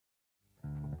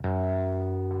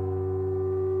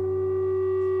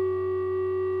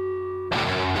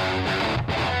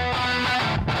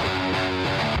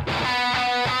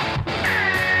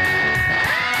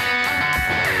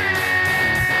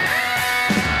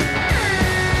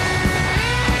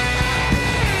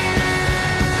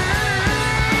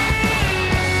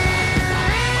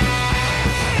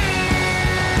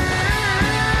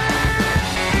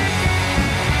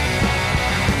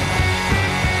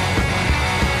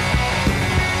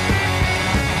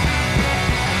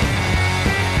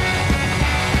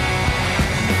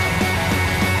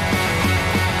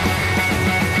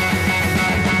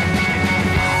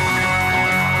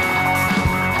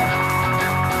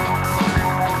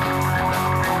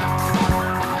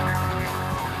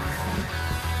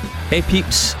Hey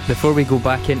peeps, before we go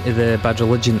back into the Bad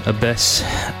Religion abyss,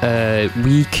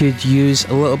 we could use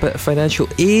a little bit of financial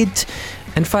aid.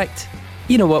 In fact,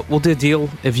 you know what, we'll do a deal.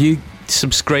 If you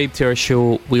subscribe to our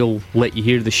show, we'll let you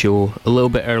hear the show a little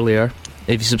bit earlier.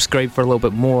 If you subscribe for a little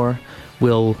bit more,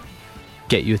 we'll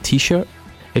get you a t-shirt.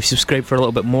 If you subscribe for a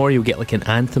little bit more, you'll get like an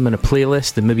anthem and a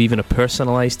playlist and maybe even a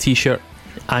personalised t-shirt.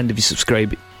 And if you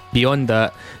subscribe beyond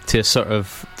that to a sort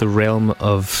of the realm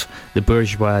of the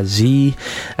bourgeoisie,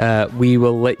 we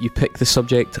will let you pick the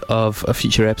subject of a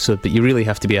future episode, but you really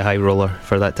have to be a high roller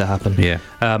for that to happen. Yeah.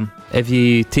 If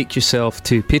you take yourself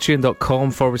to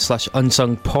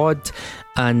patreon.com/unsungpod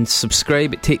and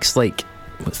subscribe, it takes like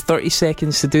 30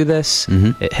 seconds to do this.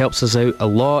 It helps us out a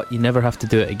lot. You never have to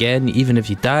do it again. Even if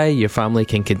you die, your family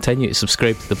can continue to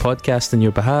subscribe to the podcast on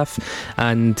your behalf,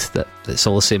 and that's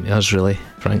all the same to us, really,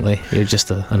 frankly. You're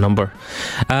just a number.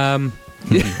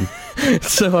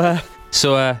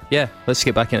 So yeah, let's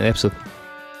get back into the episode.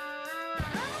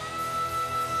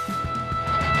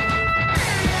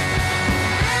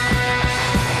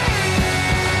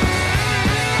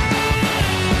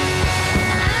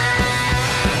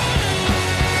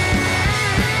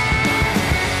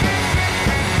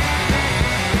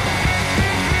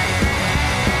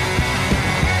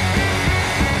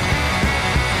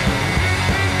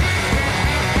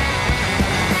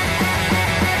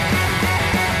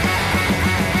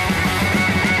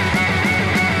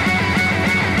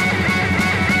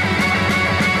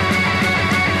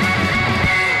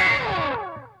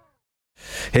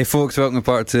 Hey folks, welcome to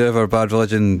part 2 of our Bad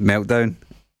Religion meltdown.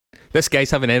 This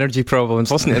guy's having energy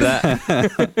problems. Listen to that.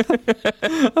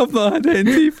 I've not had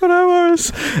any for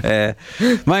hours.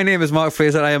 My name is Mark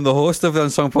Fraser. I am the host of the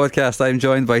Unsung Podcast. I'm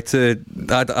joined by two.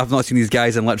 I've not seen these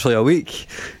guys in literally a week.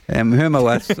 Who am I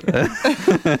with?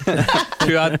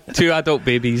 two adult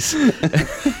babies.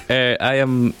 I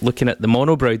am looking at the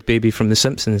monobrowed baby from The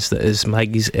Simpsons that is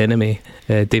Maggie's enemy,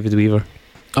 David Weaver.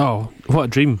 Oh, what a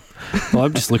dream. Well,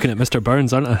 I'm just looking at Mr.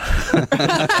 Burns, aren't I?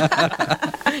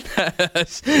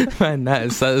 Man, that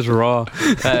is raw.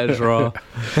 That is raw.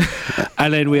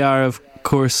 And then we are, of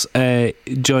course,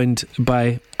 joined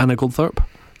by Anna Goldthorp.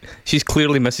 She's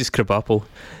clearly Mrs. Krabappel.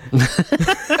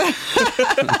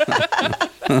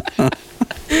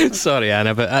 Sorry,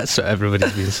 Anna, but that's what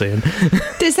everybody's been saying.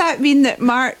 Does that mean that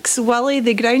Mark's Willie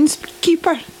the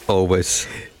groundskeeper? Always.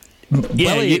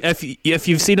 Yeah, Willie, if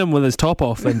you've seen him with his top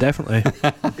off, then definitely.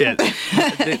 Yeah.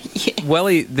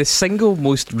 Willie, the single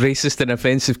most racist and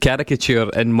offensive caricature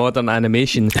in modern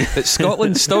animation that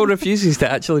Scotland still refuses to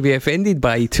actually be offended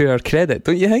by, to our credit,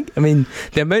 don't you think? I mean,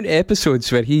 the amount of episodes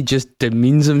where he just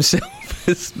demeans himself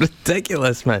is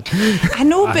ridiculous, man. I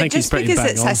know, but just because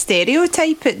it's a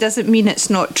stereotype, it doesn't mean it's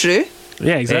not true.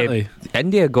 Yeah, exactly.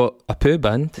 India got a poo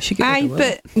ban. Aye,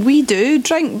 but we do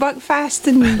drink buckfast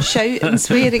and shout and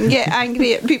swear and get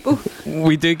angry at people.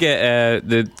 We do get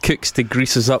the cooks to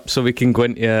grease us up so we can go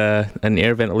into an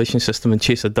air ventilation system and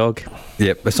chase a dog.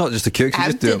 Yep, it's not just the cooks.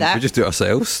 We just do it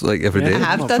ourselves, like every day. I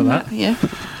have done that, yeah.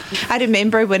 I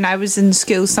remember when I was in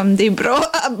school, somebody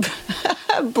brought a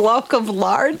block of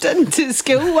lard into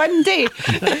school one day.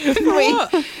 we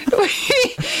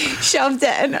shoved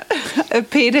it in a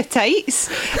pair of tights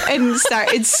and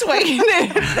started swinging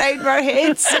it around our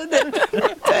heads so that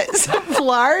bits of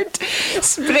lard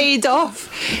sprayed off.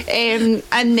 And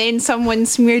then someone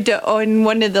smeared it on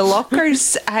one of the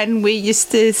lockers and we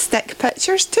used to stick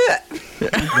pictures to it.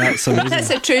 That's amazing. That's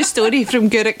a true story from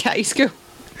Goodwick High School.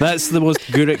 That's the most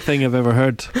Guruk thing I've ever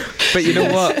heard. But you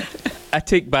know what? I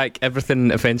take back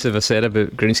everything offensive I said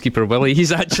about Groundskeeper Willie.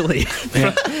 He's actually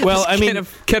well, I mean,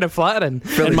 kind of flattering.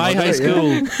 In my high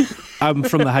school, I'm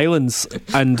from the Highlands,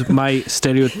 and my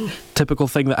stereotypical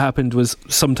thing that happened was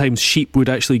sometimes sheep would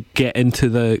actually get into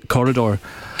the corridor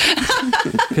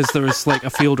because there was like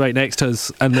a field right next to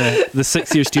us, and the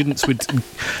sixth-year students would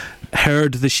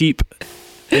herd the sheep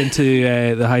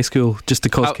into the high school just to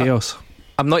cause chaos.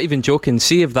 I'm not even joking.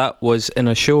 See if that was in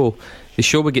a show. The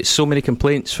show would get so many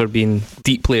complaints for being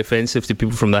deeply offensive to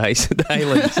people from the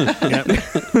Highlands.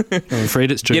 I'm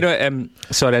afraid it's true. You know,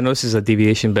 sorry, I know this is a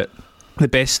deviation, but the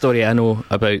best story I know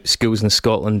about schools in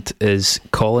Scotland is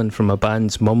Colin from a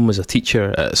band's mum was a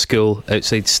teacher at a school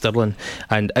outside Stirling,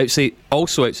 and outside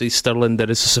Stirling there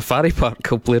is a safari park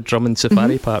called Blair Drummond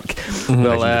Safari Park. Mm-hmm.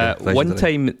 Well, one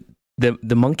time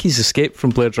the monkeys escaped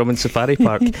from Blair Drummond Safari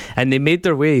Park and they made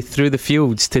their way through the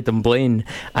fields to Dunblane,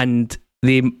 and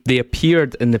they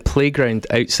appeared in the playground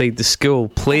outside the school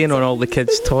playing on all the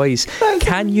kids' toys.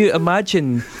 Can you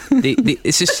imagine?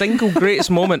 It's the single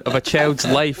greatest moment of a child's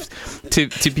life to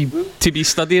be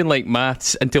studying like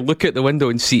maths and to look out the window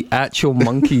and see actual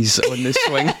monkeys on the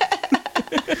swing.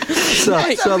 So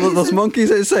there's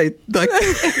monkeys outside. Like,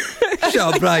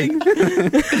 shut up, Brian.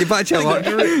 You back to your work.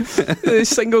 The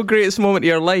single greatest moment of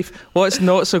your life. What's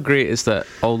not so great is that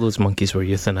all those monkeys were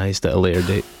euthanized at a later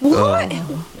date. What?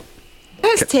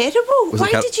 That's terrible. Was Why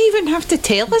it did you even have to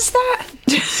tell us that?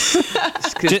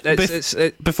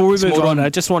 Before we move on, I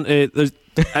just want to.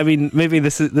 I mean, maybe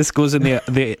this goes in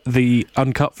the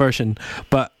uncut version,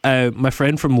 but my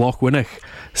friend from Lochwinnoch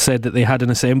said that they had an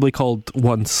assembly called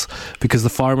once because the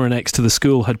farmer next to the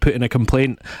school had put in a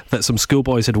complaint that some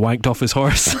schoolboys had wanked off his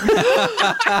horse.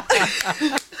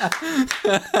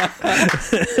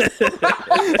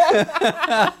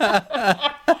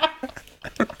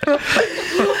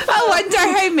 I wonder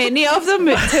how many of them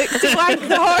it took to wank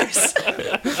the horse.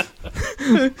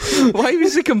 Why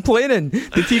was he complaining?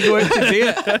 Did he go out to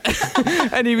do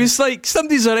it? And he was like,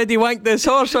 somebody's already wanked this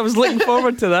horse. I was looking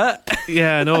forward to that.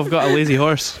 Yeah, I know, I've got a lazy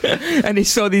horse. And he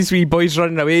saw these wee boys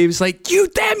running away. He was like, you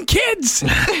damn kids!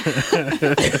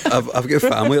 I've got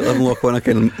family that live in Lochwinnoch,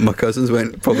 and my cousins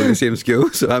went probably to the same school,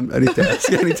 so I need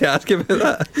to ask him about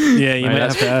that. Yeah, you might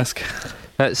have to ask.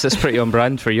 That's pretty on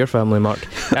brand for your family, Mark.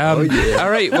 All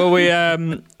right, well,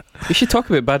 we should talk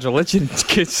about bad religion,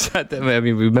 because I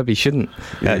mean, we maybe shouldn't,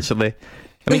 actually.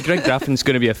 I mean, Greg Graffin's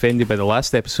going to be offended by the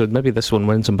last episode. Maybe this one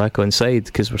wins him back on side,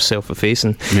 because we're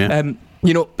self-effacing. Yeah.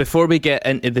 Before we get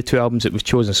into the two albums that we've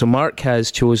chosen, so Mark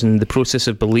has chosen The Process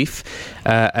of Belief,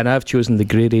 and I've chosen The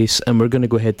Grey Race, and we're going to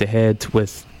go head-to-head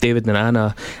with David and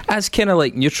Anna as kind of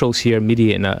like neutrals here,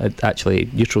 mediating. Actually,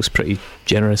 neutral's pretty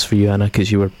generous for you, Anna,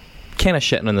 because you were kind of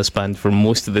shitting on this band for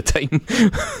most of the time.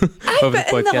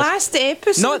 But in the last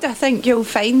episode, I think you'll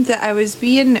find that I was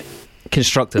being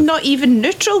constructive, not even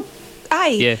neutral.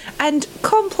 And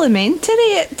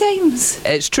complimentary at times.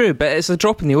 It's true, but it's a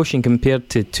drop in the ocean compared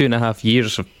to 2.5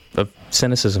 years of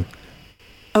cynicism.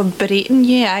 Of berating,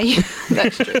 aye.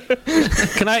 That's true.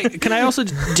 Can I also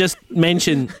just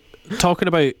mention, talking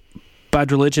about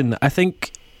bad religion, I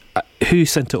think, who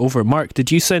sent it over? Mark,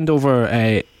 did you send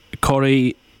over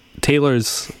Corey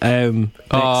Taylor's next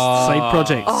side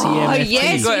project? CMFT?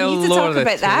 Yes, we need to talk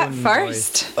about that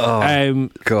first. God.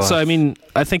 So, I mean,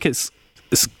 I think it's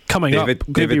coming up.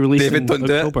 Going to be released in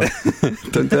October.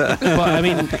 Don't do it. But, I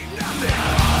mean...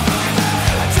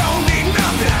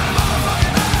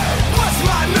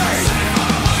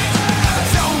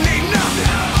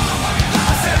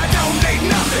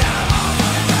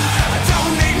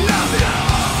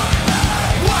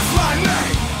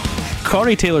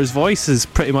 Corey Taylor's voice is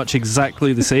pretty much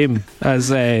exactly the same as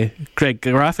Greg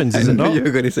Graffin's, is it not? You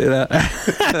were going to say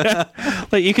that.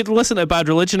 Like, you could listen to Bad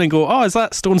Religion and go, oh, is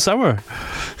that Stone Sour?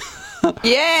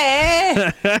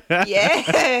 Yeah.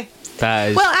 Yeah.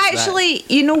 Well, actually,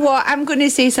 you know what? I'm going to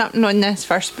say something on this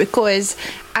first, because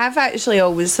I've actually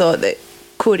always thought that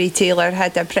Corey Taylor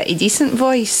had a pretty decent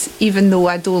voice, even though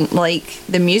I don't like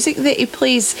the music that he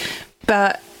plays.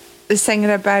 But the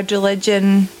singer of Bad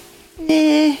Religion,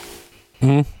 nah.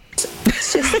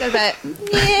 It's just a bit,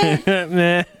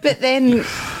 nah. But then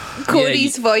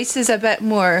Corey's voice is a bit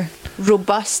more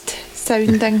robust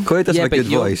sounding. Corey does have a good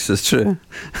voice, it's true.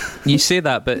 You say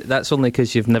that, but that's only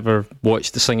because you've never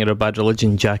watched the singer of Bad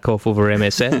Religion jack off over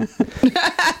MSN.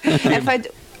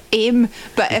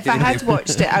 If I had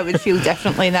watched it, I would feel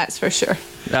differently, that's for sure.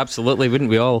 Absolutely, wouldn't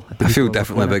we all? I feel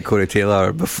differently about Corey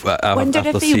Taylor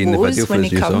after seeing the video for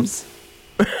his new song.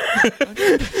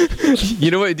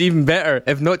 You know what would be even better?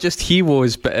 If not just he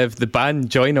was, but if the band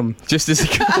join him, just as a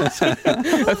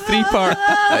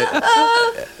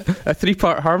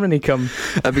three-part harmony come.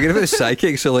 I'd be good if it was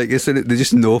psychic, so like they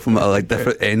just know from like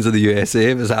different ends of the USA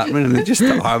if it's happening, and they just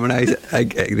harmonise at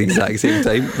the exact same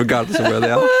time, regardless of where they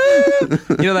are.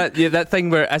 You know that thing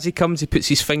where as he comes, he puts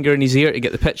his finger in his ear to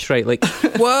get the pitch right, like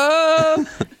whoa.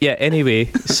 Yeah.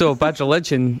 Anyway, so Bad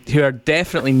Religion, who are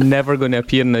definitely never going to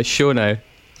appear in this show now.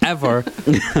 Ever.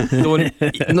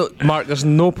 No, Mark, there's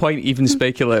no point even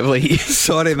speculatively.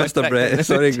 Sorry, Mr. Brett.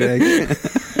 Sorry, Greg.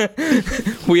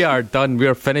 We are done. We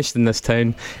are finished in this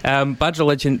town. Bad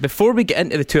Religion. Before we get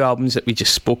into the two albums that we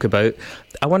just spoke about,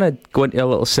 I want to go into a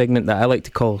little segment that I like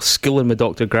to call Schooling with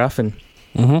Dr. Graffin.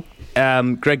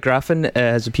 Mm-hmm. Greg Graffin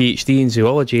has a PhD in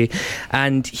zoology,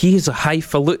 and he is a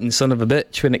highfalutin son of a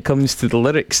bitch when it comes to the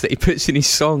lyrics that he puts in his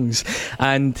songs,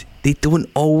 and they don't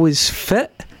always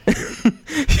fit.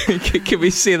 Can we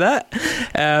say that?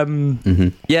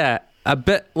 Yeah, a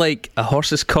bit like a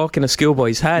horse's cock in a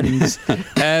schoolboy's hands.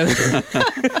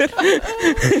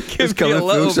 It's coming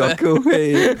full circle.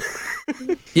 Hey.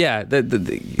 Yeah,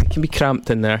 it can be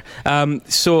cramped in there.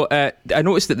 So I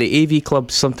noticed that the AV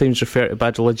clubs sometimes refer to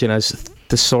Bad Religion as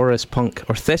Thesaurus Punk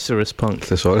or Thesaurus Punk.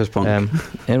 Thesaurus Punk.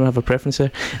 Anyone have a preference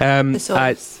there?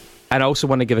 Thesaurus. And I also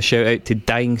want to give a shout out to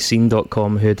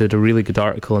DyingScene.com, who did a really good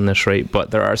article on this, right?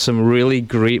 But there are some really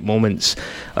great moments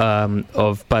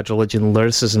of Bad Religion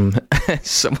lyricism,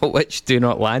 some of which do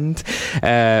not land.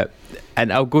 And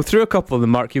I'll go through a couple of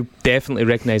them, Mark. You'll definitely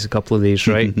recognise a couple of these,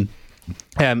 right?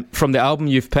 From the album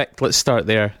you've picked, let's start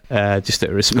there, just out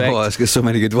of respect. Oh, it's got so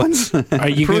many good ones. Are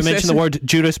you going to mention the word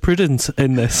jurisprudence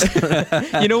in this?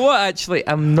 You know what, actually,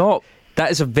 I'm not. That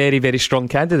is a very, very strong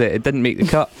candidate. It didn't make the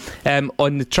cut.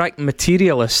 On the track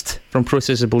Materialist from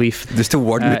Process of Belief. Just the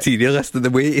word materialist, the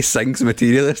way he sings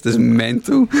materialist is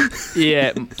mental.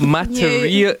 Yeah,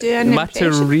 materialist. Yeah,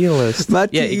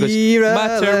 he goes,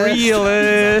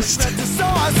 materialist. So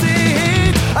I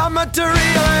see I'm materialist,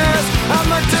 I'm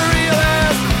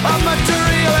materialist, I'm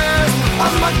materialist,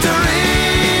 I'm materialist.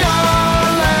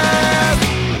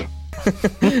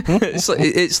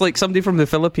 It's like somebody from the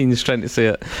Philippines trying to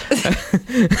say it.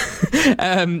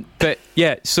 But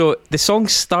yeah, so the song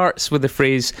starts with the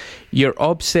phrase, "You're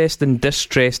obsessed and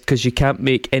distressed because you can't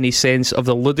make any sense of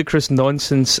the ludicrous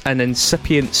nonsense and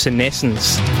incipient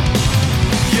senescence."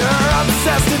 You're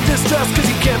obsessed and distressed because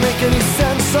you can't make any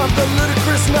sense of the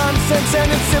ludicrous nonsense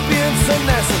and incipient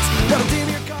senescence. That'll deem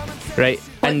your common sense. Right.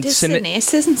 What does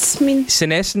senescence mean?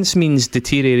 Senescence means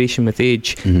deterioration with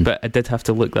age, but I did have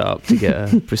to look that up to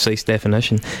get a precise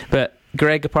definition. But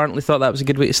Greg apparently thought that was a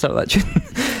good way to start that tune.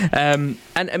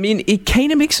 And I mean, he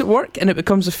kind of makes it work, and it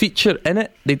becomes a feature in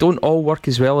it. They don't all work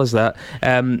as well as that.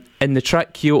 In the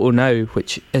track Kyoto Now,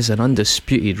 which is an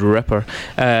undisputed ripper,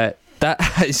 that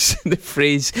has the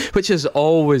phrase, which has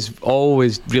always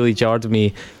really jarred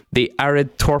me, "The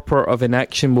arid torpor of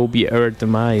inaction will be our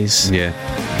demise." Yeah.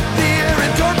 The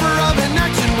arid torpor of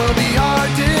inaction will be our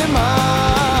demise.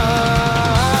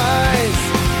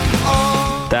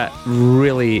 Oh. That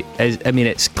really is, I mean,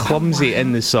 it's clumsy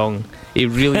in the song. He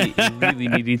really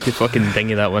needed to fucking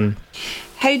dingy that one.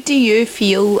 How do you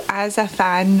feel as a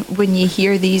fan when you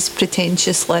hear these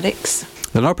pretentious lyrics?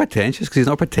 They're not pretentious because he's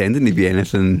not pretending to be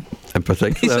anything in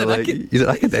particular. He's an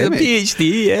academic. He's a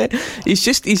PhD, yeah. He's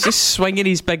just swinging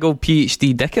his big old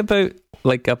PhD dick about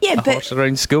like a horse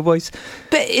around schoolboys.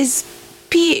 But is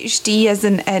PhD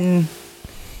isn't in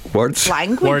Words.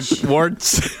 language? Words.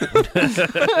 Words.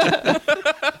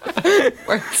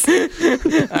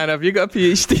 And have you got a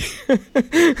PhD?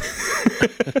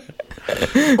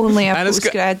 Only a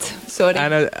postgrad. Sorry.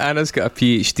 Anna's got a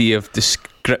PhD of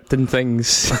descripting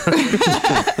things.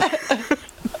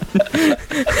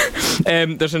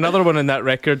 There's another one on that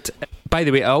record. By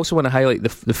the way, I also want to highlight the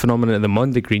phenomenon of the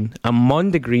mondegreen. A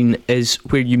mondegreen is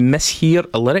where you mishear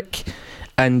a lyric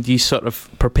and you sort of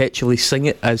perpetually sing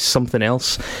it as something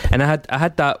else. And I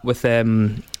had that with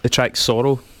the track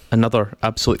Sorrow, another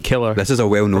absolute killer. This is a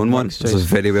well-known one. This is a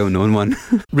very well-known one.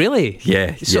 Really?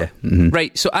 Yeah, so, yeah. Mm-hmm.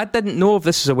 Right, so I didn't know if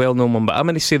this is a well-known one, but I'm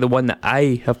going to say the one that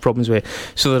I have problems with.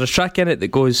 So there's a track in it that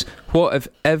goes, "What if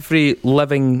every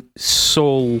living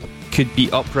soul could be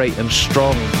upright and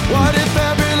strong?" What if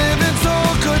every living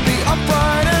soul could be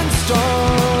upright and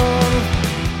strong?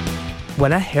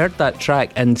 When I heard that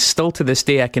track, and still to this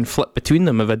day I can flip between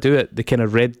them if I do it, the kind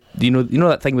of red, you know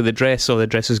that thing with the dress, the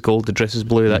dress is gold, the dress is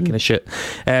blue, that kind of shit.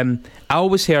 I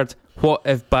always heard, "What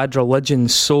if Bad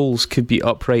Religion's souls could be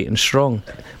upright and strong?"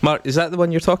 Mark, is that the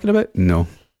one you're talking about? No.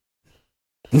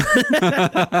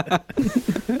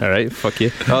 Alright, fuck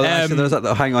you. Oh, actually, there's that.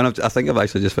 Hang on, I think I've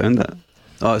actually just found it.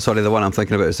 Oh, sorry, the one I'm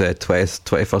thinking about is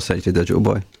 21st Century Digital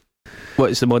Boy. What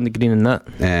is the mondegreen in that?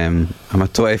 I'm a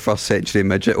 21st century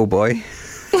midget, oh boy.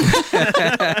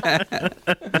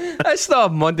 That's not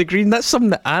a mondegreen, that's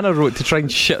something that Anna wrote to try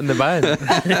and shit on the band.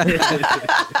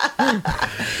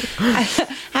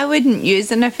 I wouldn't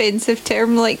use an offensive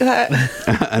term like that.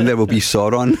 And there will be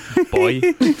Sauron. Boy.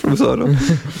 From Sauron.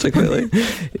 Check that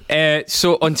out.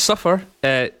 So on Suffer,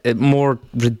 more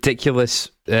ridiculous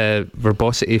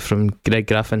verbosity from Greg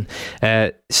Graffin.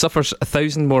 Suffer's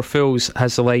 1,000 More Fools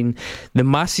has the line, "The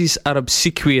masses are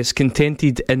obsequious,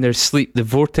 contented in their sleep. The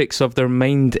vortex of their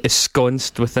mind is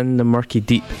ensconced within the murky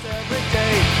deep." Every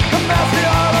day, the masses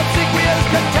are obsequious,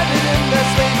 contented in their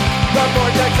sleep. The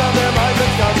vortex of their minds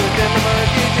is gone within the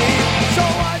murky deep. So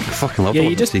I fucking love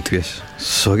the Obsequious.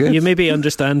 So good. You maybe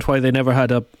understand why they never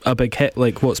had a big hit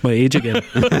like "What's My Age Again."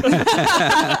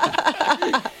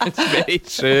 It's very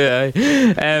true.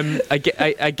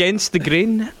 Against the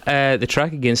Grain, the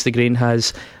track Against the Grain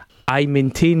has, "I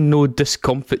maintain no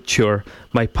discomfiture,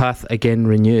 my path again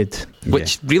renewed,"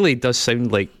 which really does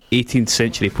sound like 18th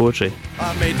century poetry.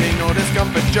 I maintain no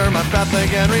discomfiture, my path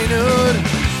again renewed.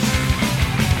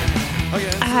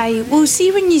 Aye, well,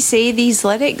 see, when you say these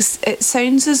lyrics, it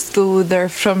sounds as though they're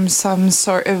from some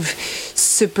sort of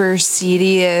super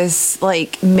serious,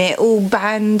 like, metal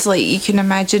band. Like, you can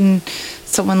imagine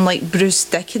someone like Bruce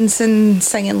Dickinson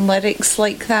singing lyrics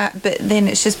like that, but then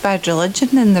it's just Bad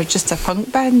Religion and they're just a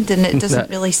punk band, and it doesn't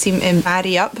really seem to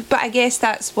marry up. But I guess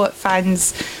that's what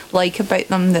fans like about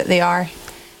them, that they are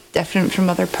different from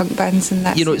other punk bands in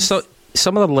that sense. So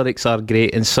some of the lyrics are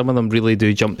great and some of them really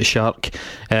do jump the shark.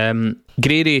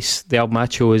 Grey Race, the album I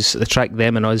chose, the track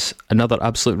Them and Us, another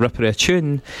absolute ripper of a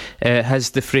tune, has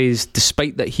the phrase,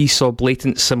 despite that he saw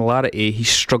blatant similarity, he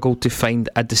struggled to find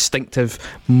a distinctive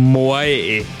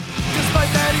moiety.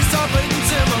 Despite that he saw blatant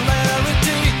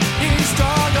similarity, he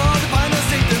struggled to find a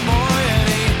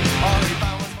moiety. All he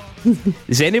found was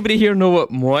Does anybody here know what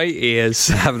moiety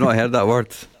is? I have not heard that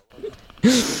word.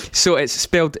 So it's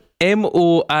spelled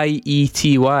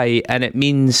M-O-I-E-T-Y, and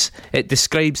it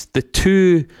describes the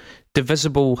two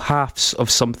divisible halves of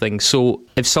something. So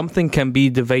if something can be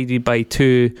divided by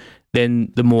two,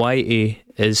 then the moiety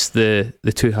is the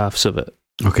two halves of it.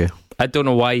 Okay. I don't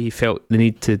know why he felt the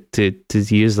need to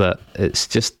use that. It's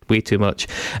just way too much.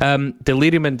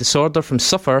 Delirium and Disorder from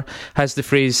Suffer has the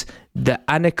phrase, the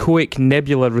anechoic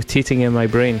nebula rotating in my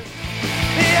brain. the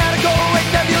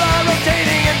anechoic nebula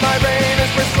rotating in my brain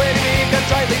is persuading me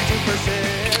contritely to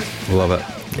persist. Love it.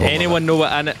 Anyone know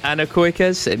what anechoic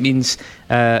is? It means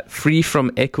free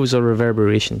from echoes or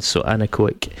reverberations. So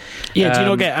anechoic. Yeah, do you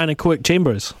not get anechoic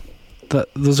chambers?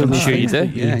 Those are I'm the sure you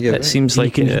things do. that Yeah, It seems you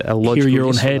like can a logical hear your own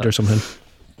use of head that. or something.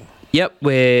 Yep,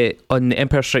 on The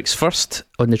Empire Strikes First,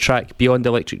 on the track Beyond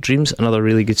Electric Dreams, another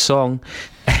really good song.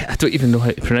 I don't even know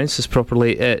how to pronounce this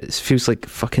properly. It feels like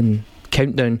fucking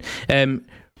countdown.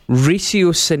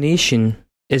 Ratiocination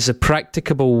is a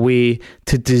practicable way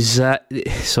to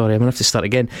Sorry, I'm going to have to start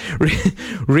again.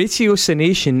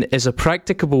 Ratiocination is a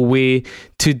practicable way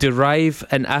to derive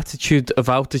an attitude of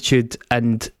altitude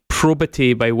and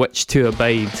probity by which to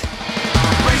abide.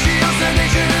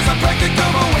 Ratiocination is a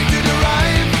practicable way to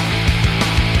derive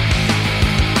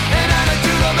an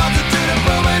attitude of altitude and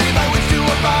probity by which to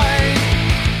abide.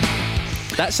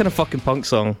 That's in a fucking punk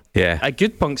song. Yeah. A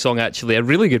good punk song, actually. A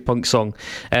really good punk song.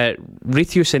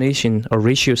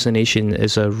 Ratiocination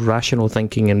is a rational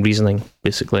thinking and reasoning,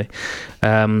 basically.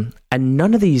 And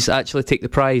none of these actually take the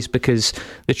prize, because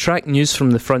the track News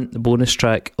from the Front, the bonus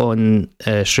track on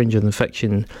Stranger Than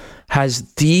Fiction,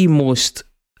 has the most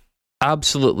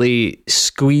absolutely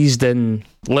squeezed in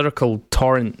lyrical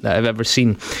torrent that I've ever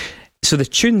seen. So the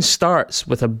tune starts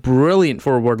with a brilliant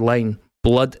forward line,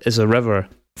 blood is a river.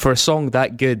 For a song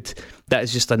that good, that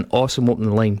is just an awesome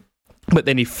opening line. But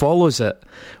then he follows it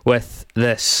with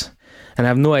this, and I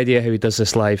have no idea how he does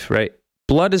this live, right?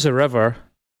 Blood is a river,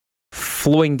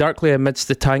 flowing darkly amidst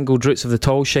the tangled roots of the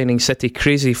tall shining city,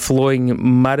 crazy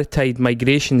flowing maritide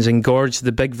migrations engorge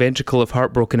the big ventricle of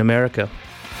heartbroken America.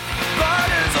 Blood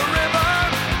is a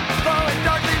river, flowing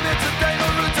darkly amidst the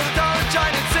tangled roots of the tall and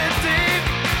shining city.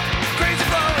 Crazy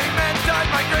flowing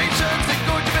man-tide migrations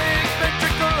engorge the big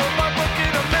ventricle of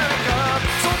heartbroken America.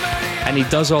 So many. And he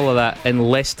does all of that in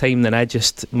less time than I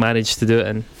just managed to do it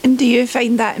in. And do you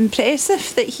find that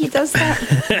impressive that he does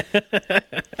that?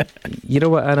 You know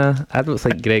what, Anna? I don't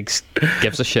think Greg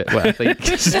gives a shit what I think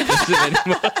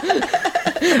anymore.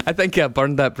 I think I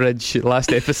burned that bridge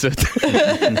last episode.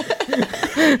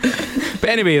 But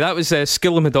anyway, that was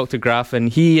Skillum with Dr. Graff, and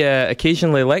he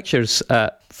occasionally lectures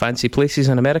at fancy places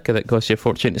in America that cost you a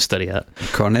fortune to study at.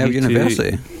 Cornell You two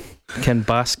University. Can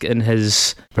bask in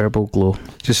his verbal glow.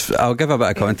 I'll give a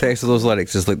bit of context of those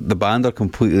lyrics. It's like the band are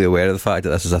completely aware of the fact that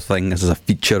this is a thing, this is a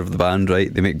feature of the band,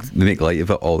 right? They make light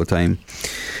of it all the time.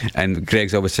 And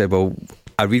Greg's always said, well,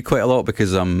 I read quite a lot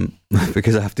because I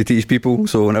have to teach people,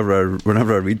 so whenever I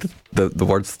read, the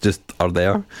words just are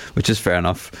there, which is fair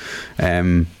enough.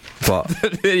 But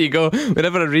There you go.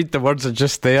 Whenever I read, the words are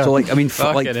just there. so like, I mean,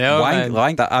 Fucking hell, man.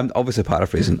 lying that, I'm obviously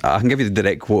paraphrasing. I can give you the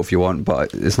direct quote if you want,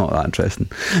 but it's not that interesting.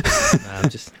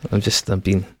 I'm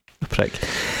being a prick.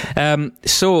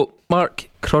 So, Mark,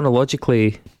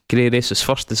 chronologically, Grey Race is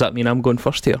first. Does that mean I'm going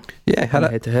first here? Yeah,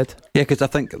 Head to head. Yeah, because I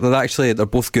think they're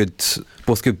both good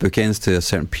bookends to a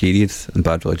certain period in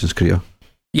Bad Religion's career.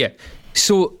 Yeah.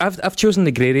 So I've chosen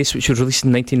The Grey Race, which was released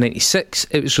in 1996.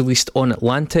 It was released on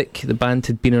Atlantic. The band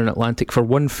had been on Atlantic for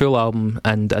one full album,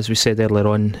 and as we said earlier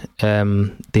on,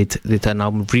 they'd had an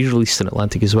album re-released on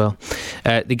Atlantic as well.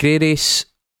 The Grey Race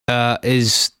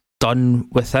is done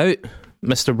without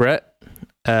Mr. Brett,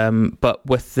 but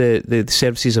with the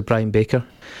services of Brian Baker,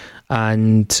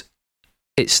 and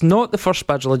It's not the first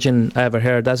Bad Religion I ever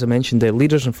heard. As I mentioned,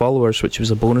 Leaders and Followers, which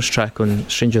was a bonus track on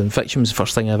Stranger Than Fiction, was the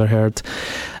first thing I ever heard.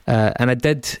 And I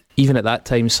did, even at that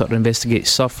time, sort of investigate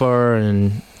Suffer,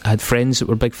 and I had friends that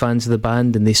were big fans of the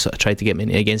band, and they sort of tried to get me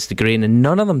into Against the Grain, and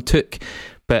none of them took.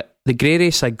 But the Grey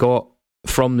Race I got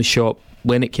from the shop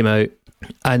when it came out,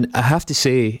 and I have to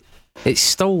say, it's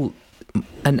still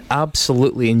an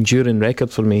absolutely enduring record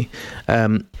for me.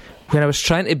 When I was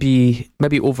trying to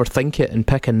maybe overthink it and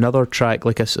pick another track,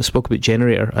 like I spoke about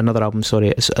another album,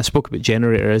 sorry, I spoke about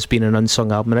Generator as being an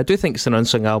unsung album, and I do think it's an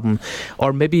unsung album,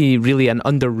 or maybe really an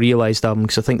under-realised album,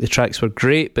 because I think the tracks were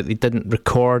great, but they didn't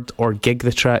record or gig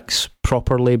the tracks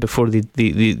properly before they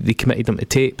committed them to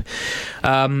tape.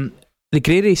 The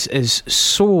Grey Race is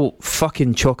so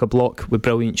fucking chock-a-block with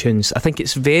brilliant tunes. I think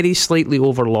it's very slightly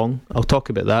overlong. I'll talk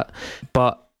about that.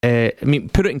 But, I mean,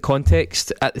 put it in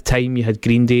context. At the time, you had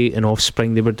Green Day and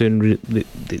Offspring. They were doing...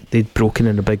 They'd broken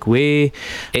in a big way.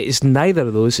 It is neither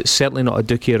of those. It's certainly not a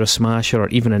Dookie or a Smash or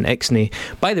even an Ixnay.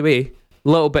 By the way,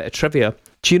 little bit of trivia.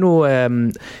 Do you know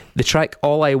the track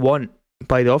All I Want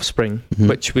by The Offspring,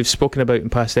 which we've spoken about in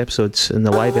past episodes, in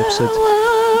the live episode?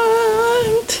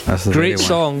 That's the Great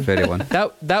song. Very one.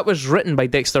 That was written by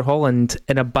Dexter Holland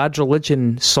in a Bad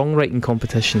Religion songwriting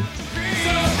competition.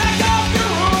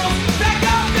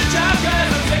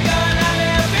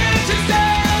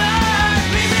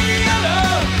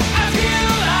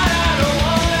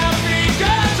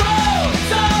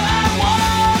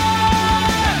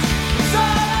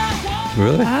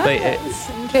 Really?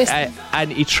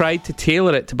 And he tried to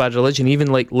tailor it to Bad Religion,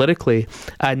 even like lyrically.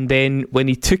 And then when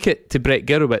he took it to Brett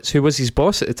Gurewitz, who was his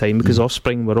boss at the time, because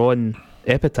Offspring were on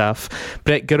Epitaph,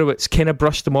 Brett Gurewitz kind of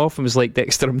brushed him off and was like,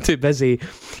 Dexter, I'm too busy,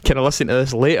 can I listen to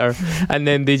this later? And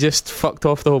then they just fucked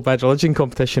off the whole Bad Religion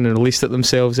competition and released it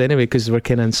themselves anyway, because they were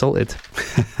kind of insulted.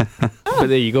 But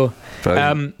there you go.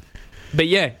 But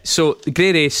yeah, so the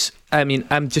Grey Race, I mean,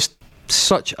 I'm just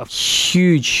such a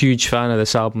huge fan of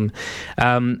this album.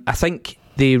 I think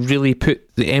they really put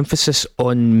the emphasis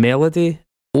on melody.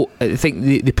 I think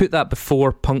they put that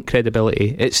before punk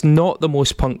credibility. It's not the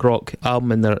most punk rock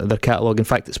album in their catalogue. In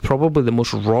fact, it's probably the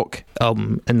most rock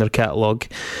album in their catalogue.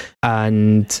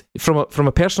 And from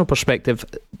a personal perspective,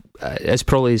 it's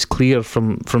probably as clear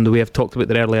from the way I've talked about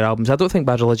their earlier albums. I don't think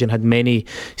Bad Religion had many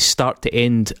start to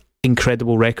end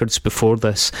incredible records before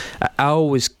this. I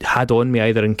always had on me,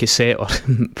 either in cassette or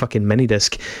fucking mini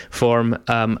disc form,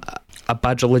 a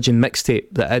Bad Religion mixtape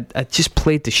that I just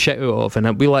played the shit out of,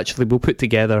 and we'll put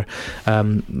together,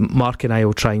 Mark and I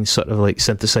will try and sort of like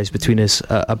synthesize between us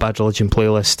a Bad Religion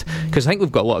playlist, because I think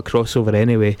we've got a lot of crossover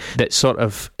anyway that sort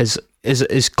of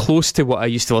is close to what I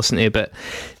used to listen to. But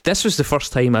this was the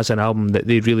first time as an album that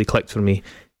they really clicked for me.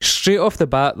 Straight off the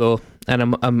bat though,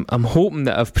 and I'm hoping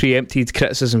that I've preempted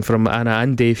criticism from Anna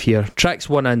and Dave here. Tracks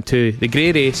 1 and 2, The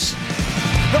Grey Race. The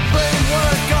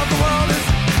framework of the world is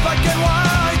black and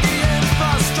white. The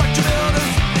infrastructure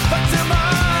builders back to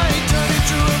my journey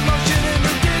through emotion in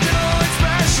the digital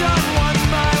expression. One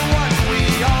by one, we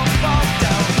all fall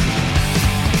down.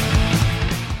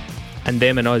 And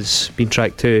Them and Us, being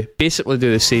track 2, basically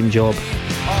do the same job.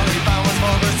 All he found was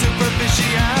more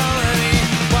superficiality.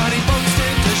 What he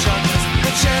boasted to shunners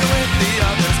and share with the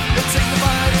others. It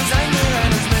signified his anger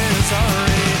and his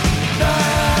misery.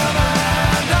 Them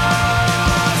and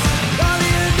us. While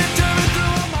he had determined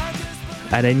through a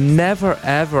mind. And I never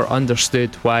ever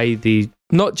understood why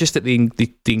not just that they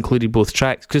included both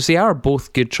tracks, because they are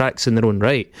both good tracks in their own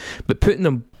right, but putting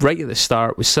them right at the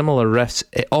start with similar riffs,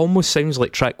 it almost sounds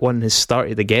like track 1 has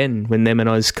started again when Them and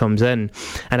Us comes in.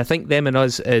 And I think Them and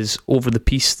Us is, over the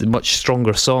piece, the much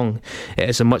stronger song. It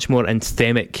is a much more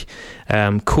anthemic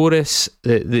chorus.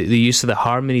 The use of the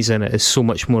harmonies in it is so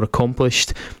much more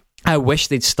accomplished. I wish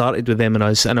they'd started with Them and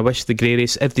Us, and I wish the Grey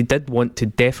Race, if they did want to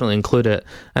definitely include it,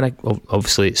 and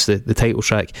obviously it's the title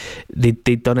track,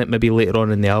 they'd done it maybe later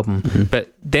on in the album.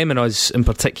 But Them and Us in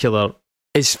particular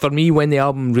is, for me, when the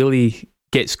album really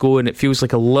gets going. It feels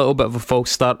like a little bit of a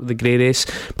false start with the Grey Race,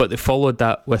 but they followed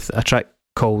that with a track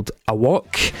called A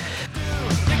Walk.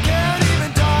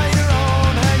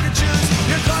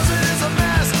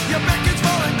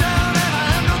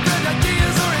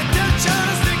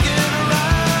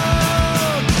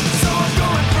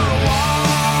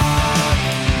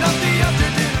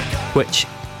 Which,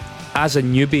 as a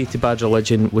newbie to Bad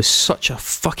Religion, was such a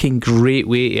fucking great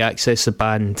way to access the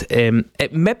band.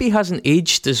 It maybe hasn't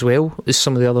aged as well as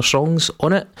some of the other songs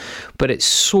on it, but it's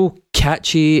so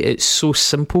catchy, it's so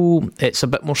simple, it's a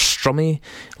bit more strummy,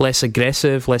 less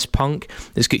aggressive, less punk.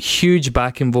 It's got huge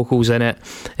backing vocals in it.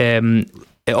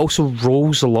 it also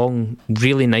rolls along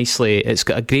really nicely. It's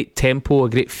got a great tempo, a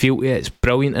great feel to it. It's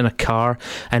brilliant in a car,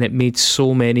 and it made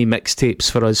so many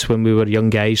mixtapes for us when we were young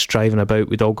guys driving about.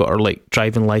 We'd all got our like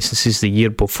driving licenses the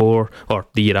year before, or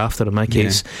the year after in my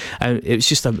case, and it was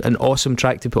just an awesome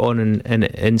track to put on in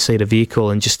inside a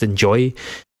vehicle and just enjoy.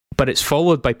 But it's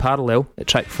followed by Parallel at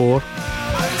track 4.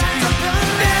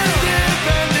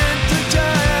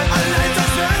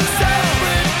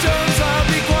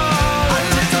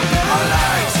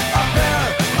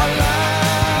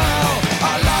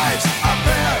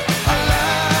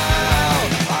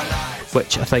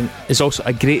 Which I think is also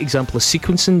a great example of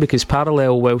sequencing, because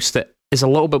Parallel, whilst it is a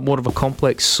little bit more of a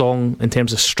complex song in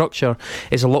terms of structure,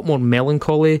 is a lot more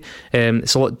melancholy.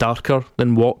 It's a lot darker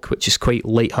than Walk, which is quite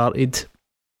light-hearted.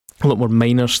 A lot more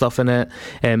minor stuff in it.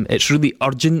 It's really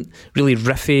urgent, really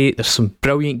riffy. There's some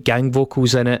brilliant gang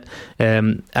vocals in it,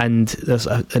 and there's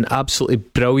an absolutely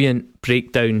brilliant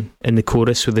breakdown in the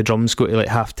chorus where the drums go to like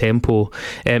half tempo.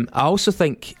 I also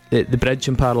think that the bridge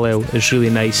in Parallel is really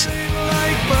nice.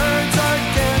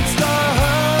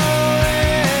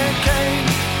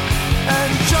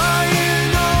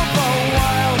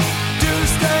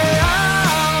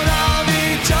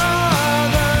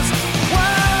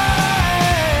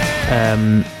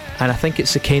 And I think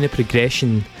it's a kind of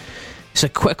progression. It's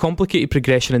quite a complicated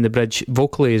progression in the bridge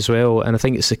vocally as well, and I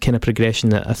think it's the kind of progression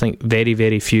that I think very,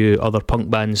 very few other punk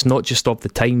bands, not just of the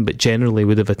time but generally,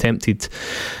 would have attempted.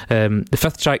 The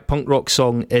 5th track, Punk Rock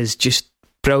Song, is just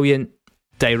brilliant,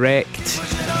 direct.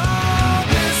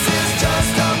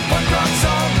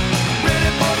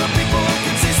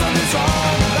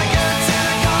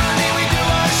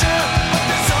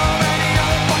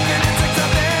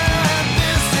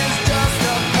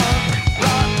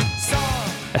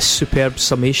 Superb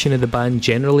summation of the band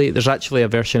generally. There's actually a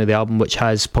version of the album which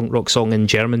has Punk Rock Song in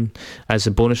German as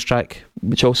a bonus track,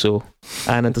 which also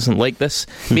Anna doesn't like this,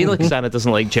 mainly because Anna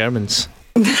doesn't like Germans.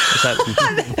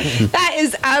 That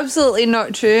is absolutely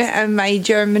not true, and my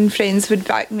German friends would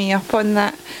back me up on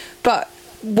that. But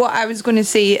what I was going to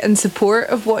say in support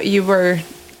of what you were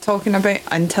talking about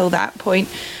until that point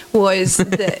was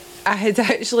that I had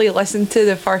actually listened to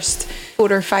the first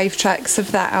 4 or 5 tracks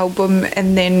of that album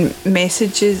and then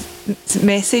messaged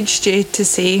you to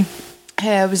say how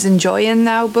I was enjoying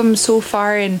the album so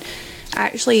far, and I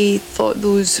actually thought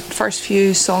those first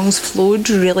few songs flowed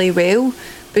really well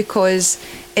because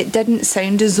it didn't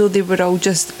sound as though they were all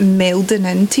just melding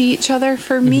into each other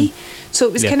for me. So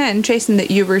it was kind of interesting that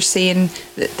you were saying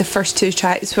that the first 2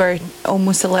 tracks were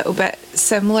almost a little bit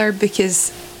similar,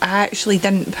 because I actually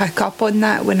didn't pick up on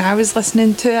that when I was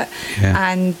listening to it.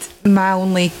 And my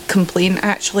only complaint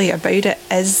actually about it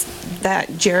is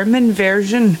that German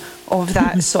version of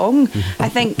that song. I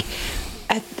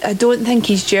don't think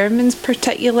his German's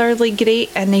particularly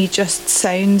great, and he just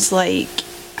sounds like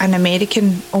an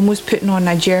American almost putting on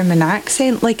a German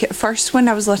accent. Like at first when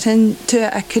I was listening to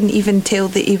it, I couldn't even tell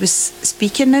that he was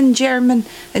speaking in German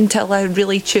until I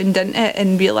really tuned into it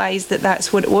and realised that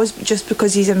that's what it was, just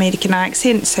because his American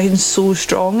accent sounds so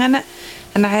strong in it.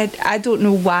 And I don't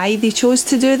know why they chose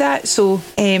to do that, so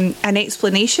an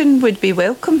explanation would be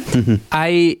welcome.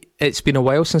 It's been a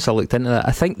while since I looked into that.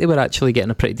 I think they were actually getting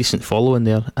a pretty decent following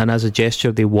there, and as a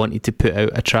gesture they wanted to put out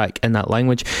a track in that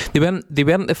language. They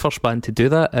weren't the first band to do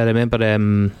that. I remember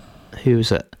who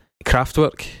was it?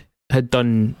 Kraftwerk had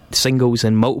done singles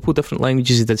in multiple different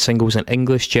languages. They did singles in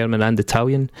English, German and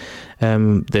Italian.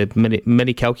 The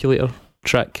mini calculator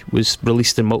track was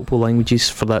released in multiple languages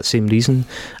for that same reason.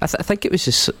 I think it was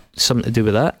just something to do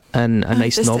with that, and a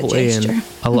nice novelty and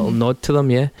a little nod to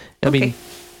them. I mean,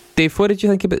 Dave, what did you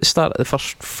think about the start of the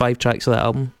first 5 tracks of that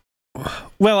album?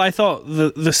 Well, I thought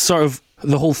the sort of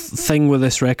the whole thing with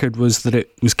this record was that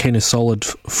it was kind of solid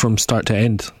from start to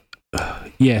end.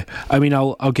 Yeah, I mean,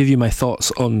 I'll give you my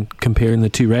thoughts on comparing the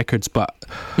 2 records, but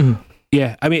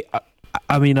yeah, I mean,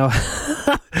 I'll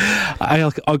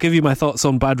give you my thoughts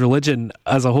on Bad Religion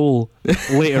as a whole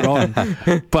later on.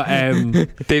 But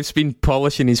Dave's been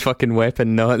polishing his fucking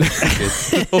weapon, not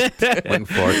looking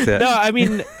forward to it. No, I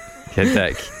mean, kid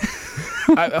dick.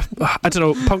 I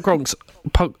don't know.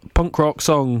 Punk rock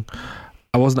song,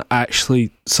 I wasn't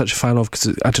actually such a fan of because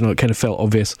I don't know. It kind of felt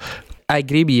obvious. I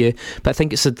agree with you, but I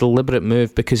think it's a deliberate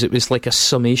move because it was like a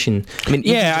summation. I mean,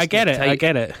 yeah, I get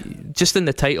it. Just in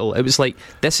the title, it was like,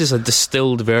 this is a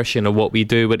distilled version of what we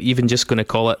do. We're even just going to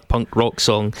call it Punk Rock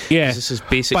Song. Yeah, this is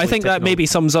basically. But I think that maybe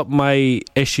sums up my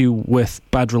issue with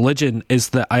Bad Religion,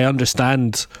 is that I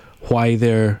understand why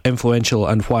they're influential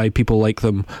and why people like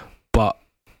them, but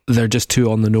they're just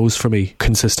too on the nose for me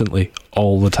consistently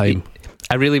all the time.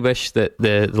 I really wish that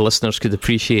the listeners could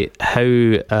appreciate how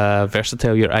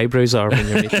versatile your eyebrows are when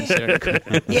you're making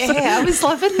certain. Yeah, I was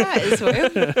loving that as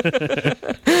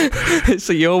well.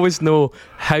 So you always know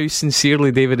how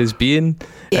sincerely David is being.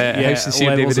 How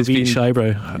sincere David is being. Each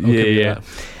eyebrow. Yeah.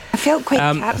 I felt quite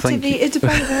captivated by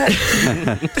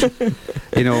that.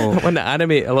 You know, I want to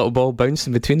animate a little ball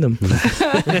bouncing between them.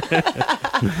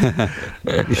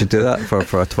 you should do that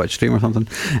for a Twitch stream or something.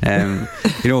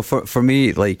 You know, for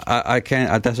me, like I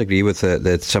disagree with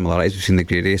the similarities between the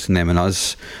Grey Race and them and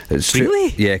us.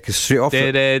 Really? Yeah, because straight off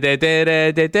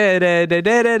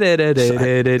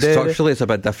structurally it's a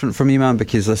bit different for me, man,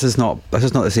 because this is not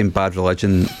the same Bad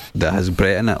Religion that has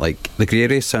Brett in it. Like the Grey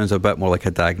Race sounds a bit more like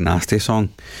a Dag Nasty song,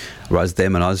 whereas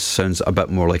Them and Us sounds a bit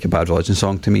more like a Bad Religion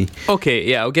song to me. Okay,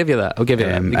 yeah, I'll give you that. The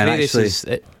Grey Race is...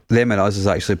 Them and Us is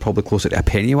actually probably closer to a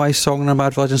Pennywise song than a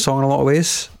Bad Religion song in a lot of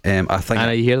ways. I think.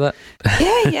 Anna, you hear that?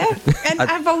 Yeah. And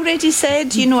I've already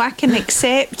said, I can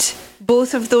accept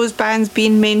both of those bands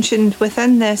being mentioned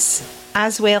within this,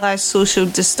 as well as Social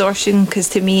Distortion, because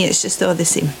to me it's just all the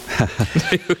same.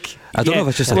 Okay. I don't know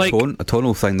if it's just a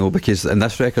tonal thing though, because in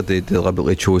this record they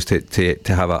deliberately chose to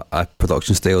have a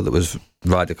production style that was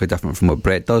radically different from what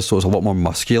Brett does, so it's a lot more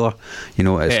muscular, it's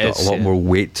got a lot more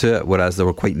weight to it, whereas they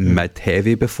were quite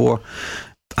mid-heavy before.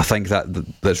 I think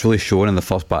that's really shown in the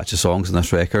first batch of songs in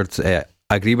this record. I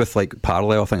agree with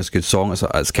Parallel. I think it's a good song.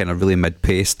 It's kind of really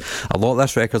mid-paced. A lot of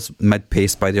this record's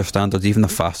mid-paced by their standards. Even the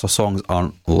faster songs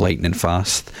aren't lightning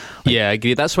fast. Yeah, I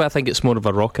agree. That's why I think it's more of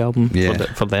a rock album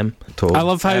for them. Totally. I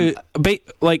love how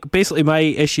basically my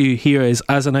issue here is,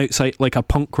 as an a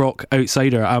punk rock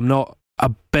outsider, I'm not a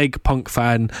big punk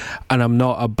fan, and I'm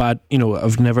not a bad,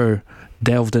 I've never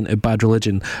delved into Bad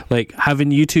Religion. Like, having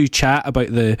you two chat about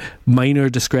the minor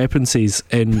discrepancies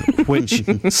in which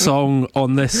song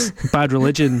on this Bad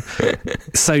Religion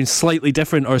sounds slightly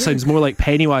different or sounds more like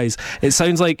Pennywise. It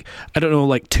sounds like, I don't know,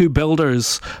 like two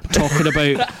builders talking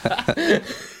about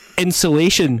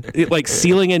insulation, like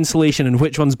ceiling insulation, and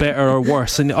which one's better or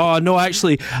worse. And no,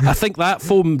 actually I think that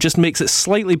foam just makes it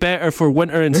slightly better for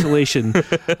winter insulation.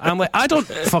 I'm like, I don't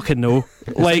fucking know.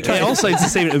 Like, it all sounds the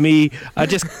same to me. I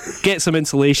just get some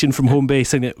insulation from home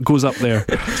base and it goes up there.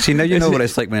 See, now you know what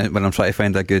it's like when I'm trying to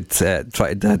find a good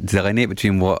try to delineate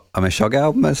between what a Meshuggah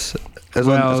album is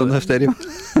on the stereo.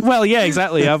 Well, yeah,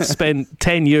 exactly. I've spent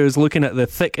 10 years looking at the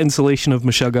thick insulation of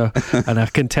Meshuggah, and I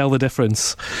can tell the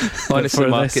difference. Honestly,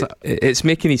 Mark, it's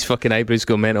making his fucking eyebrows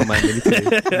go mental, man.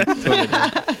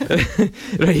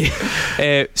 Right.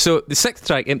 So the sixth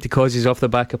track, Empty Causes, off the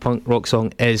back of punk rock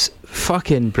song, is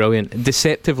fucking brilliant.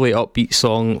 Deceptively upbeat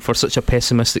song for such a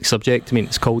pessimistic subject. I mean,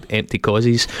 it's called Empty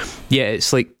Causes. Yeah,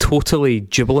 it's like totally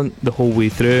jubilant the whole way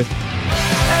through.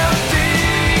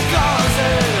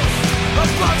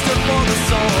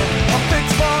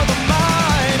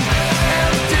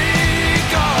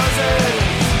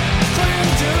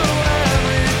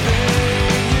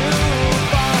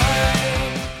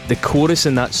 The chorus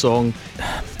in that song,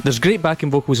 there's great backing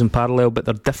vocals in Parallel, but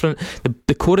they're different.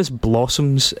 The chorus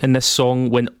blossoms in this song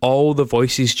when all the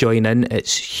voices join in.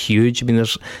 It's huge. I mean,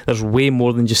 there's way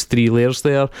more than just three layers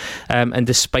there. And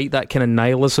despite that kind of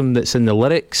nihilism that's in the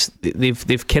lyrics,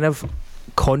 they've kind of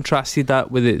contrasted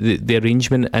that with the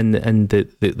arrangement and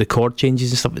the chord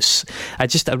changes and stuff. I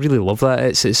really love that.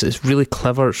 It's really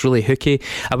clever. It's really hooky.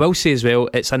 I will say as well,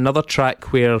 it's another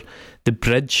track where the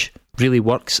bridge really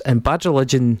works, and Bad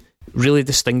Religion really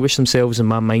distinguish themselves in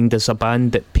my mind as a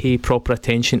band that pay proper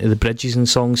attention to the bridges in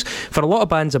songs. For a lot of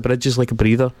bands, a bridge is like a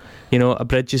breather. A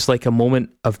bridge is like a moment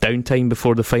of downtime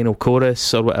before the final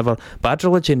chorus or whatever. Bad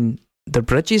Religion, their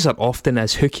bridges are often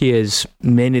as hooky as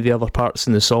many of the other parts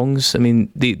in the songs. I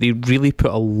mean, they really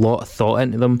put a lot of thought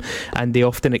into them, and they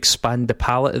often expand the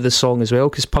palette of the song as well,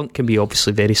 because punk can be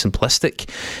obviously very simplistic,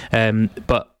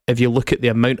 but if you look at the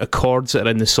amount of chords that are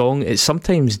in the song, it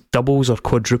sometimes doubles or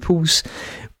quadruples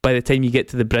by the time you get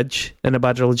to the bridge in a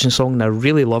Bad Religion song, and I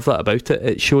really love that about it.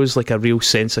 It shows like a real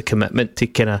sense of commitment to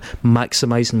kind of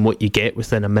maximising what you get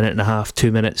within a minute and a half,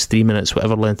 2 minutes, 3 minutes,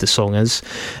 whatever length the song is.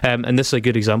 And this is a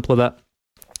good example of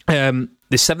that.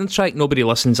 The seventh track, Nobody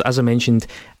Listens, as I mentioned,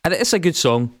 and it's a good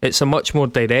song. It's a much more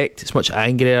direct, it's much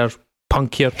angrier,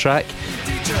 punkier track.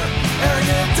 Teacher,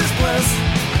 arrogant is bliss.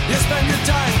 You spend your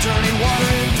time turning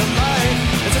water into light.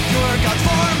 It's a pure God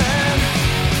for man.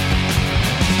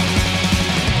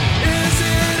 Is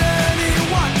it any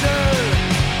wonder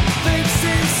things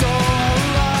seem so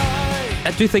alright?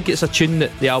 I do think it's a tune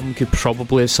that the album could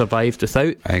probably have survived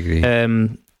without. I agree.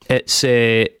 I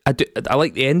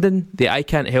like the ending. The "I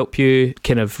Can't Help You"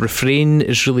 kind of refrain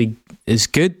is is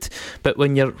good. But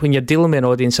when you're dealing with an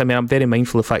audience, I mean, I'm very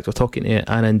mindful of the fact we're talking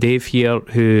to Anna and Dave here,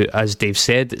 who, as Dave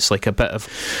said, it's like a bit of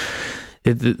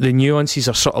the nuances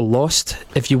are sort of lost.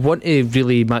 If you want to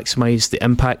really maximise the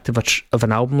impact of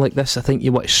an album like this, I think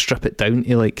you want to strip it down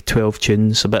to like 12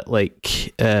 tunes, a bit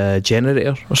like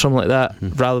Generator or something like that,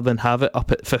 rather than have it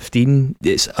up at 15.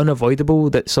 It's unavoidable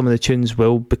that some of the tunes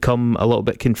will become a little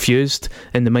bit confused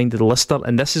in the mind of the listener,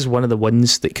 and this is one of the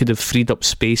ones that could have freed up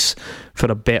space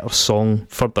for a better song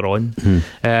further on.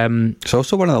 It's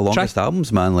also one of the longest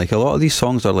albums, man. Like, a lot of these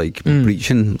songs are like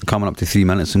breaching, coming up to 3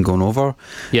 minutes and going over.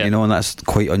 Yeah. You know, and that's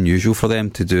quite unusual for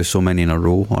them to do so many in a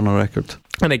row on a record.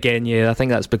 And again, I think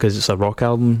that's because it's a rock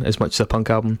album as much as a punk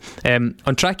album. On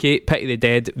track 8, Pity the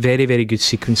Dead, very, very good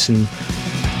sequencing.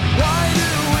 Why do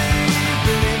we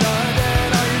really not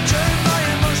dead? Are you driven by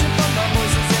emotion from the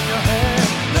voices in your head?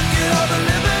 Look at all the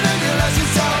living and you ask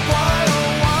yourself why,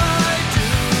 oh why do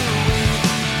we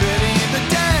pity the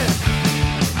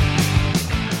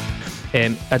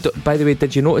dead? By the way,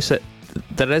 did you notice that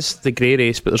there is the Grey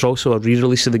Race, but there's also a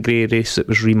re-release of the Grey Race that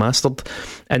was remastered,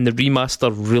 and the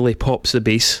remaster really pops the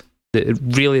bass.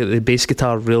 The bass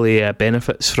guitar really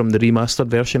benefits from the remastered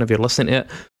version if you're listening to it.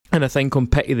 And I think on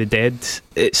Pity the Dead,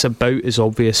 it's about as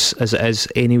obvious as it is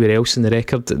anywhere else in the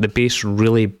record. The bass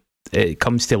really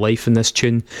comes to life in this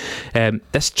tune.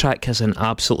 This track has an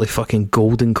absolutely fucking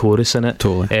golden chorus in it.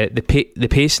 Totally. The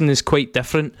pacing is quite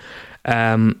different.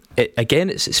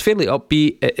 It's fairly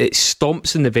upbeat. It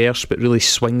stomps in the verse but really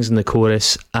swings in the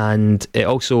chorus, and it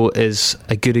also is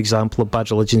a good example of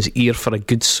Bad Religion's ear for a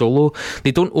good solo.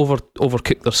 They don't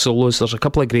overcook their solos. There's a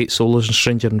couple of great solos in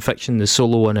Stranger in Fiction. The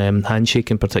solo on Handshake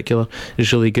in particular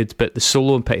is really good, but the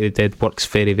solo in Pity the Dead works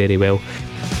very, very well.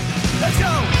 Let's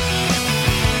go!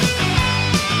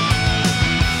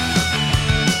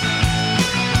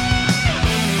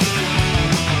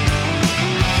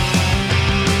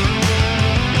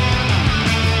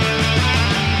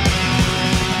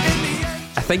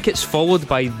 I think it's followed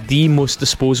by the most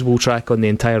disposable track on the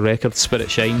entire record, Spirit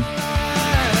Shine.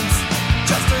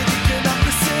 Just to deacon up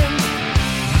the sin.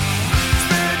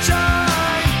 Spirit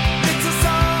shine, it's a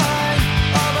sign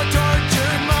of a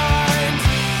tortured mind.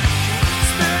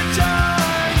 Spirit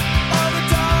shine all the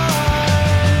time.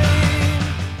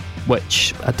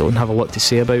 Which I don't have a lot to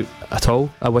say about at all.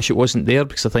 I wish it wasn't there,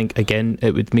 because I think, again,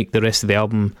 it would make the rest of the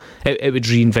album, it would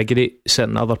reinvigorate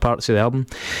certain other parts of the album.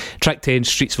 Track 10,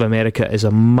 Streets of America, is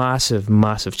a massive,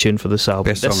 massive tune for this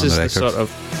album. Best song this on is the the record. sort of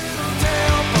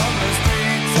Tale from the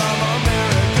streets of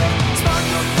America.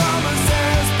 Sparkle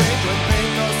promises, paint with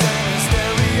pathos and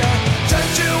hysteria.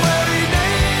 Sanctuary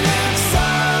native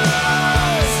son.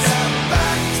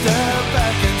 Step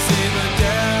back and see the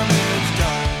damage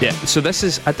done. yeah. So this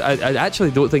is, I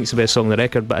actually don't think it's the best song on the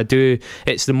record, but I do.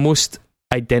 It's the most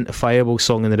identifiable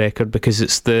song on the record because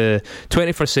it's the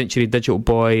 21st Century Digital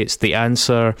Boy, it's the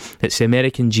Answer, it's the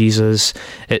American Jesus,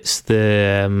 it's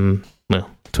the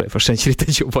 21st Century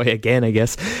Digital Boy again, I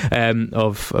guess,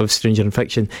 of Stranger in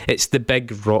Fiction. It's the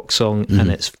big rock song, and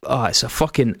it's a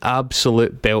fucking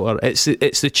absolute belter.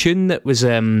 It's the tune that was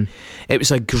it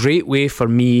was a great way for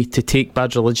me to take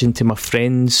Bad Religion to my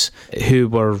friends who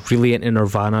were really into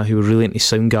Nirvana, who were really into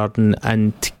Soundgarden,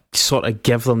 and to sort of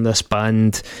give them this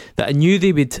band that I knew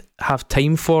they would have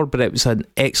time for, but it was an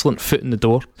excellent foot in the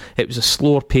door. It was a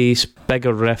slower pace,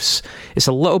 bigger riffs. It's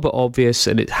a little bit obvious,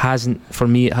 and it hasn't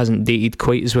dated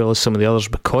quite as well as some of the others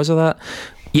because of that.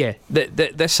 Yeah,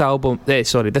 this album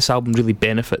really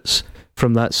benefits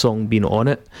from that song being on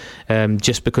it,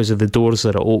 just because of the doors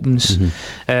that it opens.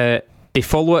 They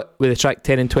follow it with the track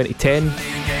 10 in 2010. Engage in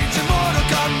Mortal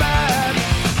Kombat.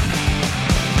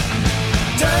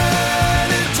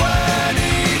 10 in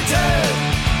 2010.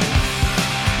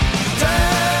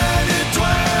 10 in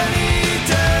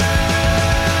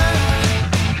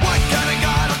 2010. What kind of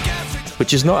God will cast it?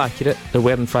 Which is not accurate. There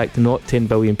were in fact not 10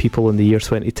 billion people in the year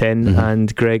 2010,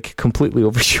 and Greg completely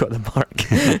overshot the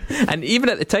mark. And even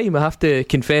at the time, I have to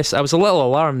confess, I was a little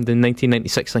alarmed in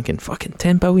 1996, thinking, fucking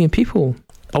 10 billion people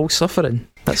all suffering.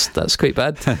 That's quite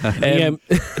bad.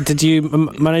 Did you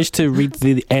manage to read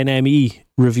the NME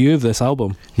review of this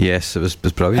album? Yes, it was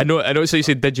brilliant. I know. So you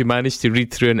said, did you manage to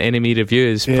read through an NME review?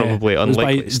 Is probably it was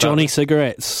unlikely. by Johnny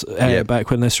Cigarettes back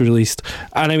when this was released,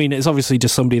 and I mean, it's obviously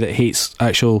just somebody that hates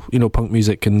actual punk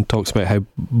music and talks about how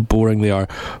boring they are.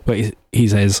 But he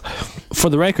says, for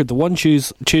the record, the one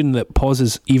tune that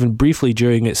pauses even briefly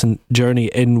during its journey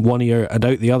in one ear and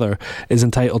out the other is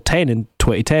entitled 10 in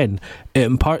 2010. It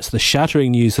imparts the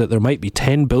shattering news that there might be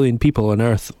 10 billion people on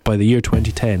Earth by the year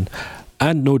 2010.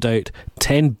 And no doubt,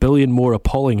 10 billion more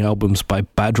appalling albums by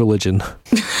Bad Religion.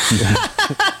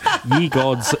 Ye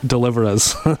gods, deliver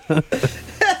us.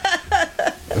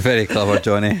 Very clever,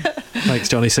 Johnny. Thanks,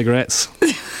 Johnny Cigarettes.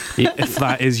 If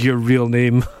that is your real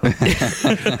name.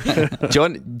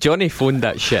 Johnny phoned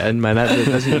that shit in, man. That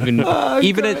doesn't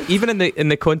even in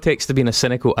the context of being a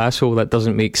cynical asshole, that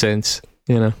doesn't make sense.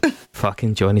 You know,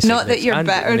 fucking Johnny. Not that you're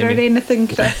better or anything,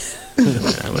 Chris.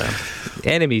 Well,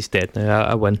 enemy's dead now.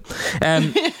 I win.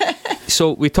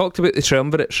 So we talked about the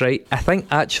triumvirates, right? I think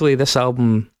actually this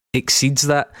album exceeds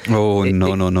that. Oh,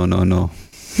 no.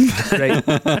 Right.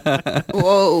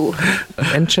 Whoa.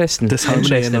 Interesting.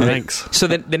 Disharmony in the right? ranks. So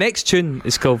the next tune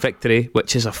is called Victory,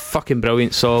 which is a fucking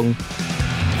brilliant song. Victory,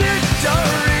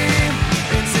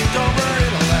 instinct over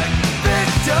intellect.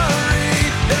 Victory,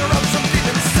 interrupts from deep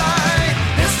inside.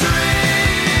 History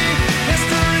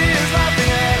is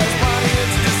laughing at us, body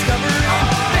its discovery.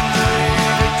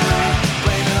 Victory,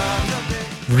 blame it on the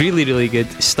big. Really, really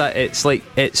good.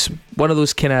 It's one of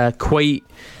those kind of quite.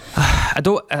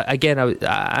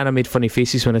 I made funny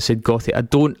faces when I said gothy. I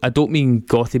don't mean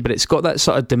gothy, but it's got that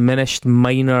sort of diminished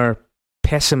minor,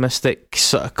 pessimistic,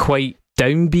 sort of quite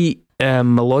downbeat,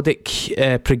 melodic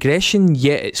progression.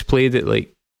 Yet it's played at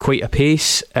like quite a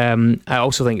pace. I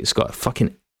also think it's got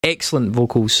fucking excellent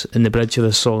vocals in the bridge of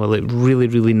the song. Like really,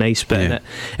 really nice bit in it.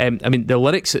 I mean, the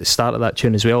lyrics at the start of that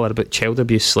tune as well are about child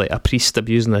abuse, like a priest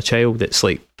abusing a child.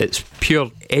 It's pure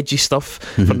edgy stuff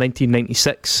from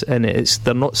 1996, and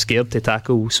they're not scared to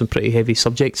tackle some pretty heavy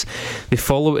subjects. They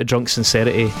follow it with drunk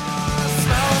sincerity.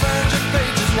 Smell virgin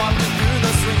pages walking through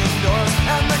the swinging doors,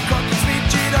 and the crooked speech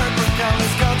she'd heard from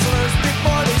countless counselors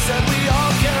before they said we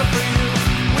all care for you.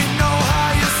 We know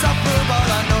how you suffer, but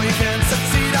I know you can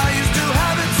succeed. I used to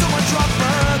have it so much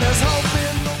rougher. There's hope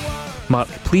in the world. Mark,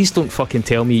 please don't fucking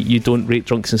tell me you don't rate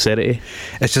Drunk Sincerity.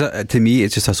 It's just, to me,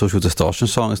 it's just a Social Distortion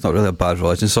song. It's not really a Bad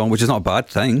Religion song, which is not a bad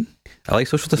thing. I like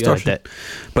Social Distortion,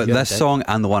 but this song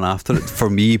and the one after it, for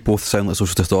me, both sound like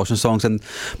Social Distortion songs.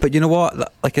 But you know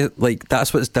what? Like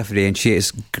that's what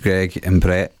differentiates Greg and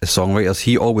Brett as songwriters.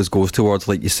 He always goes towards,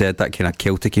 like you said, that kind of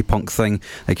Celtic-y punk thing,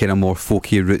 that kind of more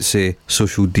folky, rootsy,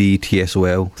 Social D,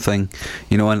 TSOL thing.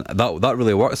 You know, and that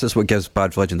really works. That's what gives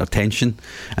Bad Religion their tension.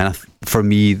 And for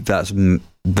me, that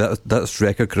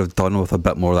record could have done with a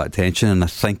bit more of that tension. And I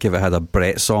think if it had a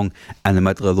Brett song in the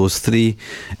middle of those three,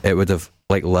 it would have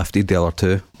like lifted the other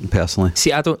two, personally.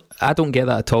 See, I don't get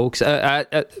that at all,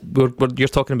 because you're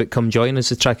talking about Come Join Us,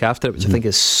 the track after it, which I think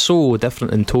is so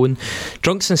different in tone.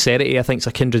 Drunk Sincerity, I think, is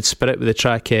a kindred spirit with the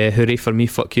track Hooray For Me,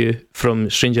 Fuck You from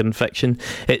Stranger in Fiction.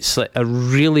 It's like a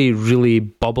really, really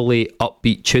bubbly,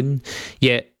 upbeat tune,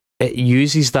 yet it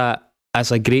uses that as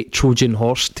a great Trojan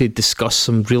horse to discuss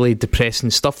some really depressing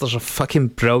stuff. There's a fucking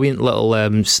brilliant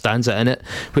little stanza in it,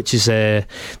 which is the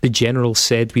general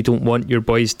said, "We don't want your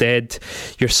boys dead.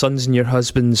 Your sons and your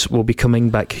husbands will be coming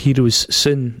back heroes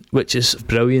soon," which is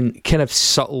brilliant, kind of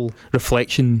subtle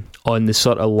reflection on the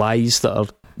sort of lies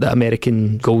that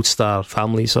American Gold Star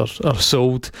families are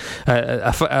sold.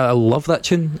 I love that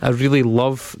tune. I really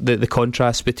love the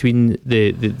contrast between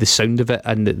the sound of it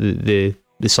and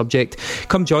the subject.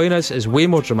 Come Join Us is way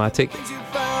more dramatic. Things you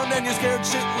found and you're scared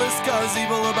shitless 'cause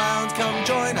evil abounds. Come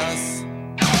join us.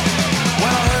 Well,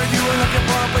 I heard you were looking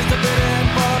for a place to fit in,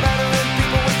 for a veteran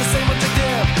people with the same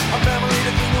objective, a family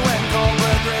to cling to and call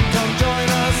brethren. Come join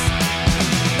us.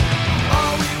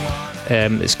 All we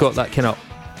want. It's got that kind of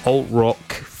alt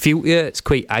rock feel to it. It's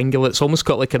quite angular. It's almost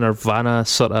got like a Nirvana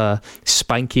sort of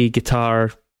spanky guitar,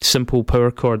 simple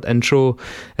power chord intro.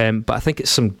 But I think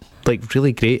it's some like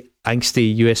really great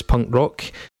angsty US punk rock.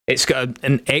 It's got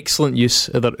an excellent use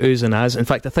of their oohs and ahs. In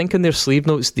fact, I think in their sleeve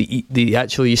notes they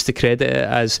actually used to credit it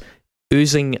as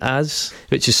oozing as,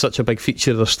 which is such a big feature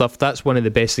of their stuff. That's one of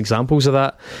the best examples of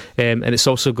that. And it's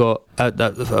also got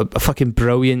a fucking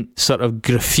brilliant sort of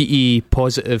graffiti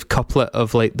positive couplet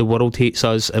of like, the world hates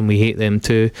us and we hate them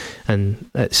too. And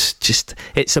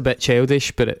it's a bit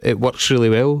childish, but it works really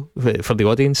well for the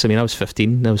audience. I mean, I was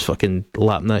 15 and I was fucking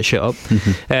lapping that shit up.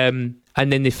 And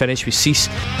then they finish with Cease.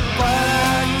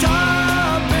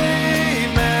 Blacktop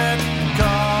pavement,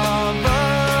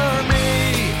 cover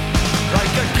me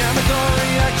like a chemical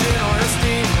reaction or a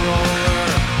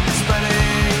steamroller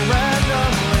spreading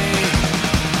randomly.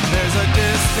 There's a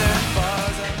distant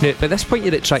buzz. Now, at this point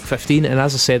you're at track 15, and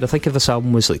as I said, I think if this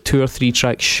album was like 2 or 3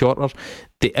 tracks shorter,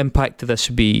 the impact of this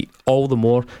would be all the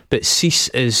more. But Cease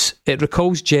it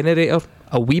recalls Generator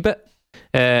a wee bit,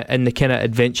 in the kind of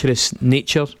adventurous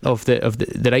nature of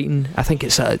the writing. I think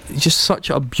it's just such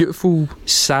a beautiful,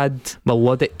 sad,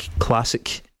 melodic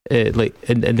classic, like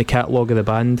in the catalogue of the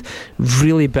band.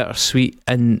 Really bittersweet,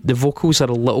 and the vocals are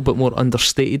a little bit more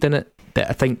understated in it, that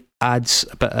I think adds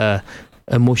a bit of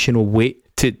emotional weight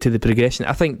to the progression.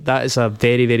 I think that is a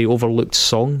very, very overlooked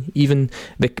song, even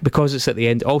because it's at the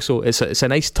end. Also, it's a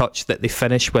nice touch that they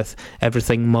finish with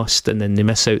 "Everything Must," and then they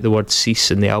miss out the word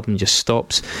 "cease," and the album just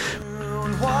stops.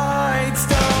 White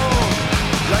stone,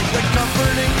 like the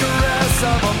comforting caress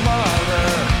of a mother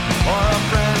or a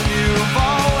friend you've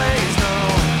always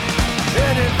known.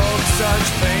 It evokes such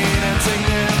pain and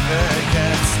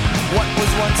significance. What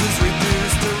was once is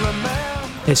reduced to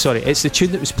remember. Sorry, it's the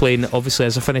tune that was playing, obviously,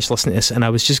 as I finished listening to this, and I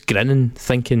was just grinning,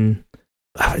 thinking,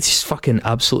 I just fucking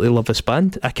absolutely love this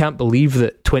band. I can't believe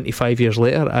that 25 years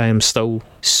later I am still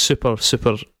super,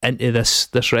 super into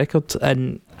this record.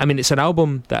 And I mean, it's an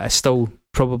album that I still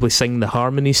probably sing the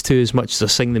harmonies to as much as I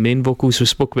sing the main vocals. We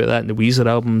spoke about that in the Weezer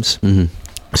albums.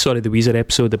 Sorry, the Weezer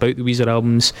episode about the Weezer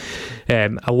albums.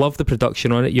 I love the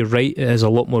production on it. You're right, it has a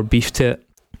lot more beef to it.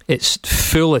 It's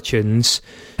full of tunes.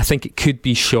 I think it could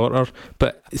be shorter,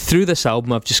 but through this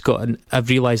album I've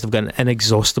realised I've got an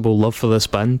inexhaustible love for this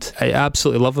band. I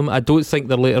absolutely love them. I don't think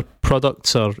their later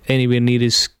products are anywhere near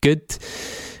as good,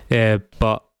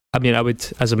 but I mean, I would,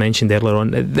 as I mentioned earlier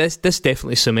on, this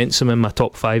definitely cements them in my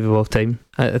top 5 of all time.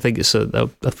 I think it's a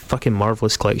fucking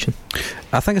marvellous collection.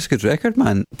 I think it's a good record,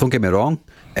 man. Don't get me wrong.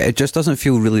 It just doesn't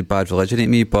feel really Bad Religion to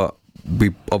me, but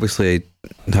we obviously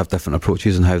have different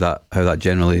approaches and how that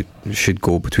generally should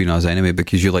go between us anyway,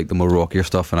 because you like the more rockier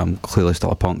stuff and I'm clearly still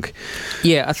a punk.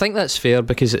 Yeah, I think that's fair,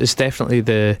 because it's definitely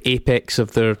the apex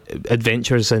of their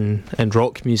adventures in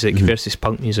rock music versus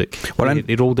punk music. Well,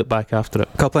 they rolled it back after it.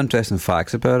 A couple of interesting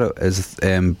facts about it is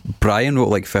Brian wrote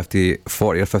like 40 or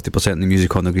 50% of the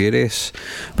music on the Grey Race,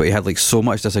 but he had like so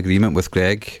much disagreement with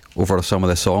Greg over some of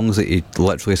the songs that he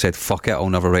literally said, fuck it, I'll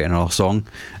never write another song,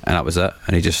 and that was it,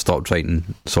 and he just stopped writing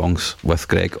songs with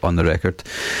Greg on the record.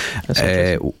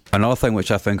 Another thing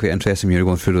which I found quite interesting when you were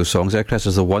going through those songs there, Chris,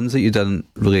 is the ones that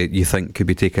you think could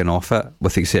be taken off it,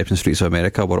 with the exception of Streets of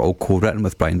America, were all co-written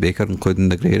with Brian Baker, including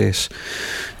The Grey Race.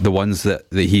 The ones that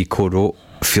he co-wrote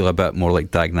feel a bit more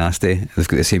like Dag Nasty. They've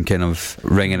got the same kind of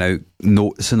ringing out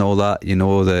notes and all that, you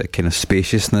know, the kind of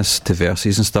spaciousness to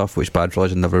verses and stuff, which Bad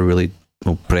Religion never really,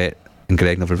 well, Brett and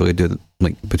Greg never really do,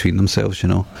 like, between themselves, you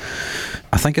know.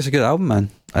 I think it's a good album, man.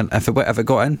 And if it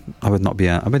got in, I wouldn't be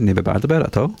bad about it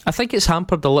at all. I think it's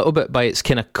hampered a little bit by its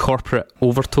kind of corporate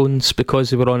overtones because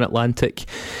they were on Atlantic.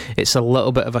 It's a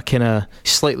little bit of a kind of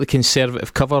slightly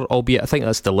conservative cover, albeit I think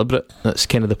that's deliberate. That's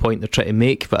kind of the point they're trying to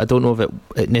make, but I don't know if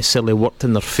it necessarily worked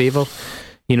in their favour.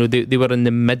 You know, they were in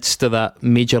the midst of that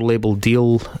major label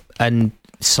deal, and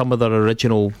some of their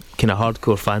original kind of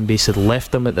hardcore fan base had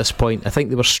left them at this point. I think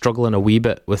they were struggling a wee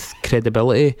bit with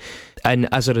credibility, and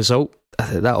as a result,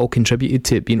 that all contributed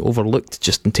to it being overlooked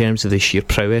just in terms of the sheer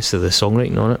prowess of the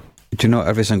songwriting on it. Do you know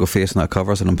every single face on that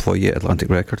cover is an employee at Atlantic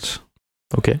Records?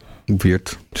 Okay.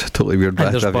 Weird. Just totally weird.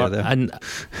 And there's,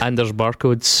 and there's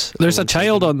barcodes. There's a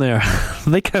child on there.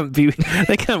 They can't be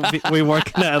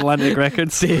working at Atlantic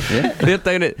Records. Yeah. They're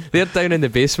down in the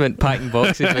basement packing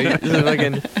boxes, right? This is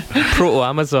fucking proto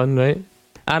Amazon, right?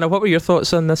 Anna, what were your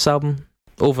thoughts on this album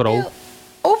overall?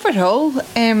 Overall,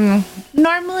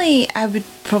 normally I would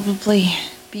probably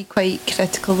be quite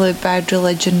critical of Bad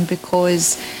Religion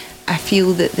because I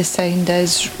feel that the sound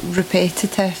is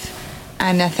repetitive,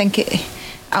 and I think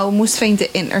I almost find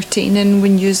it entertaining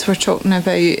when you were talking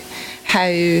about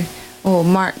how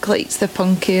Mark likes the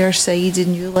punkier side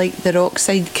and you like the rock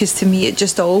side, because to me it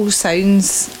just all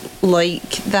sounds like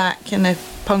that kind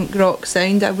of punk rock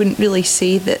sound. I wouldn't really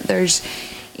say that there's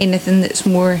anything that's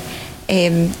more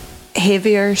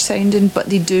heavier sounding, but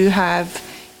they do have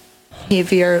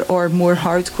heavier or more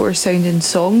hardcore sounding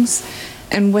songs.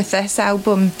 And with this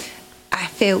album, I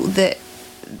felt that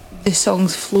the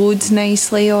songs flowed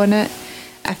nicely on it.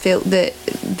 I felt that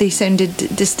they sounded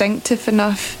distinctive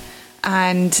enough,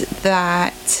 and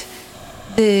that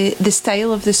the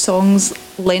style of the songs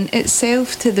lent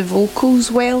itself to the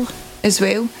vocals well as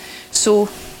well. So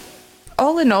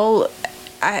all in all,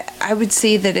 I would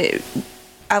say that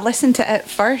I listened to it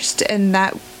first, and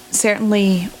that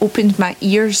certainly opened my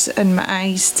ears and my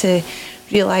eyes to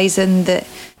realising that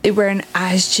they weren't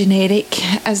as generic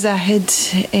as I had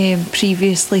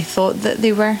previously thought that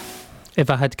they were. If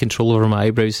I had control over my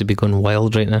eyebrows, they'd be going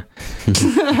wild right now.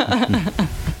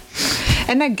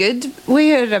 In a good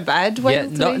way or a bad way? Yeah,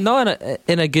 not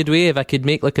in a good way. If I could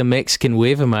make like a Mexican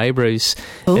wave of my eyebrows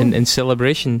in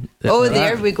celebration.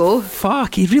 There we go.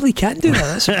 Fuck, he really can do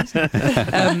that.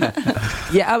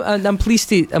 That's I'm pleased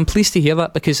to hear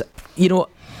that, because, you know,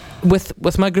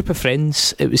 with my group of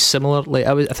friends, it was similar. Like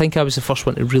I think I was the first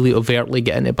one to really overtly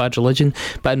get into Bad Religion,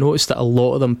 but I noticed that a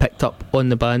lot of them picked up on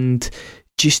the band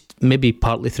just maybe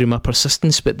partly through my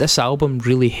persistence, but this album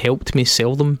really helped me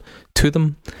sell them to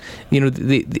them. You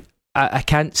know, I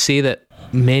can't say that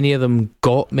many of them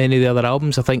got many of the other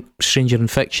albums. I think Stranger in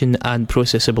Fiction and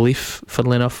Process of Belief,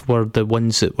 funnily enough, were the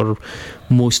ones that were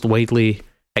most widely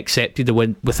accepted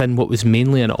within what was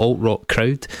mainly an alt-rock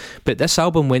crowd. But this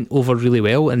album went over really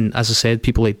well, and as I said,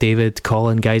 people like David,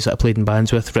 Colin, guys that I played in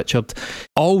bands with, Richard,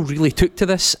 all really took to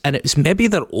this, and it's maybe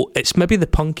the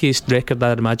punkiest record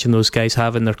I'd imagine those guys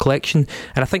have in their collection,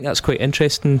 and I think that's quite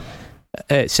interesting.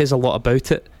 It says a lot about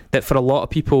it, that for a lot of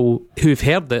people who've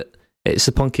heard it, it's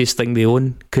the punkiest thing they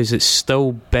own, because it's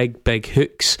still big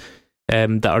hooks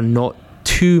that are not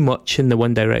too much in the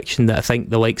one direction, that I think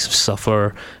the likes of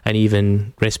Suffer and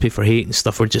even Recipe for Hate and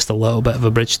stuff were just a little bit of a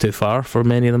bridge too far for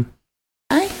many of them.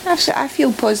 I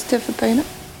feel positive about it.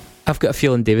 I've got a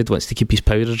feeling David wants to keep his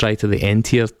powder dry to the end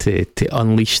here to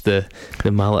unleash the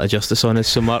mallet of justice on us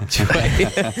so much. You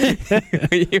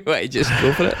want to just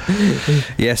go for it?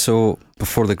 Yeah, so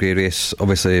before the Grey Race,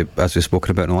 obviously, as we've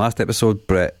spoken about in the last episode,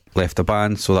 Brett left the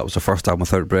band, so that was the first album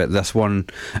without Brett. This one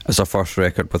is our first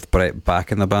record with Brett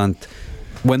back in the band.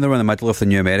 When they were in the middle of the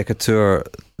New America tour,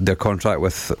 their contract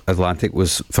with Atlantic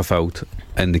was fulfilled,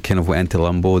 and they kind of went into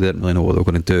limbo. They didn't really know what they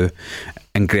were going to do,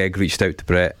 and Greg reached out to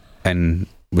Brett and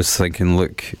was thinking,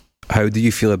 look, how do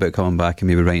you feel about coming back and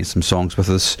maybe writing some songs with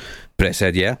us? Brett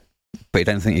said yeah, but he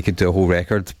didn't think he could do a whole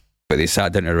record, but they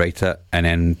sat down to write it, and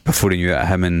then before he knew it,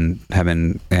 him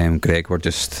and Greg were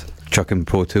just chucking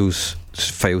Pro Tools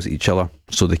files at each other,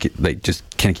 so they could just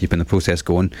kind of keeping the process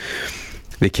going.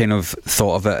 They kind of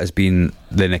thought of it as being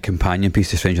then a companion piece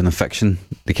to Stranger Than Fiction.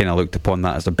 They kind of looked upon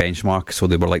that as a benchmark, so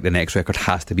they were like, the next record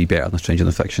has to be better than Stranger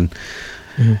Than Fiction.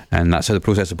 And that's how the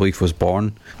Process of Belief was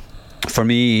born. For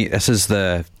me, this is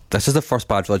the first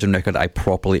Bad Religion record I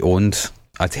properly owned.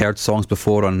 I'd heard songs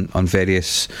before on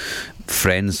various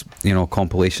friends,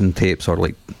 compilation tapes, or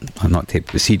not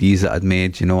tapes, but CDs that I'd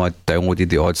made. I downloaded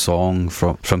the odd song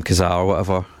from Kazaa or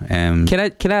whatever.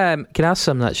 Can I ask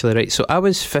something actually? Right, so I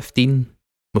was 15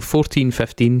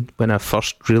 when I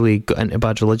first really got into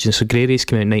Bad Religion. So Grey Race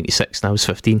came out in 96 and I was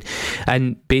 15,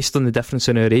 and based on the difference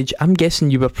in our age, I'm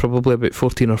guessing you were probably about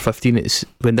 14 or 15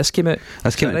 when this came out.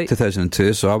 This came out in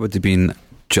 2002, so I would have been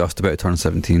just about to turn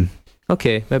 17.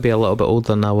 Okay, maybe a little bit older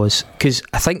than I was, because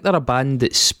I think they're a band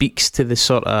that speaks to the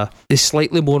sort of the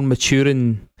slightly more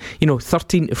maturing.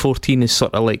 13 to 14 is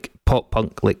sort of like pop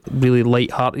punk, like really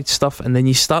light-hearted stuff, and then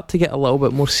you start to get a little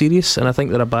bit more serious, and I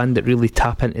think they're a band that really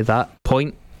tap into that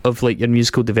point of like your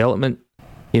musical development,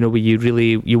 where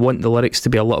you want the lyrics to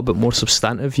be a little bit more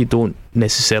substantive. You don't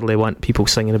necessarily want people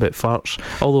singing about farts,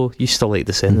 although you still like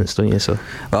Descendants, don't you? So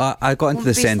well, I got into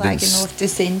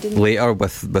Descendants later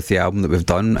with the album that we've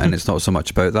done, and it's not so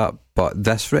much about that. But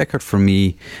this record for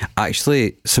me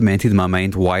actually cemented in my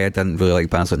mind why I didn't really like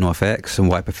bands like NoFX and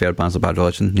why I preferred bands like Bad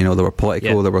Religion. They were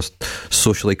political, they were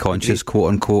socially conscious, quote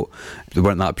unquote. They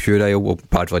weren't that puerile. Well,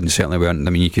 Bad Religion certainly weren't.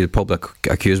 I mean, you could probably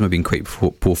accuse them of being quite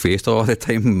po-faced all the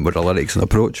time with their lyrics and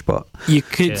approach, but you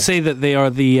could say that they are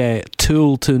the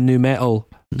Tool to nu metal.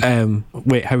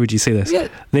 Wait, how would you say this? Yeah,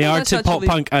 they are to pop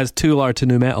punk as Tool are to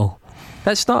nu metal.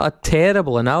 That's not a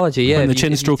terrible analogy. Yeah, when the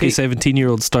chin-strokey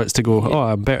 17-year-old starts to go,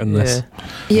 I'm better than this.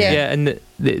 Yeah, and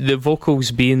the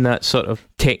vocals being that sort of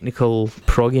technical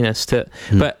progginess to it.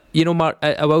 But Mark,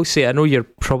 I will say, I know you're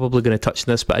probably going to touch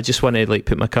on this, but I just want to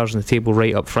put my cards on the table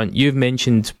right up front. You've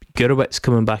mentioned Gurewitz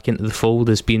coming back into the fold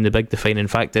as being the big defining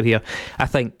factor here. I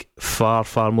think far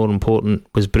more important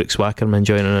was Brooks Wackerman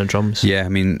joining on drums. Yeah, I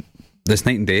mean, this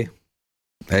night and day.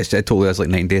 It totally is like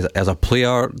 9 days. As a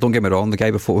player, don't get me wrong,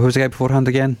 who was the guy beforehand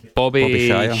again? Bobby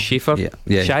Shire. Schaefer.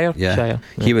 Yeah. Shire. Yeah.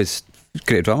 He was a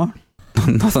great drummer.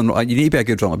 Nothing. You need to be a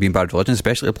good drummer being Bad Religion,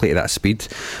 especially to play at that speed.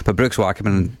 But Brooks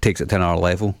Wackerman takes it to another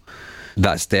level.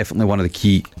 That's definitely one of the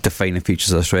key defining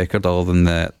features of this record, other than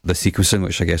the sequencing,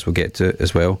 which I guess we'll get to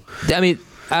as well. I mean,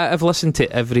 I've listened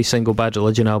to every single Bad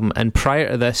Religion album, and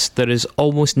prior to this, there is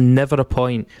almost never a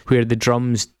point where the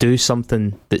drums do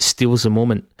something that steals the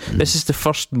moment. This is the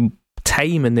first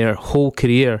time in their whole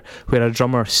career where a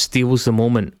drummer steals the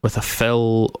moment with a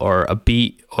fill or a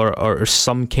beat or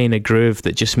some kind of groove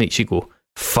that just makes you go,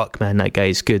 fuck man, that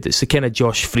guy's good. It's the kind of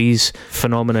Josh Freese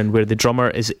phenomenon where the drummer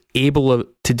is able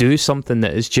to do something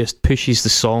that is just pushes the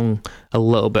song a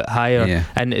little bit higher. Yeah.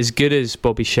 And as good as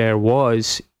Bobby Shire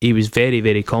was, he was very,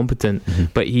 very competent,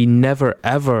 but he never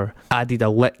ever added a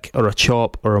lick or a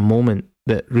chop or a moment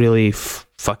that really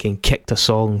fucking kicked a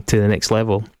song to the next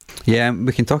level. Yeah,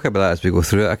 we can talk about that as we go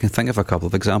through it. I can think of a couple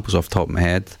of examples off the top of my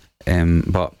head,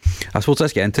 but I suppose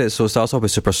let's get into it. So it starts off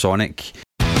with Supersonic.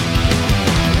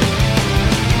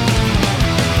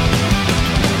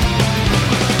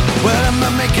 Well, I'm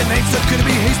a making hate stuff, could it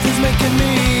be Hastings making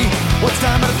me? What's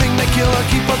time of the thing they kill or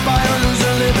keep or buy or lose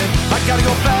or living? I gotta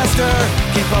go faster,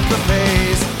 keep up the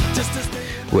pace. Just to stay.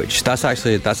 Which that's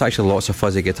actually lots of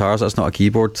fuzzy guitars. That's not a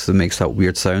keyboard that makes that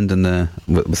weird sound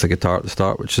with the guitar at the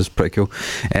start, which is pretty cool.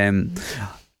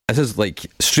 This is like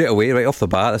straight away, right off the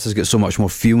bat, this has got so much more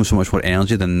feel and so much more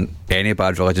energy than any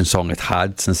Bad Religion song I'd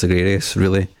had since the Grey Race,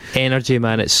 really. Energy,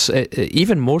 man. It's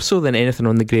even more so than anything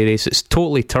on the Grey Race. It's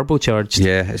totally turbocharged.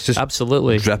 Yeah, it's just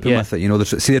absolutely dripping with it. You know,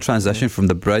 see the transition from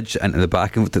the bridge into the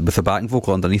backing with the backing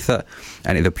vocal underneath it,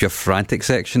 and into the pure frantic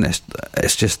section.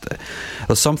 It's just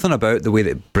there's something about the way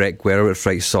that Brett Guerrero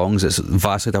writes songs. It's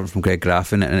vastly different from Greg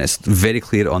Graffin, and it's very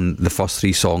clear on the first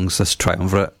three songs. This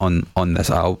triumvirate on this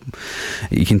album,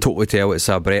 you can totally tell it's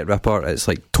a Brett Ripper. It's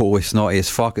like totally snotty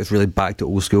as fuck. It's really back to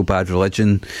old school Bad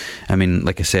Religion. I mean,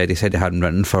 like I said, he said he hadn't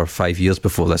written for 5 years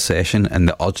before this session, and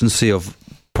the urgency of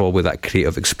probably that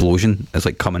creative explosion is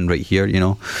like coming right here, you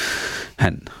know.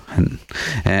 Like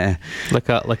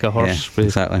a horse with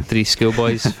exactly. 3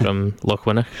 schoolboys from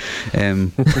Lochwinnock.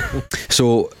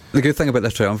 So the good thing about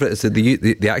this triumvirate is that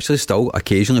they actually still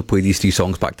occasionally play these 3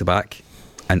 songs back to back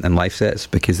in live sets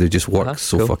because they just work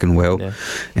so cool. fucking well. Yeah.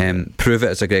 Prove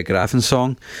It is a Greg Graffin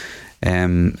song.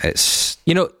 It's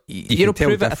you know can tell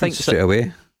Prove the It. I think difference straight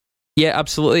away. Yeah,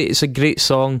 absolutely. It's a great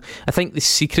song. I think the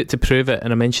secret to Prove It,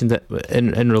 and I mentioned it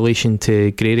in relation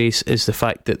to Grey Race, is the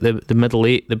fact that the middle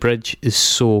 8, the bridge, is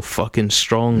so fucking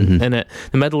strong in it.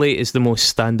 The middle 8 is the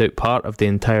most standout part of the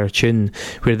entire tune,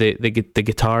 where the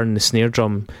guitar and the snare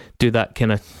drum do that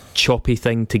kind of choppy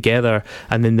thing together,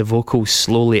 and then the vocals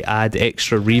slowly add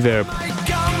extra reverb.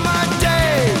 Come my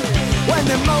day when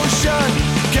emotion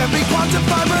can be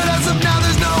quantified, but as of now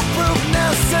there's no proof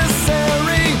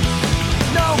necessary.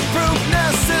 No proof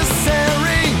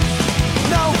necessary.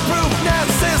 No proof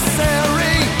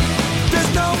necessary.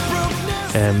 There's no proof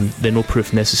necessary. The no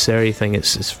proof necessary thing,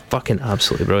 it's fucking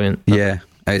absolutely brilliant. Yeah,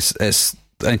 it's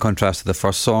in contrast to the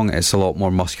first song, it's a lot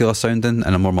more muscular sounding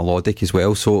and a more melodic as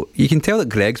well. So you can tell that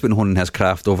Greg's been honing his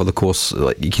craft over the course.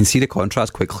 Like, you can see the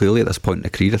contrast quite clearly at this point in the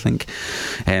career, I think.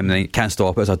 And then Can't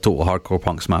Stop It is a total hardcore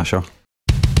punk smasher.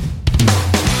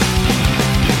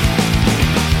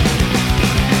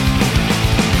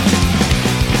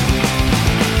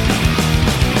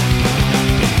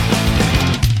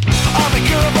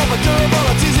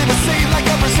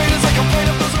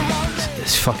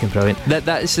 It's fucking brilliant.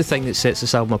 That is the thing that sets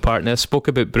this album apart. Now, I spoke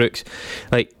about Brooks.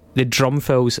 Like, the drum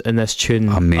fills in this tune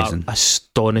amazing, are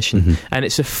astonishing. And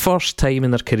it's the first time in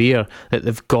their career that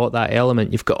they've got that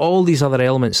element. You've got all these other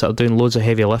elements that are doing loads of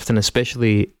heavy lifting,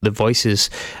 especially the voices,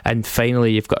 and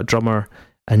finally you've got a drummer,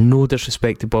 and no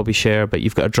disrespect to Bobby Scher, but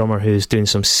you've got a drummer who's doing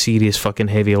some serious fucking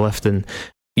heavy lifting.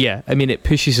 Yeah, I mean, it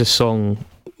pushes a song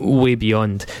way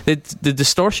beyond. The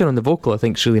distortion on the vocal, I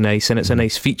think, is really nice, and it's a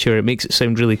nice feature. It makes it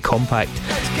sound really compact.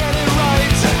 Let's get it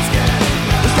right. Let's get it.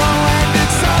 There's no end in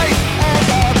sight. And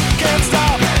can't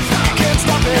stop. Can't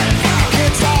stop it.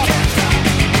 Can't stop.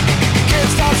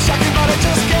 Can't stop shocking, but I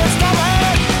just can't stop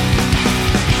it.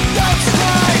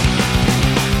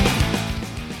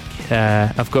 That's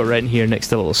right. I've got written here next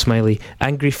to a little smiley,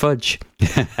 Angry Fudge.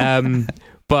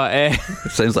 But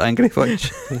sounds like Angry Fudge.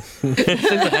 sounds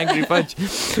like Angry Fudge.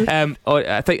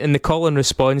 I think in the call and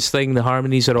response thing, the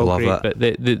harmonies are all great, that. but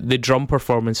the drum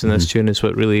performance in this tune is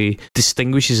what really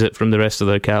distinguishes it from the rest of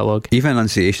their catalogue. Even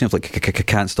enunciation of like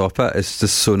Can't Stop It, it's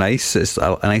just so nice. It's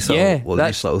a nice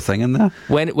little thing in there.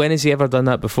 When has he ever done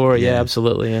that before? Yeah,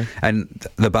 absolutely. Yeah. And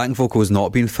the backing vocal is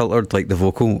not being filtered. Like, the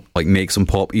vocal like makes them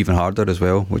pop even harder as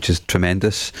well, which is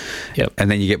tremendous. Yep.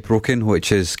 And then you get Broken,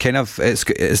 which is kind of it's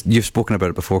you've spoken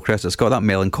about it before, Chris. It's got that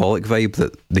melancholic vibe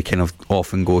that they kind of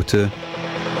often go to. She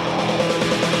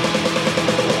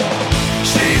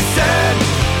said,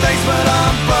 thanks, but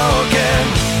I'm broken.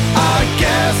 I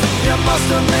guess you must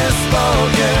have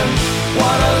misspoken.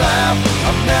 What a laugh,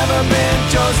 I've never been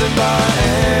chosen by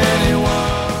anyone.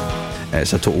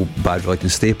 It's a total Bad Religion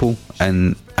staple,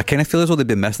 and I kind of feel as though they've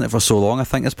been missing it for so long. I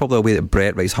think it's probably a way that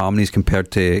Brett writes harmonies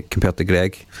compared to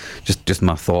Greg. Just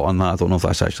my thought on that. I don't know if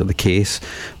that's actually the case,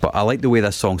 but I like the way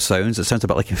this song sounds. It sounds a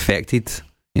bit like Infected.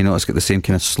 You know, it's got the same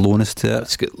kind of slowness to it.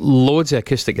 It's got loads of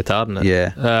acoustic guitar in it.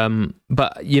 Yeah.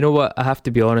 But you know what? I have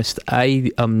to be honest. I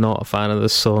am not a fan of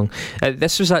this song.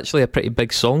 This was actually a pretty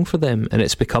big song for them, and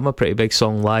it's become a pretty big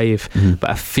song live. But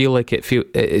I feel like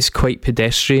it's quite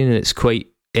pedestrian, and it's quite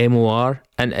MOR,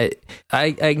 and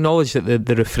I acknowledge that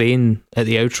the refrain at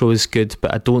the outro is good,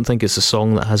 but I don't think it's a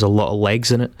song that has a lot of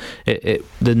legs in it.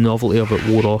 The novelty of it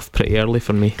wore off pretty early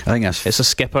for me. I think it's a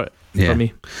skipper. for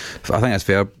me. I think that's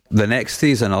fair. The next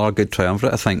three is another good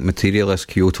triumvirate. I think Materialist,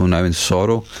 Kyoto Now, and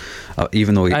Sorrow.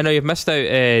 Even though I know you've missed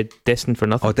out Destined for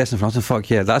Nothing. Oh, Destined for Nothing, fuck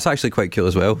yeah, that's actually quite cool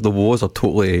as well. The woes are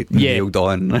totally nailed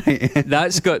on, right?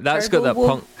 That's got that Whoa. Yeah.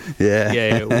 punk.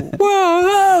 Yeah.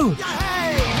 Whoa!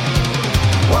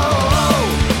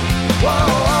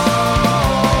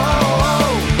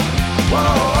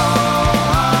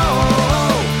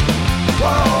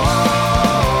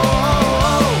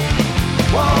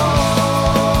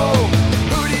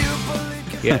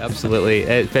 Yeah, absolutely.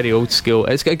 It's very old school.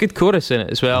 It's got a good chorus in it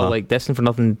as well. Like Destined for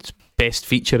Nothing's best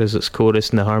feature is its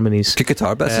chorus and the harmonies. Good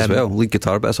guitar bits as well. Lead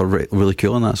guitar bits are really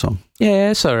cool in that song.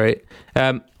 Yeah, it's alright.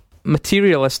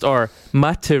 Materialist or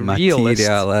Materialist.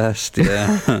 Materialist,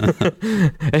 yeah.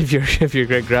 if you're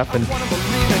Greg Graffin. I wanna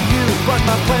believe in you, but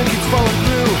my plan keeps falling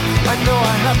through. I know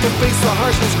I have to face the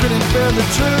harshness, grit and bear the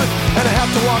truth, and I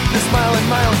have to walk this mile in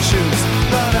my own shoes.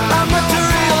 But I'm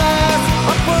materialist,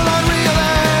 I'm full on realist.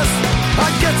 I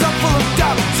guess I'm full of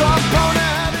doubt, so I'm prone to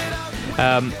have it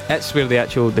out. It's where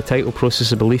the title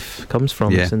Process of Belief comes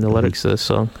from. Yeah. It's in the lyrics of the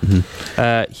song.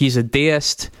 He's a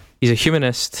deist, he's a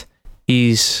humanist,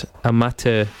 he's a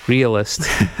materialist.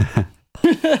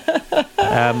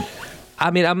 I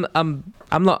mean, I'm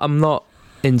not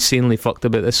insanely fucked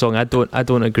about this song. I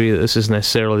don't agree that this is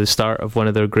necessarily the start of one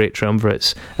of their great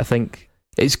triumvirates. I think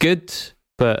it's good,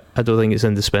 but I don't think it's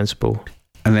indispensable.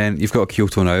 And then you've got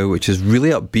Kyoto Now, which is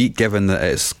really upbeat given that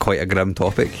it's quite a grim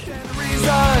topic.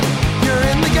 Reason, you're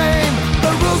in the game. The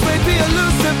rules may be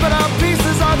elusive, but our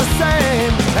pieces are the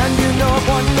same. And you know if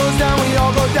one goes down, we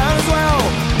all go down as well.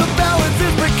 The balance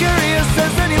is precarious, as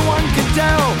anyone can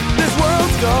tell. This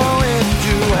world's going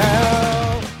to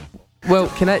hell. Well,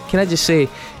 can I just say,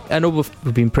 I know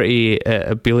we've been pretty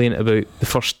ebullient about the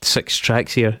first 6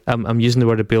 tracks here. I'm using the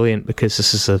word ebullient because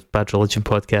this is a Bad Religion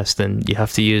podcast and you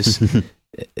have to use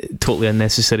totally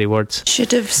unnecessary words.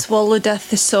 Should have swallowed a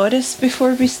thesaurus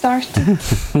before we started.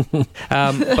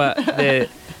 But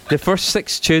the first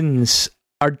 6 tunes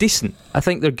are decent. I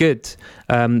think they're good.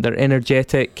 They're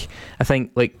energetic. I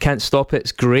think like Can't Stop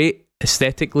It's great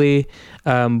aesthetically,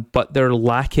 but they're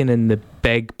lacking in the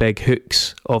big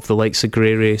hooks of the likes of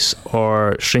Grey Race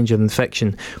or Stranger Than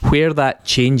Fiction. Where that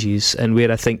changes and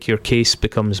where I think your case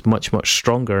becomes much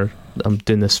stronger, I'm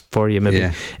doing this for you maybe,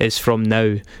 is from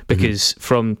Now, because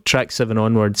from track 7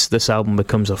 onwards this album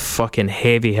becomes a fucking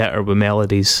heavy hitter with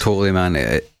melodies. Totally, man.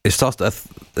 It starts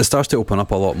to open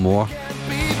up a lot more. Be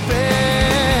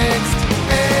fixed,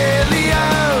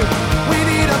 alien. We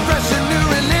need a fresh and new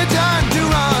religion to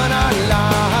run our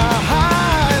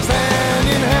lives hand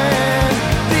in hand.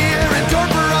 The errant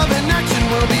torpor of inaction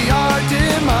will be our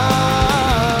demise.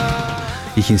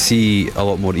 You can see a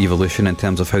lot more evolution in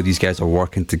terms of how these guys are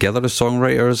working together as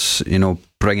songwriters. You know,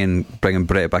 bringing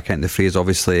Brett back into the phrase.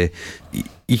 Obviously,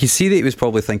 you can see that he was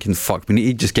probably thinking, "Fuck, we need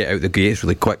to just get out the gates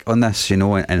really quick on this," you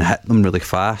know, and hit them really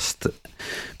fast.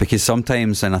 Because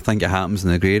sometimes, and I think it happens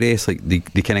in the Grey Race, like they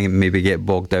kind of maybe get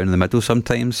bogged down in the middle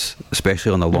sometimes,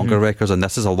 especially on the longer records. And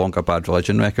this is a longer Bad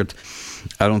Religion record.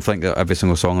 I don't think that every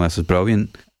single song on this is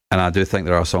brilliant. And I do think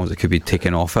there are songs that could be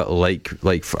taken off it, like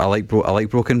I like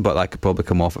Broken, but that could probably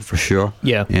come off it for sure.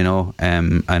 Yeah, you know.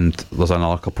 And there's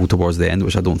another couple towards the end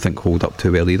which I don't think hold up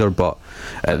too well either. But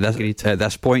at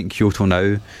this point, Kyoto Now,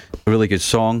 a really good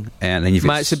song. And then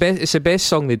it's the best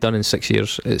song they've done in 6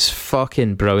 years. It's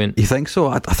fucking brilliant. You think so?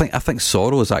 I think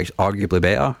Sorrow is actually arguably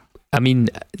better. I mean,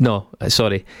 no,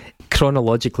 sorry.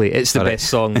 Chronologically, it's the best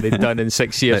song they've done in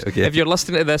 6 years. Right, okay. If you're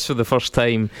listening to this for the first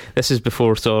time, this is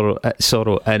before Sorrow,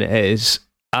 and it is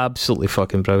absolutely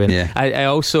fucking brilliant. Yeah. I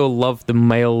also love the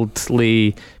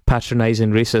mildly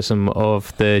patronising racism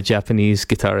of the Japanese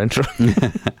guitar intro.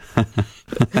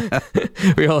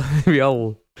 we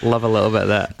all love a little bit of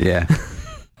that. Yeah.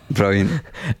 Brilliant.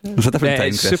 It's a different time,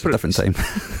 Chris. A different time.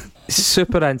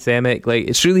 Super anthemic, like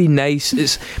it's really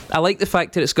nice. I like the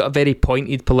fact that it's got a very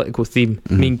pointed political theme.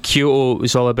 I mean, Kyoto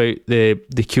was all about the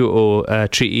Kyoto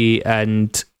Treaty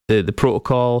and the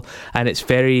protocol, and it's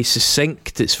very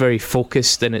succinct, it's very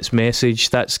focused in its message.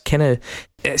 It's kind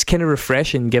of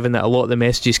refreshing, given that a lot of the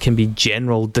messages can be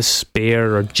general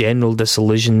despair or general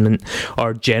disillusionment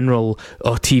or general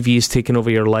TV is taking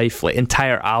over your life. Like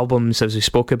entire albums, as we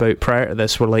spoke about prior to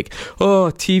this, were like,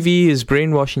 oh, TV is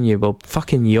brainwashing you. Well,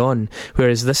 fucking yawn.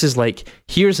 Whereas this is like,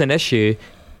 here's an issue.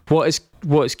 What is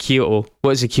Kyoto?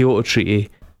 What is the Kyoto Treaty?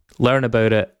 Learn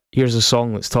about it. Here's a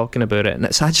song that's talking about it, and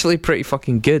it's actually pretty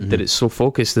fucking good that it's so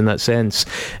focused in that sense.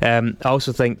 I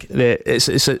also think that it's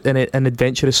an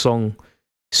adventurous song,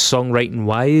 songwriting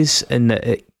wise, in that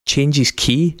it changes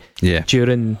key Yeah.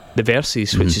 during the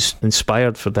verses, which is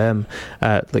inspired for them,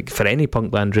 like for any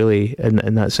punk band really,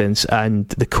 in that sense. And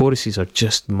the choruses are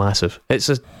just massive. It's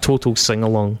a total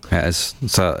sing-along. It is.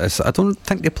 I don't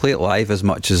think they play it live as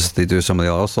much as they do some of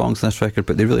the other songs in this record,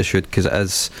 but they really should, because it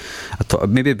is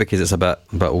maybe because it's a bit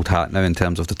old hat now in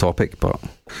terms of the topic, but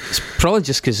It's probably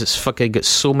just because it's fucking got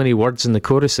so many words in the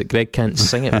chorus that Greg can't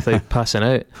sing it without passing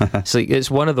out. It's like, it's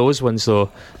one of those ones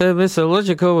though. It's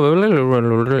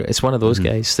one of those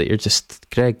guys that you're just,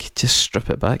 Greg, just strip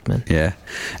it back, man. yeah.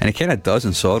 And he kind of does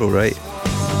in Sorrow, right?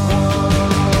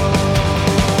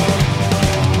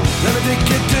 Let me take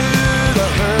you to the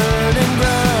hurting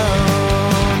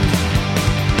ground,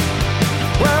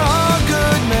 where all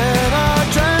good men are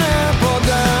trampled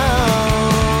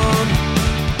down.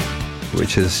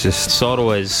 Which is just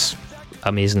Sorrow is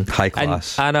amazing. high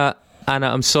class. And Anna,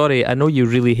 I'm sorry, I know you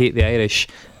really hate the Irish.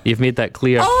 You've made that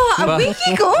clear. Oh, But- away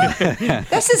you go.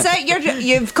 This is it.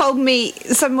 You've called me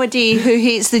somebody who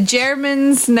hates the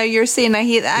Germans. Now you're saying I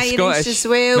hate the Irish Scottish. as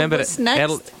well. Remember What's it?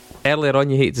 next? Earlier on,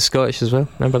 you hated the Scottish as well.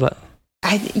 Remember that?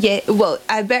 Well,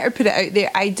 I better put it out there.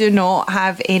 I do not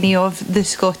have any of the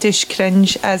Scottish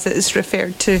cringe, as it is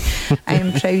referred to. I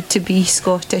am proud to be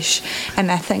Scottish,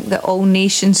 and I think that all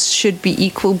nations should be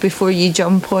equal before you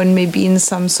jump on me being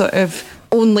some sort of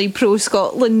only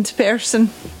pro-Scotland person.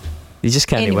 You just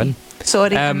can't Anyway, win.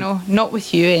 sorry, I know. Not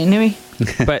with you anyway.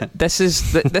 But this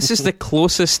is the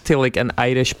closest to like an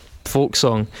Irish folk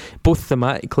song, both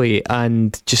thematically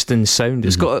and just in sound.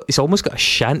 It's almost got a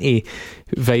shanty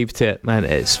vibe to it, man.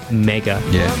 It's mega.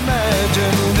 Yeah.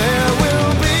 Imagine there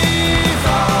will be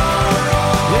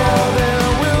sorrow. Yeah, there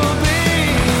will be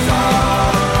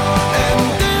sorrow. And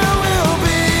there will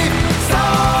be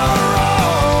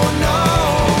sorrow no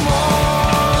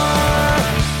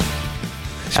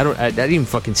more. I didn't even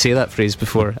fucking say that phrase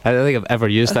before. I don't think I've ever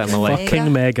used that in my life.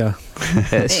 Fucking mega.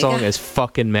 This song is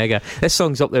fucking mega. This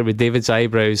song's up there with David's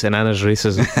eyebrows and Anna's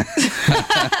racism.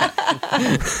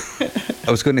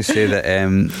 I was going to say that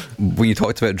when you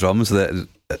talked about drums, that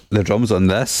the drums on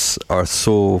this are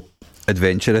so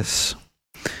adventurous.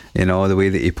 You know, the way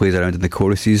that he plays around in the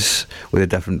choruses with the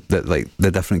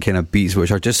different kind of beats,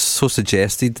 which are just so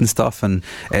suggested and stuff, and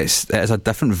it's a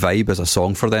different vibe as a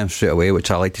song for them straight away,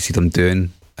 which I like to see them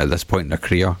doing at this point in their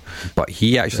career. But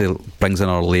he actually brings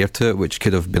another layer to it, which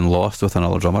could have been lost with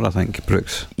another drummer, I think,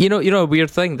 Brooks. You know a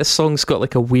weird thing? This song's got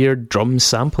like a weird drum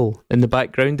sample in the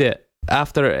background of it.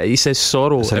 After he says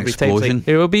sorrow It's an every time, it's explosion. like,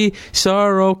 it will be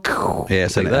sorrow. Yeah,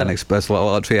 it's like like that. it's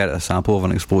literally a sample of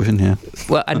an explosion, yeah.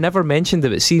 Well, I never mentioned it,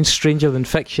 but seeing Stranger Than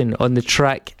Fiction on the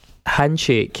track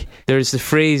Handshake, there's the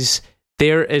phrase,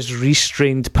 there is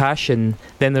restrained passion,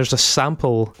 then there's a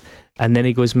sample, and then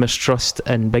he goes mistrust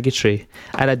and bigotry.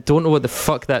 And I don't know what the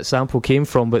fuck that sample came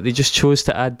from, but they just chose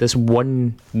to add this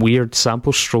one weird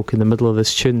sample stroke in the middle of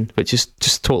this tune, which is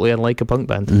just totally unlike a punk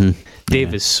band.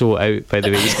 Dave is so out, by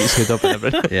the way. He's got his hood up and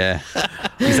everything. Yeah.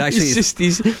 He's actually...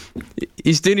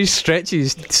 He's doing his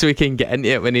stretches so he can get into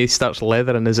it when he starts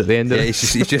leathering us at the end of Yeah, it.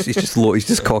 he's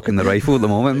just cocking the rifle at the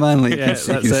moment, man. Like Yeah, you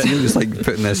can that's it. see him just like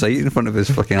putting the sight in front of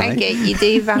his fucking I eye. get you,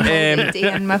 Dave. I'm already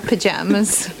in my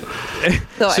pyjamas.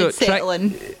 Thought So I'd settle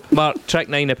in. Mark, track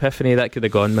 9, Epiphany, that could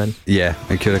have gone, man. Yeah,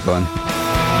 it could have gone.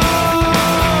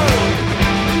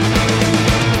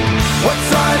 What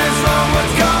side is wrong,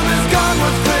 what's gone is gone,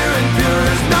 what's clear and pure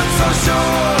is not so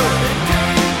sure.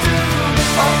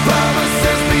 All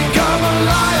promises become a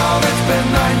lie, all that's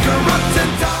benign corrupts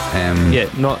and dies. Yeah,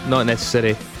 not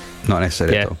necessary. Not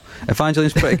necessary Yeah. at all.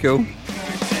 Evangeline's pretty cool.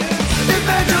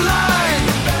 Evangeline,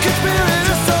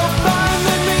 conspiracy is so fine,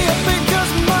 let me up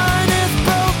because mine is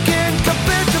broken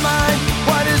compared to mine.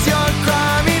 What is your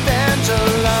crime,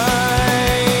 Evangeline?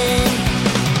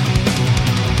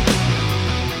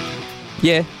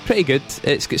 Yeah, pretty good.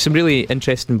 It's got some really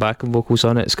interesting backing vocals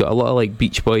on it. It's got a lot of like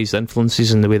Beach Boys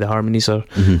influences in the way the harmonies are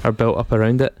built up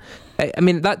around it. I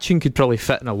mean, that tune could probably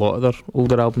fit in a lot of their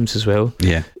older albums as well.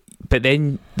 Yeah. But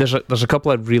then there's a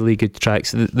couple of really good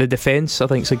tracks. The Defence, I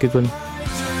think, is a good one. Won't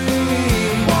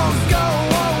go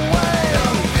away.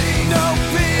 No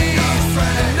peace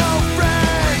and no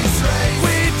friends.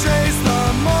 We trace the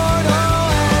mortal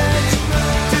edge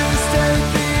to state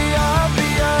the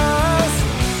obvious.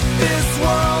 This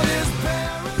world is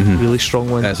barren. Really strong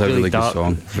one. It's a really dark. good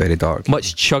song. Very dark.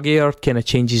 Much chuggier, kind of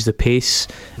changes the pace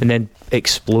and then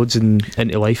explodes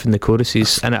into life in the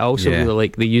choruses. And I also Yeah. really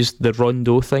like they used the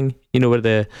rondo thing, you know, where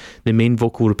the main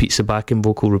vocal repeats the backing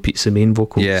vocal, repeats the main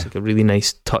vocal. Yeah. It's like a really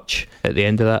nice touch at the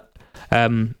end of that.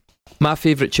 My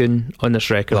favourite tune on this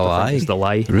record, The I Lie. think, is The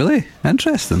Lie. Really?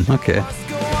 Interesting. Okay. Go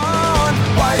on.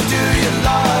 Why do you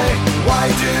lie?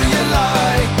 Why do you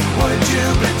lie? Would you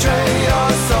betray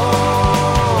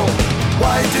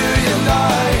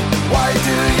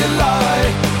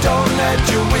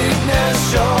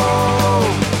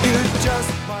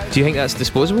Do you think that's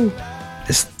disposable?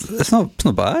 It's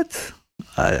not bad.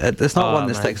 It's not one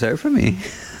that sticks out for me.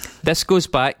 This goes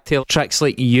back to tracks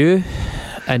like You.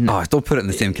 And don't put it in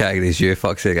the same category as You,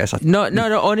 fuck's sake.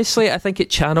 No, honestly, I think it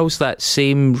channels that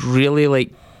same really,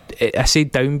 like, I say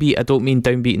downbeat, I don't mean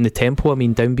downbeat in the tempo, I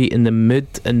mean downbeat in the mood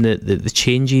and the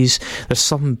changes. There's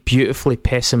something beautifully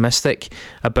pessimistic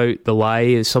about The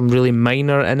Lie. There's some really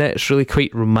minor in it. It's really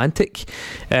quite romantic.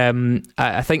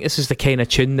 I think this is the kind of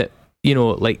tune that, you know,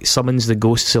 like summons the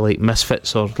ghosts of like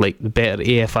Misfits or like the better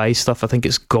AFI stuff. I think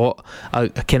it's got a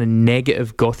kind of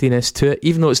negative gothiness to it,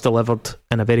 even though it's delivered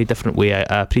in a very different way.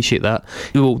 I appreciate that.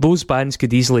 You know, those bands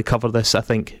could easily cover this, I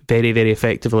think, very, very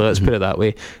effectively, let's put it that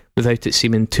way, without it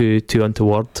seeming too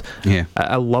untoward. Yeah.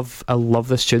 I love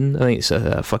this tune. I think it's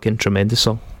a fucking tremendous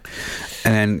song.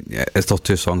 And then it's still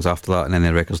 2 songs after that, and then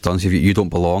the record's done. So you Don't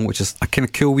Belong, which is a kind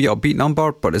of cool wee upbeat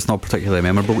number, but it's not particularly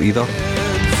memorable either.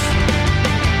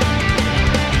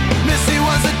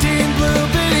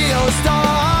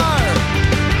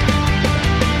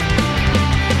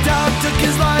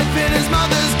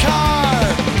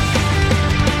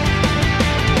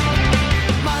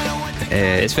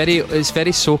 It's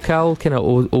very SoCal, kind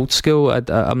of old school.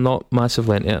 I'm not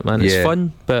massively into it, man. It's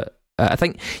fun, but I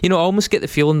think, you know, I almost get the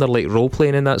feeling they're like role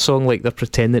playing in that song, like they're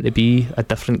pretending to be a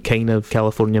different kind of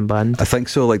Californian band. I think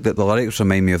so. Like the lyrics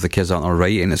remind me of The Kids Aren't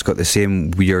Alright, and it's got the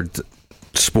same weird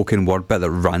spoken word bit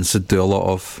that Rancid do a lot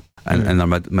of in their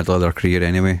middle of their career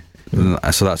anyway.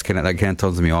 So that kind of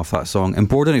turns me off, that song. And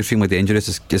Bored and Extremely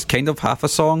Dangerous is kind of half a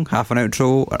song, half an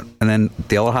outro, and then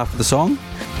the other half of the song.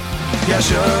 Yeah,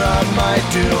 sure, I might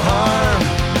do harm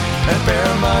and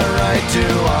bear my right to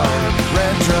armed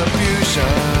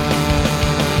retribution.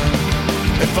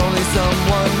 If only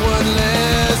someone would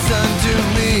listen to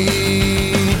me.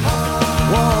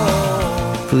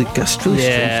 Whoa. Really strange.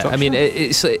 Yeah, I mean,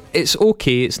 it's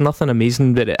okay. It's nothing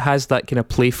amazing, but it has that kind of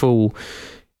playful.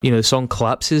 You know, the song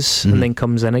collapses and then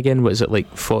comes in again. What is it, like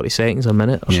 40 seconds, a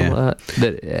minute, or something like that?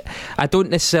 But I don't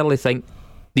necessarily think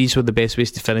these were the best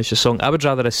ways to finish a song. I would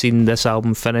rather have seen this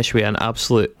album finish with an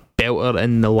absolute belter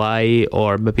in The Lie,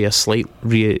 or maybe a slight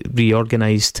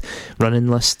reorganised running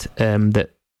list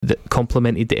that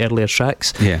complemented the earlier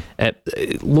tracks.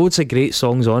 Loads of great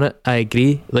songs on it, I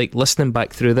agree. Like, listening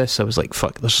back through this, I was like,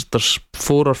 fuck, there's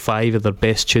 4 or 5 of their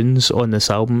best tunes on this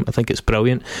album. I think it's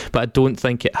brilliant, but I don't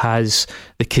think it has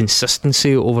the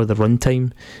consistency over the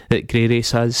runtime that Grey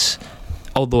Race has.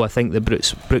 Although I think that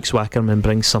Brooks Wackerman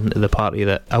brings something to the party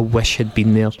that I wish had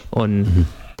been there on,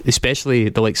 especially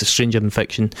the likes of Stranger Than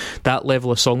Fiction. That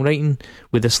level of songwriting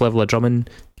with this level of drumming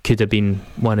could have been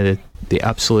one of the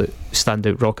absolute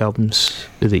standout rock albums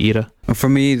of the era. And for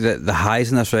me, the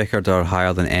highs in this record are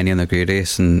higher than any on the Grey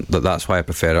Race, and that's why I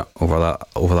prefer it over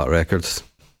that record.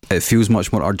 It feels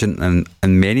much more urgent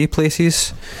in many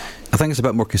places. I think it's a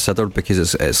bit more considered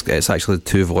because it's actually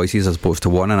 2 voices as opposed to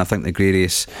one, and I think the Grey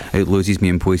Race loses me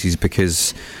in places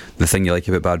because the thing you like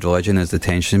about Bad Religion is the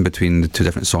tension between the 2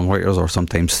 different songwriters, or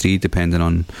sometimes 3 depending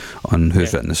on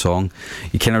who's written the song.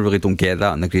 You kind of really don't get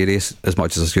that in the Grey Race as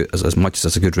much as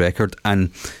it's a good record.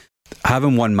 And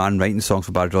having one man writing songs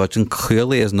for Bad Religion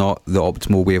clearly is not the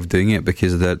optimal way of doing it,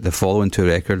 because the following 2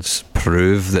 records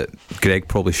prove that Greg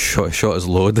probably shot his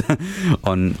load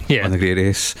on the Grey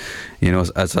Race, you know,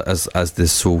 as the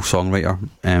sole songwriter.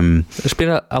 There's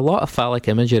been a lot of phallic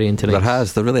imagery into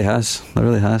this. There really has.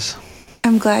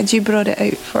 I'm glad you brought it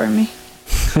out for me.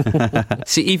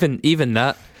 See, even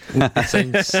that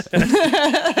sounds.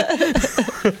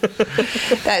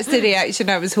 That's the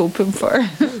reaction I was hoping for.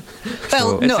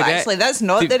 Well, no, actually, that's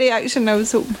not the reaction I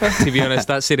was hoping for. To be honest,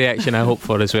 that's the reaction I hope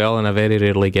for as well, and I very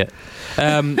rarely get.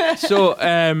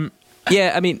 Yeah,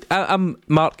 I mean, I'm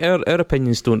Mark. Our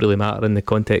opinions don't really matter in the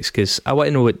context, because I want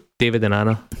to know what David and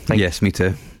Anna think. Yes, me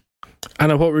too.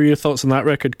 Anna, what were your thoughts on that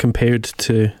record compared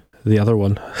to the other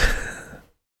one?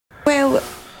 Well,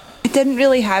 I didn't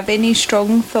really have any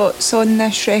strong thoughts on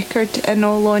this record, in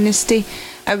all honesty.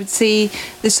 I would say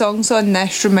the songs on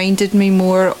this reminded me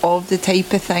more of the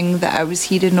type of thing that I was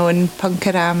hearing on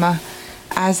Punkorama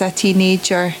as a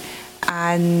teenager,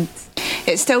 and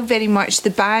it's still very much the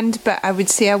band, but I would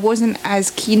say I wasn't as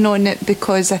keen on it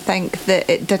because I think that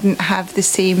it didn't have the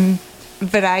same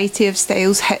variety of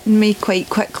styles hitting me quite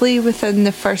quickly within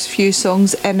the first few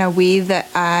songs, in a way that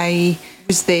I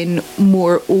was then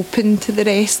more open to the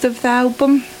rest of the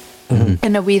album,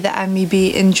 in a way that I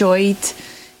maybe enjoyed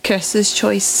Chris's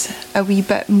choice a wee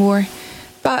bit more.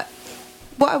 But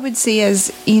what I would say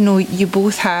is, you know, you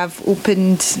both have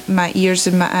opened my ears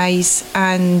and my eyes,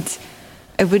 and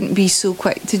I wouldn't be so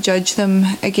quick to judge them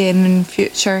again in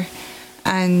future.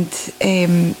 And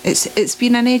it's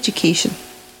been an education.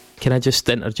 can I just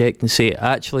interject and say,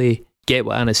 I actually get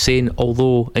what Anna's saying,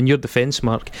 although, in your defence,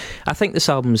 Mark, I think this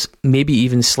album's maybe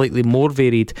even slightly more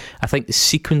varied. I think the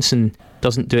sequencing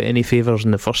doesn't do it any favours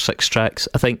in the first 6 tracks.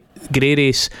 I think Grey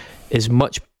Race is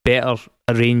much better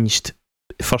arranged,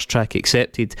 first track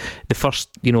accepted. The first,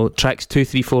 tracks 2,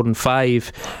 3, 4 and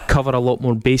 5 cover a lot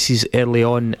more bases early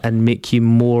on and make you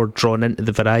more drawn into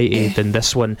the variety than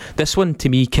this one. This one, to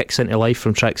me, kicks into life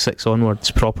from track 6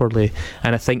 onwards properly,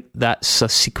 and I think that's a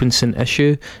sequencing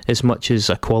issue as much as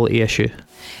a quality issue.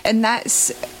 And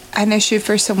that's an issue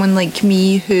for someone like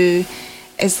me who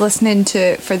is listening to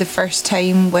it for the first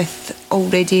time with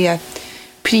already a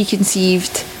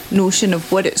preconceived notion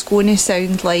of what it's going to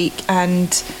sound like,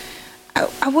 and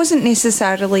I wasn't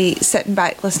necessarily sitting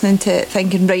back listening to it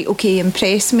thinking, right, okay,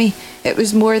 impress me. It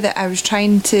was more that I was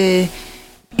trying to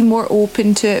be more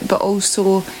open to it, but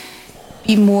also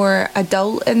be more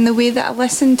adult in the way that I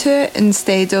listened to it,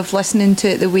 instead of listening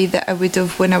to it the way that I would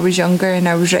have when I was younger and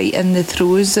I was right in the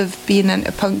throes of being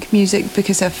into punk music,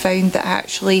 because I found that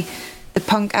actually the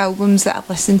punk albums that I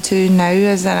listen to now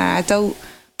as an adult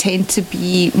tend to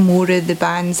be more of the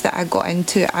bands that I got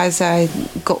into as I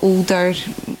got older,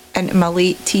 into my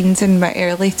late teens and my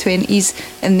early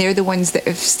 20s, and they're the ones that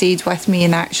have stayed with me,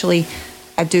 and actually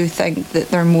I do think that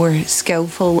they're more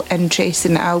skillful,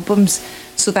 interesting albums.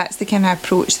 So that's the kind of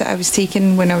approach that I was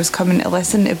taking when I was coming to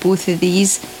listen to both of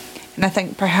these. And I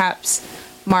think perhaps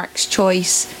Mark's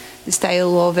choice, the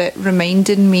style of it,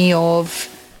 reminded me of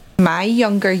my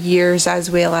younger years,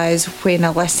 as well as when I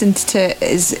listened to it,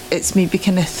 it's maybe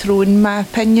kind of thrown my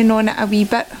opinion on it a wee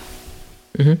bit.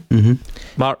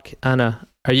 Mark, Anna,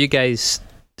 are you guys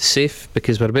safe?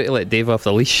 Because we're about to let Dave off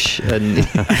the leash. And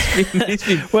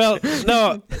Well,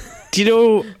 no, do you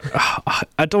know,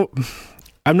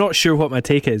 I'm not sure what my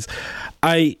take is.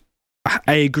 I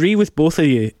agree with both of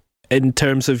you in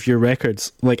terms of your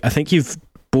records. Like, I think you've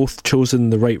both chosen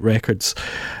the right records.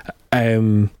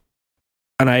 And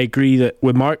I agree that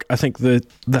with Mark, I think the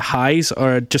highs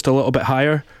are just a little bit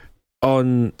higher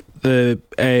on the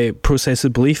Process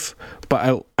of Belief,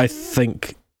 but I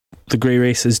think the Grey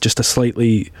Race is just a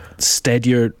slightly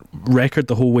steadier record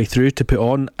the whole way through to put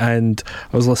on. And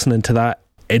I was listening to that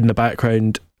in the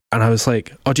background, and I was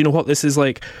like, oh, do you know what? This is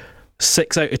like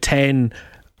 6 out of 10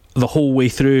 the whole way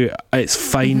through. It's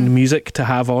fine music to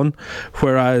have on.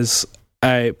 Whereas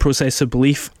Process of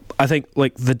Belief, I think,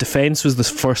 like, The Defence was the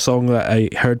first song that I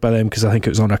heard by them, because I think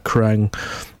it was on a Kerrang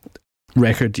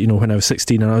record, when I was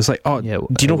 16, and I was like, oh, yeah,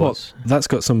 do you know what? That's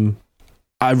got some...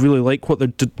 I really like what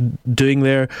they're doing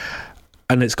there,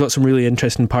 and it's got some really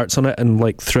interesting parts on it, and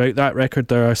like throughout that record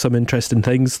there are some interesting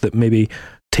things that maybe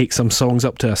take some songs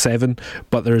up to a 7,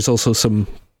 but there's also some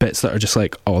bits that are just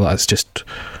like, oh, that's just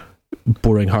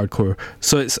boring hardcore.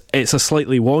 So it's a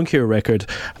slightly wonkier record,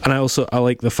 and I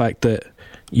like the fact that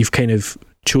you've kind of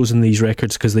chosen these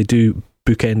records because they do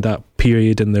bookend that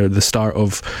period, and they're the start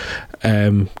of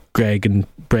Greg and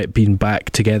Brett being back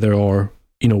together, or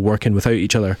working without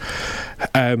each other.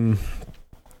 Can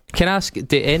I ask,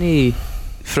 do any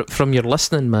from your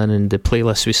listening, man, and the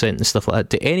playlists we sent and stuff like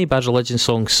that, do any Bad Religion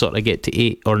songs sort of get to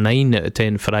 8 or 9 out of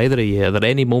 10 for either of you? Are there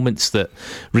any moments that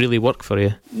really work for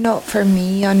you? Not for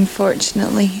me,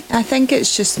 unfortunately. I think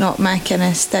it's just not my kind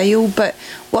of style. But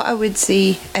what I would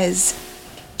say is,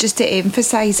 just to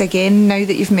emphasise again, now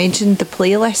that you've mentioned the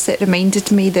playlist, it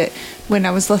reminded me that when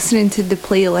I was listening to the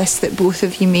playlist that both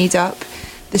of you made up,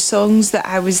 the songs that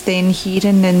I was then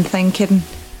hearing and thinking,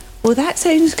 oh, that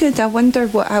sounds good, I wonder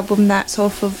what album that's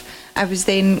off of, I was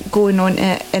then going on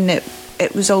it, and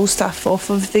it was all stuff off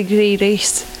of the Grey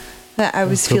Race that I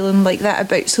was feeling like that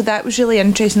about. So that was really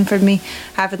interesting for me,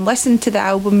 having listened to the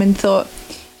album and thought,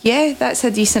 yeah, that's a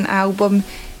decent album,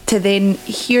 to then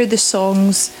hear the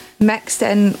songs mixed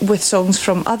in with songs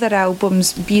from other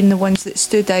albums being the ones that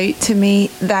stood out to me.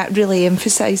 That really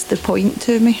emphasised the point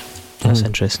to me. That's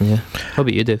interesting, yeah. How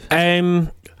about you, Dave?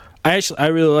 I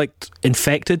really liked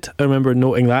Infected. I remember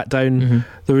noting that down.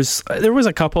 There was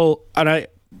a couple, and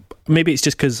maybe it's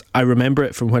just because I remember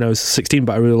it from when I was 16,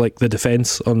 but I really like The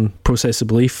Defence on Process of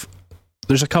Belief.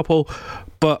 There's a couple,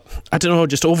 but I don't know,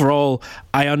 just overall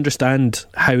I understand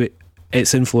how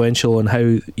it's influential and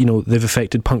how they've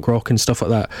affected punk rock and stuff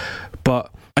like that,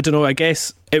 but I don't know, I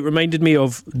guess it reminded me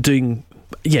of doing,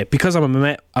 because I'm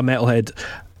a metalhead,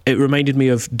 it reminded me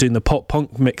of doing the pop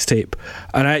punk mixtape,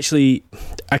 and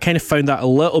I kind of found that a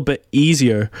little bit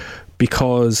easier,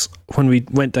 because when we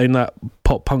went down that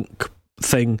pop punk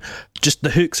thing, just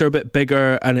the hooks are a bit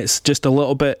bigger, and it's just a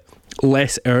little bit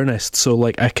less earnest. So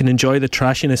like I can enjoy the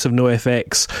trashiness of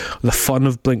NoFX, the fun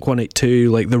of Blink-182,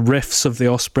 like the riffs of The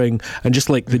Offspring, and just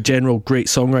like the general great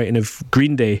songwriting of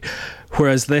Green Day.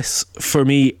 Whereas this, for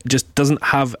me, just doesn't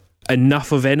have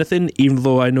enough of anything, even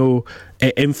though I know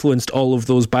it influenced all of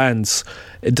those bands.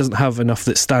 It doesn't have enough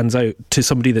that stands out to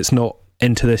somebody that's not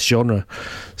into this genre.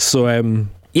 So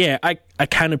yeah, I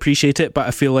can appreciate it, but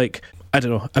I feel like, I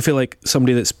don't know, I feel like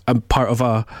somebody that's part of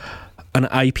an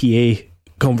IPA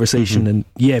conversation, and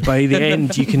yeah, by the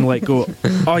end you can like go,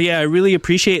 oh yeah, I really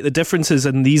appreciate the differences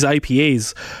in these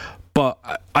IPAs, but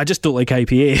I just don't like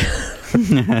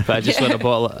IPA. But I just want a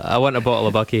bottle. I want a bottle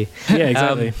of Bucky. Yeah,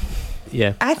 exactly.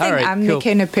 Yeah, I think I'm the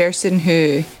kind of person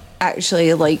who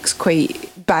actually likes quite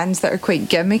bands that are quite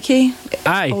gimmicky.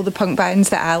 Aye. All the punk bands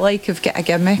that I like have got a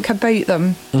gimmick about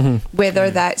them, whether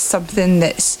that's something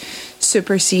that's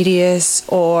super serious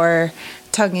or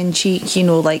tongue-in-cheek, you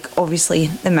know, like obviously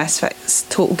the Misfits,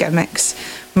 total gimmicks.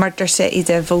 Murder City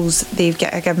Devils, they've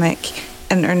got a gimmick.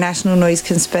 International Noise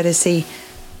Conspiracy,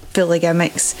 full of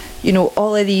gimmicks. You know,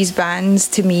 all of these bands,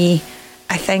 to me,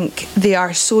 I think they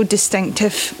are so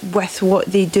distinctive with what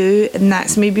they do, and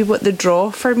that's maybe what the draw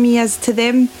for me is to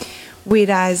them.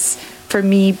 Whereas for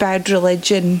me, Bad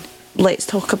Religion, let's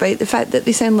talk about the fact that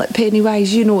they sound like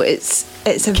Pennywise. You know, it's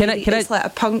like a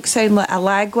punk sound, like a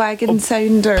Lagwagon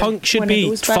sound, or punk should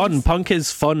be fun. Punk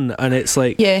is fun, and it's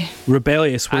like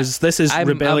rebellious. Whereas this is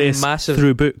rebellious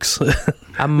through books.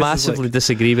 I massively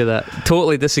disagree with that.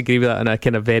 Totally disagree with that on a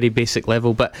kind of very basic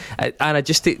level. But I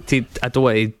don't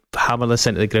want to hammer this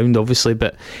into the ground, obviously,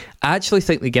 but I actually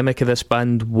think the gimmick of this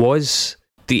band was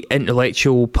the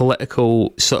intellectual,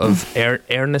 political sort of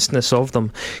earnestness of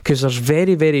them, because there's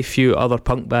very, very few other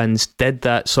punk bands did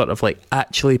that sort of like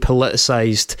actually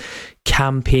politicised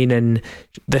campaigning.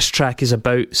 This track is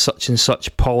about such and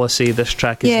such policy, this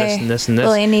track is this and this and this.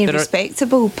 Well, any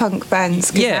respectable punk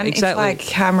bands, because Anti-Flag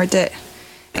hammered it.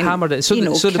 So, you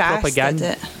know, so the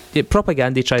propaganda. Yeah,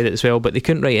 Propaganda tried it as well, but they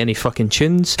couldn't write any fucking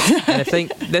tunes. And I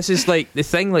think this is like the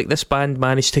thing, like this band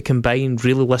managed to combine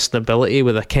real listenability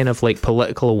with a kind of like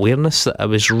political awareness that I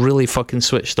was really fucking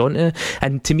switched onto.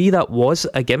 And to me, that was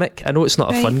a gimmick. I know it's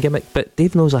not a fun gimmick, but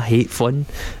Dave knows I hate fun,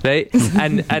 right?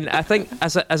 and I think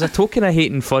as a token of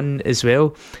hating fun as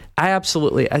well, I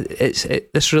absolutely,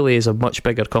 this really is a much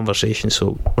bigger conversation,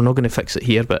 so we're not going to fix it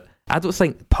here, but I don't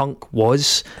think punk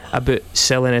was about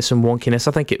silliness and wonkiness.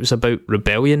 I think it was about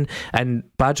rebellion, and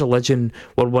Bad Religion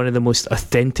were one of the most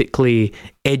authentically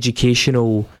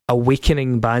educational,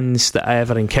 awakening bands that I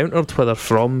ever encountered, whether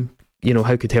from, you know,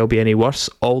 How Could Hell Be Any Worse,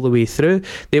 all the way through.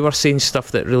 They were saying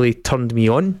stuff that really turned me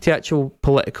on to actual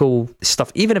political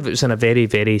stuff, even if it was in a very,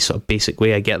 very sort of basic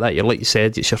way. I get that. You're, like you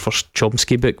said, it's your first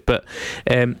Chomsky book, but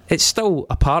it's still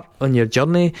a part on your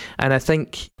journey. And I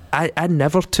think I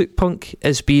never took punk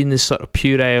as being this sort of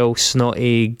puerile,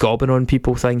 snotty, gobbing on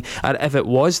people thing. And if it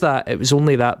was that, it was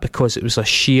only that because it was a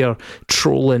sheer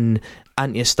trolling,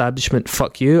 anti-establishment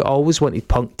fuck you. I always wanted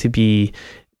punk to be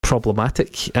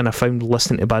problematic, and I found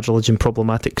listening to Bad Religion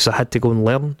problematic because I had to go and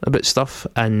learn about stuff.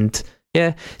 And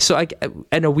yeah, so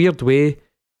in a weird way,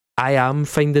 I am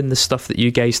finding the stuff that you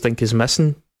guys think is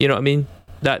missing. You know what I mean?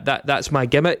 That's my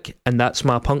gimmick, and that's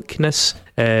my punkness,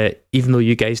 even though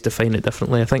you guys define it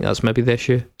differently. I think that's maybe the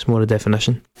issue. It's more a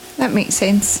definition. That makes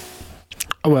sense.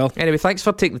 Oh well. Anyway, thanks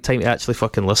for taking the time to actually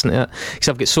fucking listen to it, because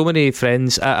I've got so many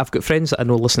friends. I've got friends that I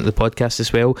know listen to the podcast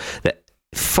as well that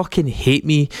fucking hate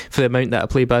me for the amount that I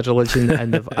play Bad Religion,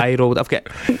 and they've eye-rolled. I've got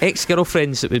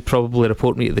ex-girlfriends that would probably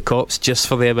report me to the cops just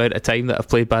for the amount of time that I've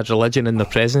played Bad Religion in their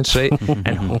presence, right?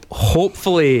 And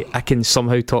hopefully I can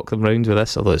somehow talk them round with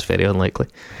this, although it's very unlikely.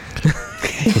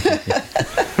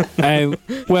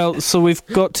 Well, so we've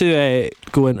got to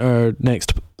go into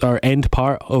our end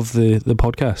part of the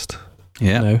podcast.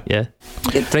 Yeah. Now. Yeah.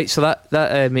 Right, so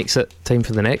that makes it time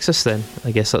for the Nexus then.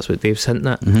 I guess that's what Dave's hinting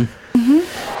at.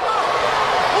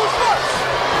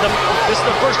 This is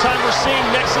the first time we're seeing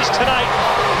Nexus tonight.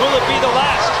 Will it be the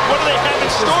last? What do they have in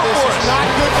store for us? Not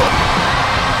good.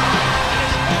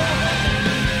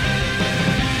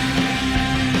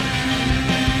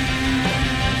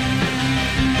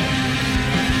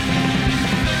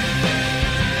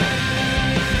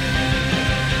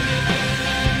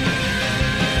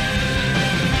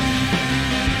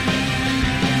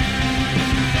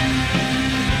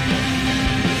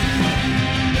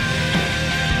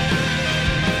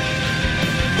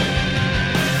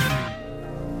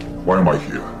 Why am I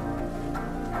here?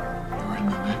 You're in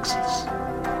the Nexus.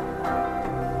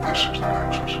 This is the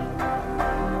Nexus.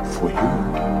 For you,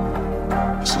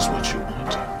 this is what you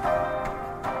want.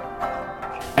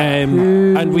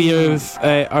 And we have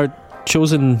our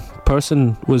chosen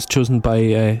person was chosen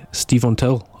by Steve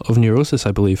Ontill of Neurosis,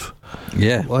 I believe.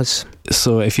 Yeah. It was.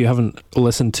 So if you haven't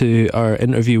listened to our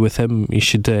interview with him, you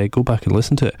should go back and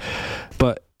listen to it.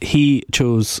 But he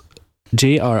chose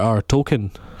J.R.R.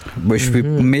 Tolkien. Which we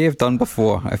may have done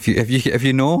before. If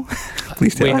you know,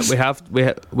 please tell us.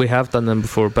 We have done them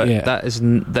before, but Yeah. that is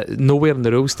that nowhere in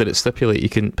the rules did it stipulate you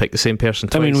can pick the same person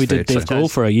twice. I mean, we did Dave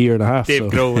Grohl for a year and a half. Dave so.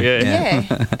 Grohl, yeah.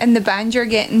 Yeah. And the band you're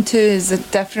getting to is a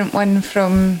different one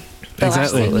from the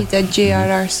Exactly. last time you did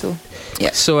JRR. So,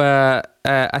 yeah. So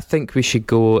I think we should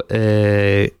go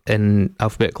in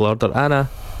alphabetical order. Anna.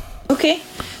 Okay.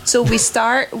 So we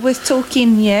start with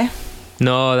Tolkien, yeah?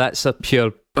 No, that's a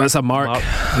pure That's a mark.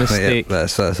 mistake. Yeah,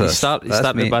 that's you start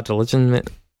with me. Bad Religion, mate.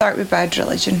 Start with Bad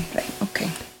Religion. Right, okay.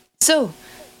 So,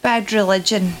 Bad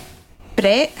Religion.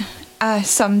 Brett, a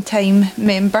sometime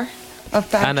member of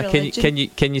Bad Anna, Religion.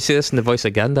 can you say this in the voice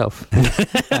of Gandalf?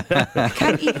 I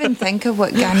can't even think of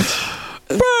what Gandalf...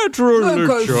 Bad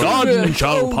None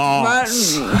shall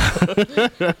pass.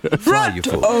 Brett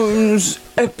owns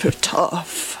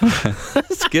Epitaph.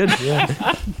 That's good.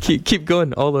 Yeah. keep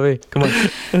going all the way. Come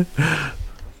on.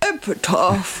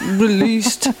 Epitaph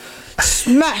released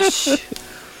Smash,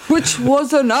 which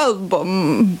was an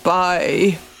album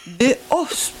by The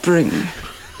Offspring.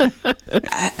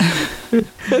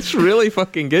 That's really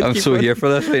fucking good. I'm Keep so going. here for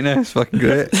this right now. It's fucking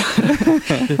great.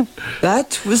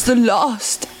 That was the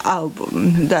last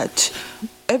album that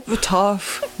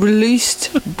Epitaph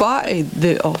released by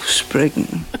The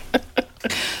Offspring.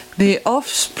 The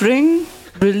Offspring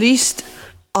released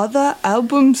other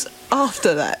albums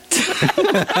after that.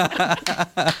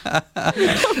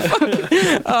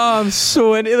 Oh, I'm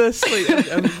so into this.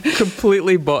 Like, I'm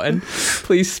completely bought in.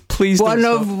 Please One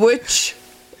don't of stop. which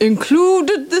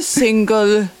included the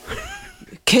single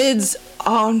Kids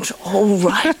Aren't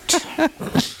Alright.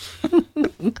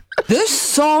 This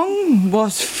song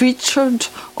was featured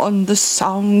on the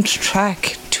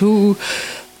soundtrack to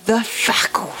The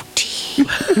Faculty.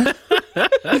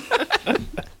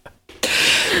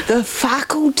 The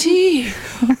Faculty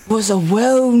was a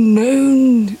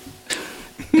well-known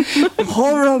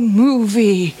horror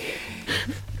movie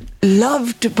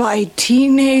loved by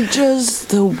teenagers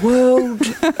the world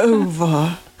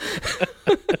over.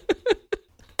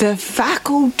 The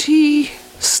Faculty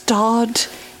starred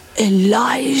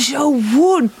Elijah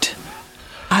Wood,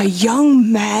 a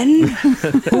young man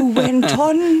who went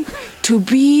on to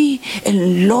be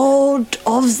in Lord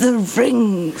of the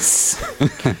Rings.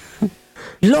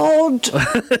 Lord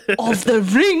of the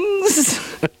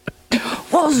Rings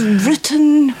was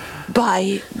written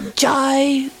by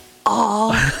J.R.R.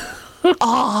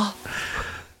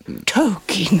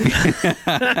 Tolkien.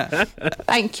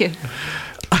 Thank you.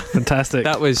 Fantastic.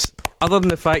 That was, other than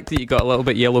the fact that you got a little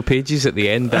bit yellow pages at the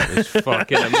end, that was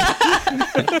fucking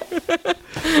amazing.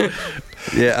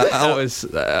 Yeah,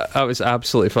 That was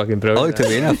absolutely fucking I brilliant. looked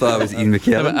away and I thought I was Ian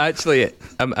McKellen.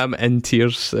 I'm in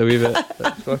tears a wee bit.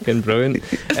 That's fucking brilliant.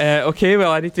 Okay,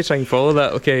 well, I need to try and follow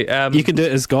that. Okay, You can do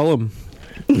it as Gollum.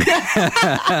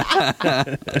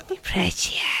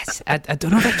 Precious. I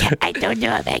don't know if I can. I don't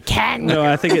know if I can. No,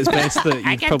 I think it's best that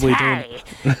I you can probably try.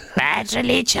 don't. Bad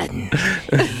Religion.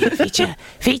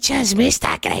 Features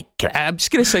Mr. Greg. I'm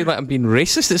just going to sound like I'm being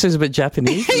racist. It sounds a bit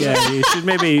Japanese. Yeah, you should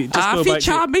maybe just go back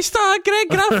feature to... Mr. Greg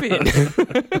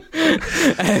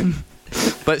Graffin.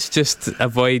 Let's just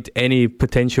avoid any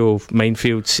potential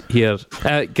minefields here.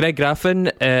 Greg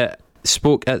Graffin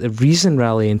spoke at the Reason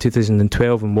rally in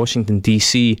 2012 in Washington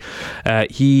DC.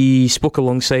 He spoke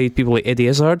alongside people like Eddie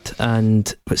Izzard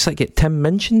and what's that get? Tim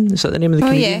Minchin? Is that the name of the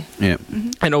comedian? Yeah.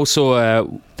 Yeah. And also,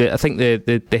 I think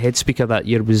the head speaker that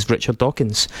year was Richard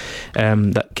Dawkins,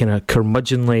 that kind of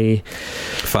curmudgeonly,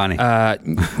 Fanny.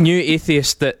 new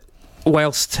atheist that,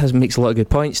 whilst makes a lot of good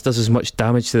points, does as much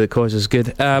damage to the cause as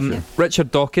good.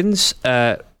 Richard Dawkins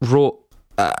wrote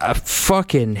a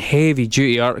fucking heavy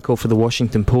duty article for the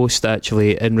Washington Post,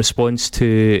 actually, in response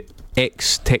to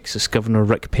ex-Texas Governor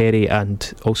Rick Perry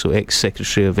and also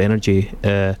ex-Secretary of Energy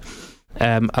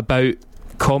about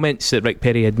comments that Rick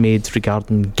Perry had made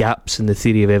regarding gaps in the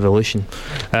theory of evolution.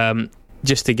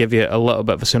 Just to give you a little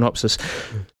bit of a synopsis.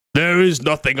 There is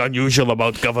nothing unusual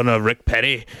about Governor Rick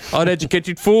Perry.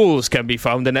 Uneducated fools can be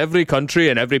found in every country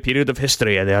and every period of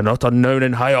history, and they are not unknown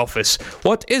in high office.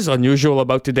 What is unusual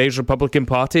about today's Republican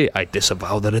Party? I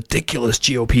disavow the ridiculous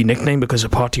GOP nickname because the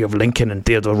party of Lincoln and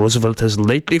Theodore Roosevelt has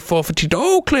lately forfeited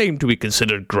all claim to be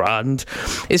considered grand.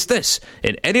 Is this,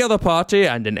 in any other party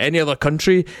and in any other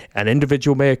country, an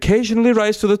individual may occasionally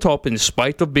rise to the top in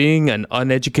spite of being an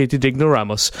uneducated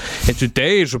ignoramus. In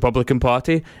today's Republican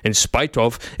Party, in spite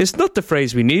of, It's not the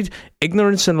phrase we need.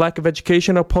 Ignorance and lack of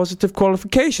education are positive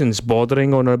qualifications,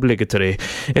 bordering on obligatory.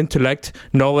 Intellect,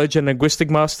 knowledge and linguistic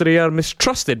mastery are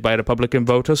mistrusted by Republican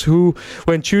voters who,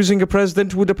 when choosing a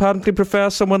president, would apparently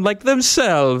prefer someone like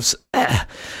themselves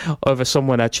over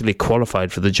someone actually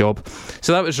qualified for the job.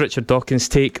 So that was Richard Dawkins'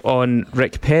 take on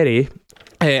Rick Perry.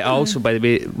 I also, by the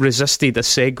way, resisted a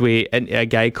segue into a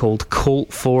guy called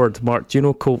Colt Ford. Mark, do you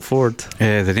know Colt Ford?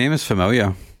 The name is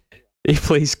familiar. He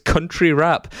plays country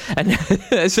rap, and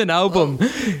it's an album,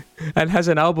 and has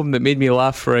an album that made me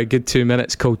laugh for a good 2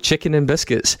 minutes called Chicken and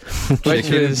Biscuits, which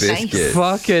Chicken and is Biscuits.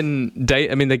 fucking.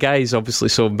 I mean, the guy's obviously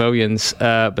sold millions,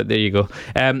 but there you go.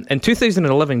 In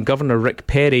 2011, Governor Rick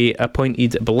Perry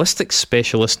appointed ballistics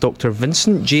specialist Dr.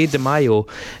 Vincent J. DeMaio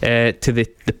to the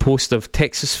post of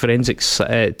Texas Forensics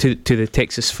to the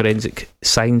Texas Forensic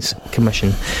Science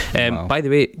Commission. Wow. By the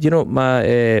way, you know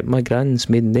my grand's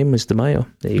maiden name was DeMaio.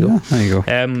 There you go. Yeah, there you go.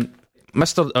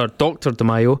 Dr.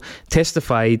 DeMaio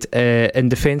testified in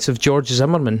defence of George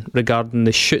Zimmerman regarding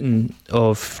the shooting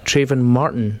of Trayvon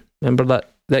Martin. Remember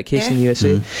that case in the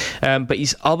USA? But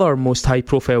his other most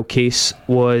high-profile case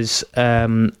was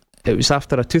it was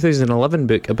after a 2011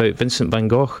 book about Vincent van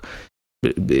Gogh,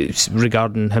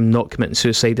 regarding him not committing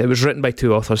suicide. It was written by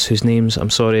two authors whose names, I'm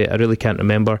sorry, I really can't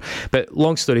remember. But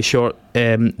long story short,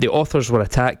 the authors were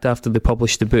attacked after they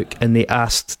published the book, and they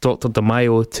asked Dr.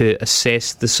 DeMaio to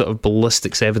assess the sort of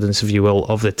ballistics evidence, if you will,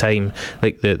 of the time,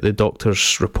 like the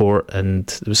doctor's report, and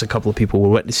there was a couple of people who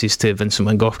were witnesses to Vincent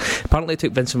van Gogh. Apparently it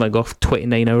took Vincent van Gogh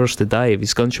 29 hours to die of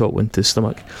his gunshot wound to the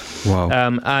stomach. Wow.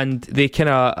 And they kind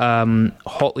of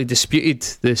hotly disputed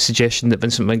the suggestion that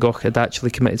Vincent van Gogh had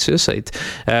actually committed suicide.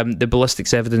 The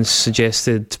ballistics evidence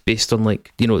suggested, based on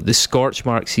the scorch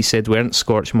marks, he said weren't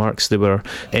scorch marks, they were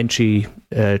entry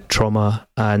trauma,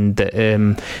 and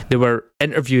there were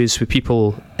interviews with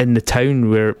people in the town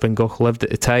where Van Gogh lived at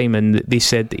the time, and they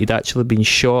said that he'd actually been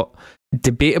shot,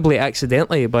 debatably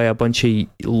accidentally, by a bunch of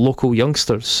local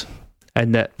youngsters,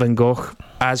 and that Van Gogh,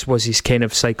 as was his kind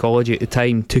of psychology at the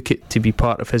time, took it to be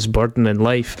part of his burden in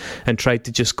life and tried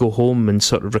to just go home and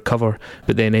sort of recover,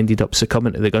 but then ended up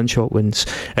succumbing to the gunshot wounds.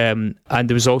 And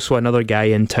there was also another guy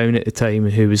in town at the time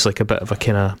who was like a bit of a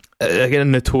kind of a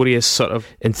notorious sort of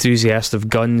enthusiast of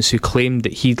guns, who claimed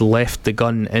that he'd left the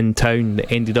gun in town that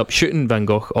ended up shooting Van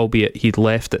Gogh, albeit he'd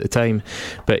left at the time.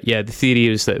 But yeah, the theory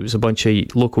is that it was a bunch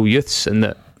of local youths, and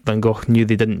that Van Gogh knew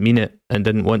they didn't mean it and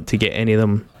didn't want to get any of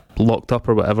them locked up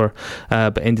or whatever,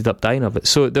 but ended up dying of it.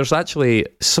 So there's actually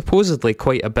supposedly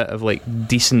quite a bit of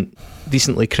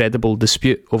decently credible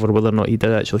dispute over whether or not he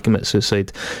did actually commit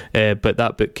suicide, but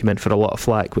that book came in for a lot of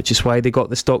flack, which is why they got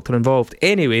this doctor involved.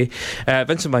 Anyway,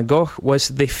 Vincent van Gogh was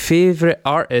the favourite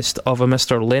artist of a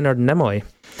Mr. Leonard Nimoy.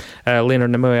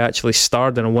 Leonard Nimoy actually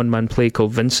starred in a one-man play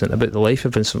called Vincent, about the life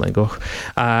of Vincent van Gogh,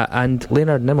 and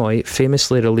Leonard Nimoy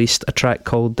famously released a track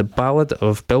called The Ballad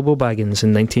of Bilbo Baggins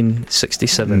in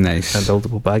 1967. Nice. And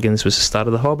Bilbo Baggins was the star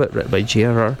of The Hobbit, written by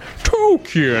J.R.R.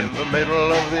 Tolkien. In the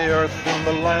middle of the earth, in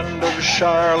the land of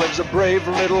Shire, lives a brave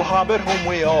little hobbit whom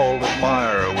we all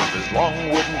admire. With his long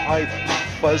wooden pipe,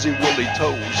 fuzzy woolly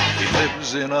toes, he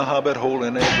lives in a hobbit hole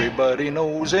and everybody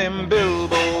knows him.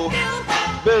 Bilbo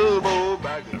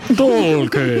Baggins.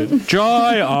 Tolkien.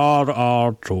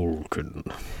 J.R.R.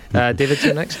 Tolkien. David,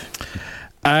 you next?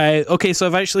 Okay,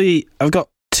 so I've got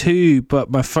two,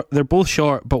 but they're both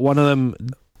short, but one of them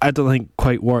I don't think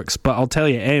quite works, but I'll tell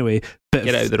you anyway.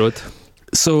 Get out of the road.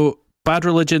 So Bad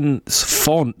Religion's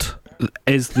font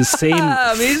is the same.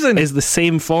 Amazing. Is the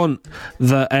same font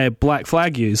that Black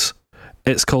Flag use.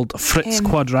 It's called Fritz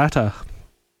Quadrata.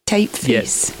 Typeface.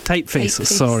 Yes. Typeface.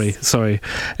 Sorry.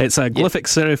 It's a glyphic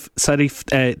serif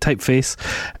typeface.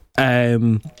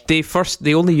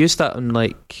 They only used that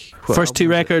on first two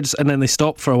records, and then they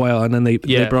stopped for a while, and then they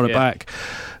brought it back.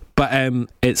 But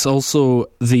it's also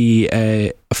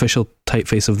the official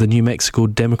typeface of the New Mexico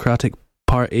Democratic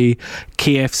Party,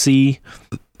 KFC.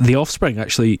 The Offspring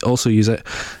actually also use it,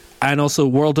 and also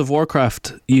World of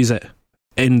Warcraft use it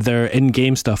in their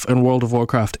in-game stuff, and World of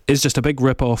Warcraft is just a big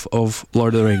rip-off of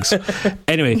Lord of the Rings.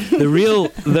 Anyway,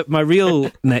 my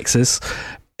real nexus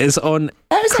is on.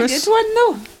 That was a good one,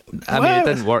 though. I mean, it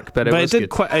didn't work, but it was did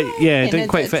good. It didn't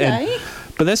quite fit in.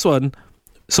 But this one,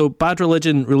 so Bad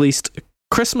Religion released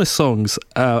Christmas songs,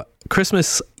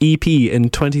 Christmas EP in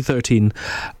 2013,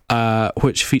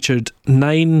 which featured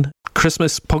 9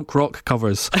 Christmas punk rock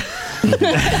covers.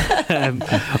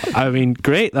 I mean,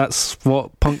 great. That's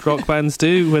what punk rock bands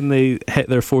do when they hit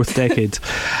their 4th decade.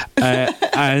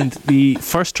 And the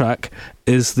first track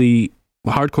is the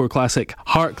hardcore classic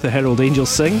Hark the Herald Angels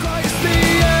Sing. Christ the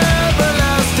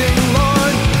everlasting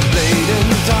Lord, late in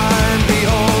time,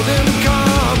 behold him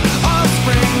come.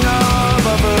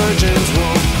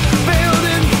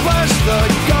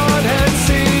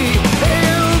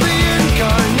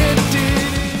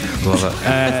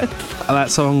 that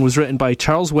song was written by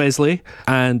Charles Wesley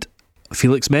and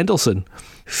Felix Mendelssohn.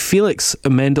 Felix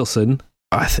Mendelssohn,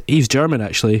 he's German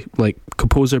actually, like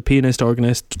composer, pianist,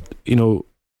 organist,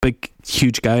 big,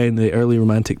 huge guy in the early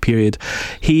Romantic period.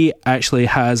 He actually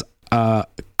has a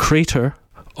crater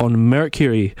on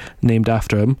Mercury named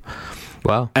after him.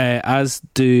 Wow. As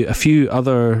do a few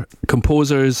other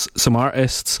composers, some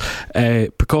artists,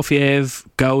 Prokofiev,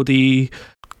 Gaudi,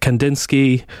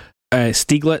 Kandinsky,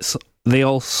 Stieglitz. They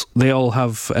all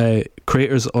have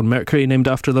craters on Mercury named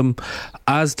after them,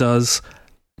 as does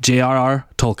J.R.R.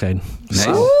 Tolkien.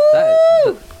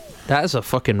 Nice. That is a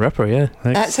fucking ripper, yeah.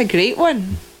 Thanks. That's a great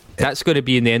one. That's going to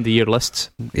be in the end of year lists.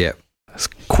 Yeah. It's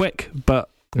quick, but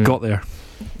got there.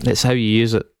 It's how you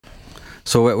use it.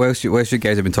 So whilst you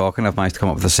guys have been talking, I've managed to come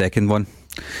up with a second one.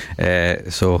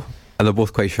 And they're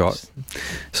both quite short.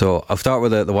 So I'll start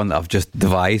with the one that I've just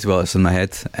devised while it's in my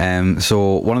head.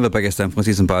 So one of the biggest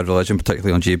influences in Bad Religion,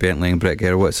 particularly on Jay Bentley and Brett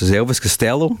Gerwitz, is Elvis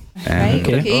Costello. Right,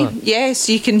 okay. Yes,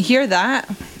 you can hear that.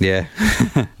 Yeah.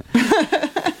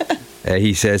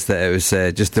 He says that it was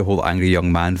just the whole angry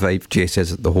young man vibe. Jay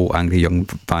says that the whole angry young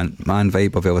man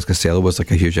vibe of Elvis Costello was like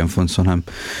a huge influence on him.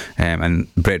 And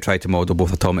Brett tried to model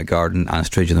both Atomic Garden and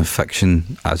Stranger Than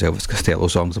Fiction as Elvis Costello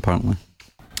songs, apparently.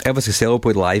 Elvis Costello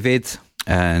played Live Aid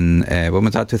in, when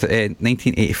was that?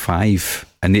 1985.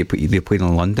 And they played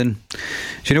in London. Do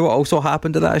you know what also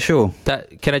happened at that show?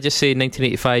 Can I just say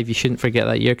 1985, you shouldn't forget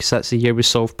that year, because that's the year we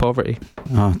solved poverty.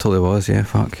 Oh, it totally was, yeah,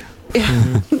 fuck.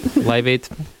 Live Aid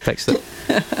fixed it.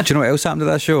 Do you know what else happened at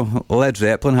that show? Led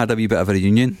Zeppelin had a wee bit of a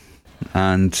reunion,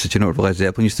 and do you know what Led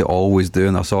Zeppelin used to always do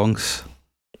in their songs?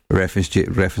 Reference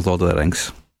Lord of the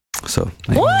Rings. So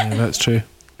What? Yeah, that's true.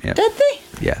 Yeah. Did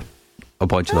they? Yeah, a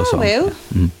bunch of their songs. Well.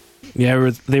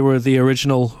 Yeah, they were the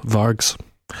original Vargs.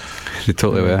 They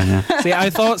totally were, yeah. See, I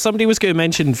thought somebody was going to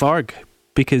mention Varg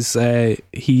because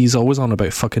he's always on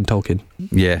about fucking Tolkien.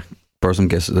 Yeah,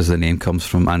 Burzum as the name comes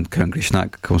from, and Count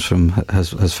Grishnak comes from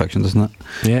his fiction, doesn't it?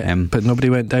 Yeah, but nobody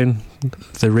went down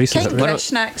the races. Count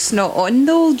Grishnak's not on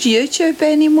the old YouTube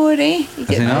anymore, eh? You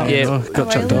get he not? that Yeah. Oh,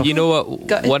 got chucked off. You know what?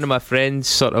 Got it. One of my friends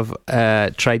sort of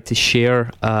tried to share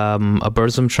a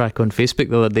Burzum track on Facebook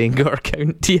the other day and got her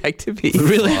account deactivated.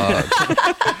 Really?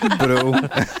 Bro.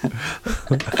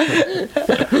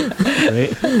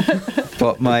 Right.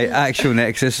 But my actual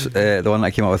nexus, the one that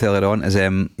I came up with earlier on, is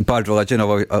Bad Religion.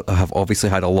 Have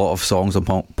obviously had a lot of songs on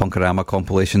Punkorama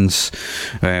compilations,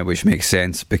 which makes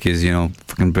sense because,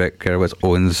 fucking Brett Gerwitz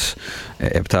owns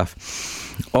Epitaph.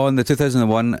 On the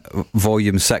 2001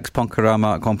 Volume 6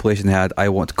 Punkorama compilation, they had I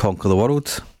Want to Conquer the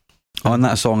World. On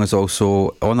that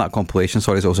compilation,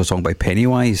 is also a song by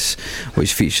Pennywise,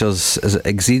 which features, is it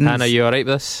Exene? Anna, you alright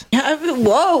with this?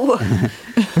 Whoa!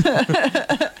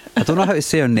 I don't know how to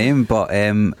say her name, but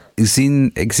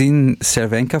Exene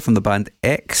Cervenka from the band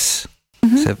X.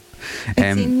 Yeah.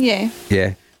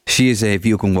 Yeah. She is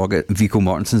Viggo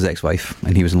Mortensen's ex-wife,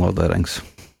 and he was in Lord of the Rings.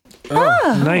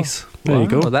 Oh, nice. There you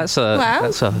go. Well, that's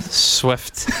a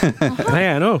swift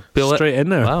Yeah, I know. bullet. Straight in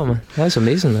there. Wow, man. That's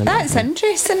amazing, man. That's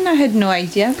interesting. I had no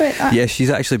idea about that. Yeah,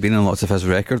 she's actually been in lots of his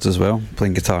records as well,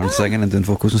 playing guitar and singing and doing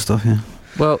vocals and stuff, yeah.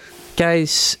 Well,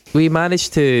 guys, we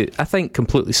managed to, I think,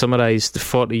 completely summarise the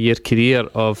 40-year career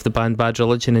of the band Bad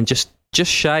Religion in just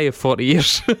shy of 40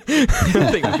 years. I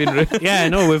think we've been Yeah, I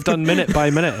know. We've done minute by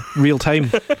minute, real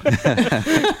time.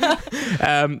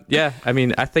 yeah, I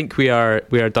mean, I think we are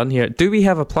done here. Do we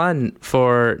have a plan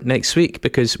for next week?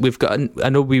 Because I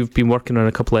know we've been working on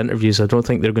a couple of interviews. I don't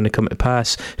think they're going to come to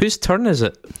pass. Whose turn is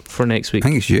it for next week? I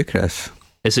think it's you, Chris.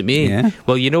 Is it me? Yeah.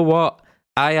 Well, you know what?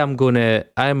 I am gonna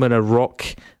rock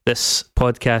this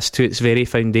podcast to its very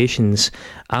foundations.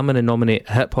 I'm gonna nominate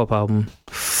a hip hop album.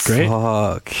 Great.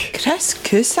 Fuck. Chris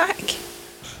Cusack.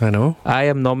 I know. I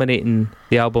am nominating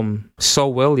the album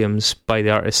Saul Williams by the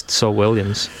artist Saul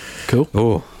Williams. Cool.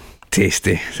 Oh,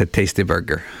 tasty. It's a tasty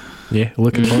burger. Yeah,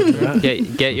 looking forward to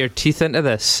that. Get your teeth into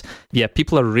this. Yeah,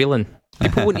 people are reeling.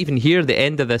 People won't even hear the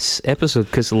end of this episode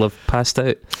because they'll have passed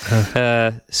out.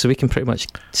 So we can pretty much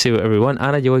say whatever we want.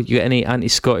 Anna, you got any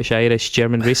anti-Scottish, Irish,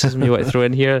 German racism you want to throw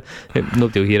in here?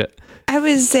 Nobody will hear it. I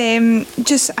was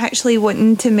just actually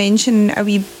wanting to mention a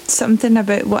wee something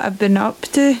about what I've been up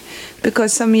to,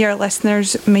 because some of your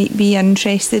listeners might be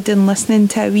interested in listening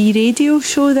to a wee radio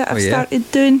show that I've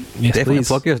started doing. Yes, Definitely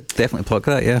please. definitely plug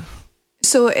that, yeah.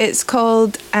 So it's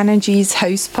called Anna G's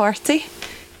House Party,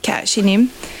 catchy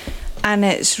name, and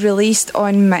it's released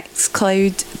on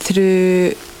Mixcloud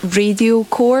through Radio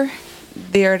Core.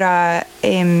 They're a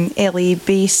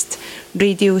LA-based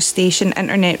radio station,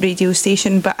 internet radio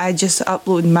station, but I just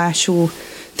upload my show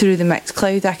through the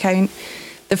Mixcloud account.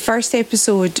 The first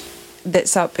episode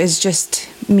that's up is just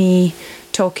me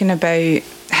talking about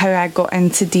how I got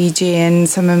into DJing,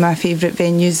 some of my favourite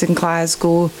venues in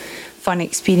Glasgow, fun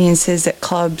experiences at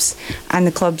clubs, and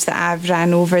the clubs that I've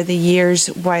ran over the years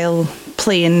while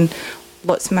playing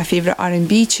lots of my favourite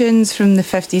R&B tunes from the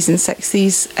 50s and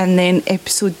 60s. And then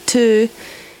episode 2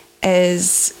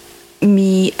 is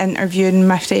me interviewing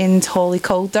my friend Holly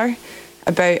Calder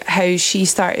about how she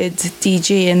started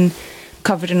DJing,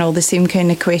 covering all the same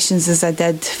kind of questions as I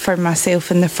did for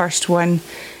myself in the first one.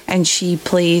 And she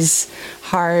plays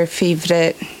her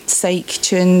favourite psych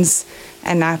tunes,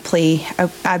 and I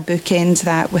bookend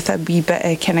that with a wee bit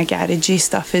of kind of garagey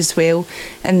stuff as well.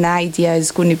 And the idea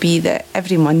is going to be that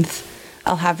every month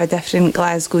I'll have a different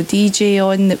Glasgow DJ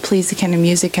on that plays the kind of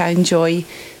music I enjoy,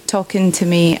 talking to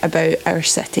me about our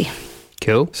city.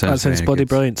 Cool. That sounds very bloody good.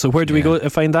 brilliant. So where do we go to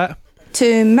find that?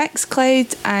 To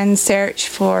Mixcloud and search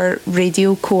for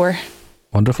Radio Core.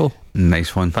 Wonderful.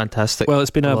 Nice one. Fantastic. Well,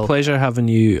 it's been a pleasure having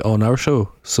you on our show,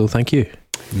 so thank you.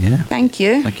 Yeah. Thank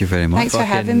you. Thank you very much. Thanks for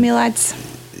having me, lads.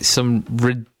 Some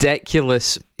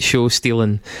ridiculous show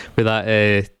stealing with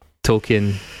that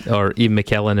Tolkien or Ian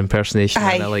McKellen impersonation.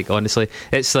 Aye. And like, honestly,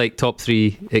 it's like top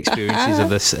 3 experiences of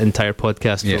this entire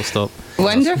podcast. Yeah. Full stop.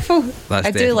 Wonderful. That's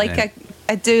I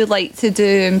do like to do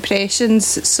impressions,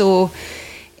 so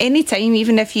anytime,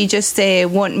 even if you just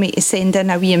want me to send in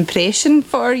a wee impression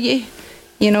for you,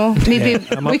 you know, maybe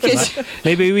I'm we up for could. that.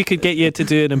 Maybe we could get you to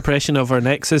do an impression of our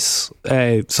Nexus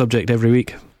subject every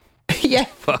week. Yeah.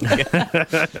 All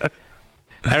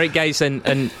right, guys,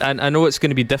 and I know it's going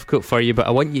to be difficult for you, but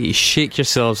I want you to shake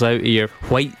yourselves out of your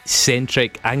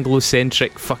white-centric,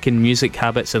 Anglo-centric fucking music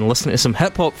habits and listen to some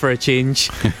hip-hop for a change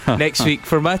next week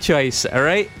for my choice, all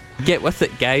right? Get with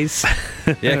it, guys.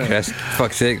 Yeah, Chris.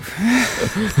 Fuck's sake.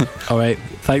 All right.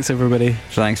 Thanks, everybody.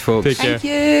 Thanks, folks. Take care. Thank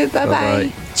you. Bye Bye-bye.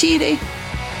 bye. Cheery.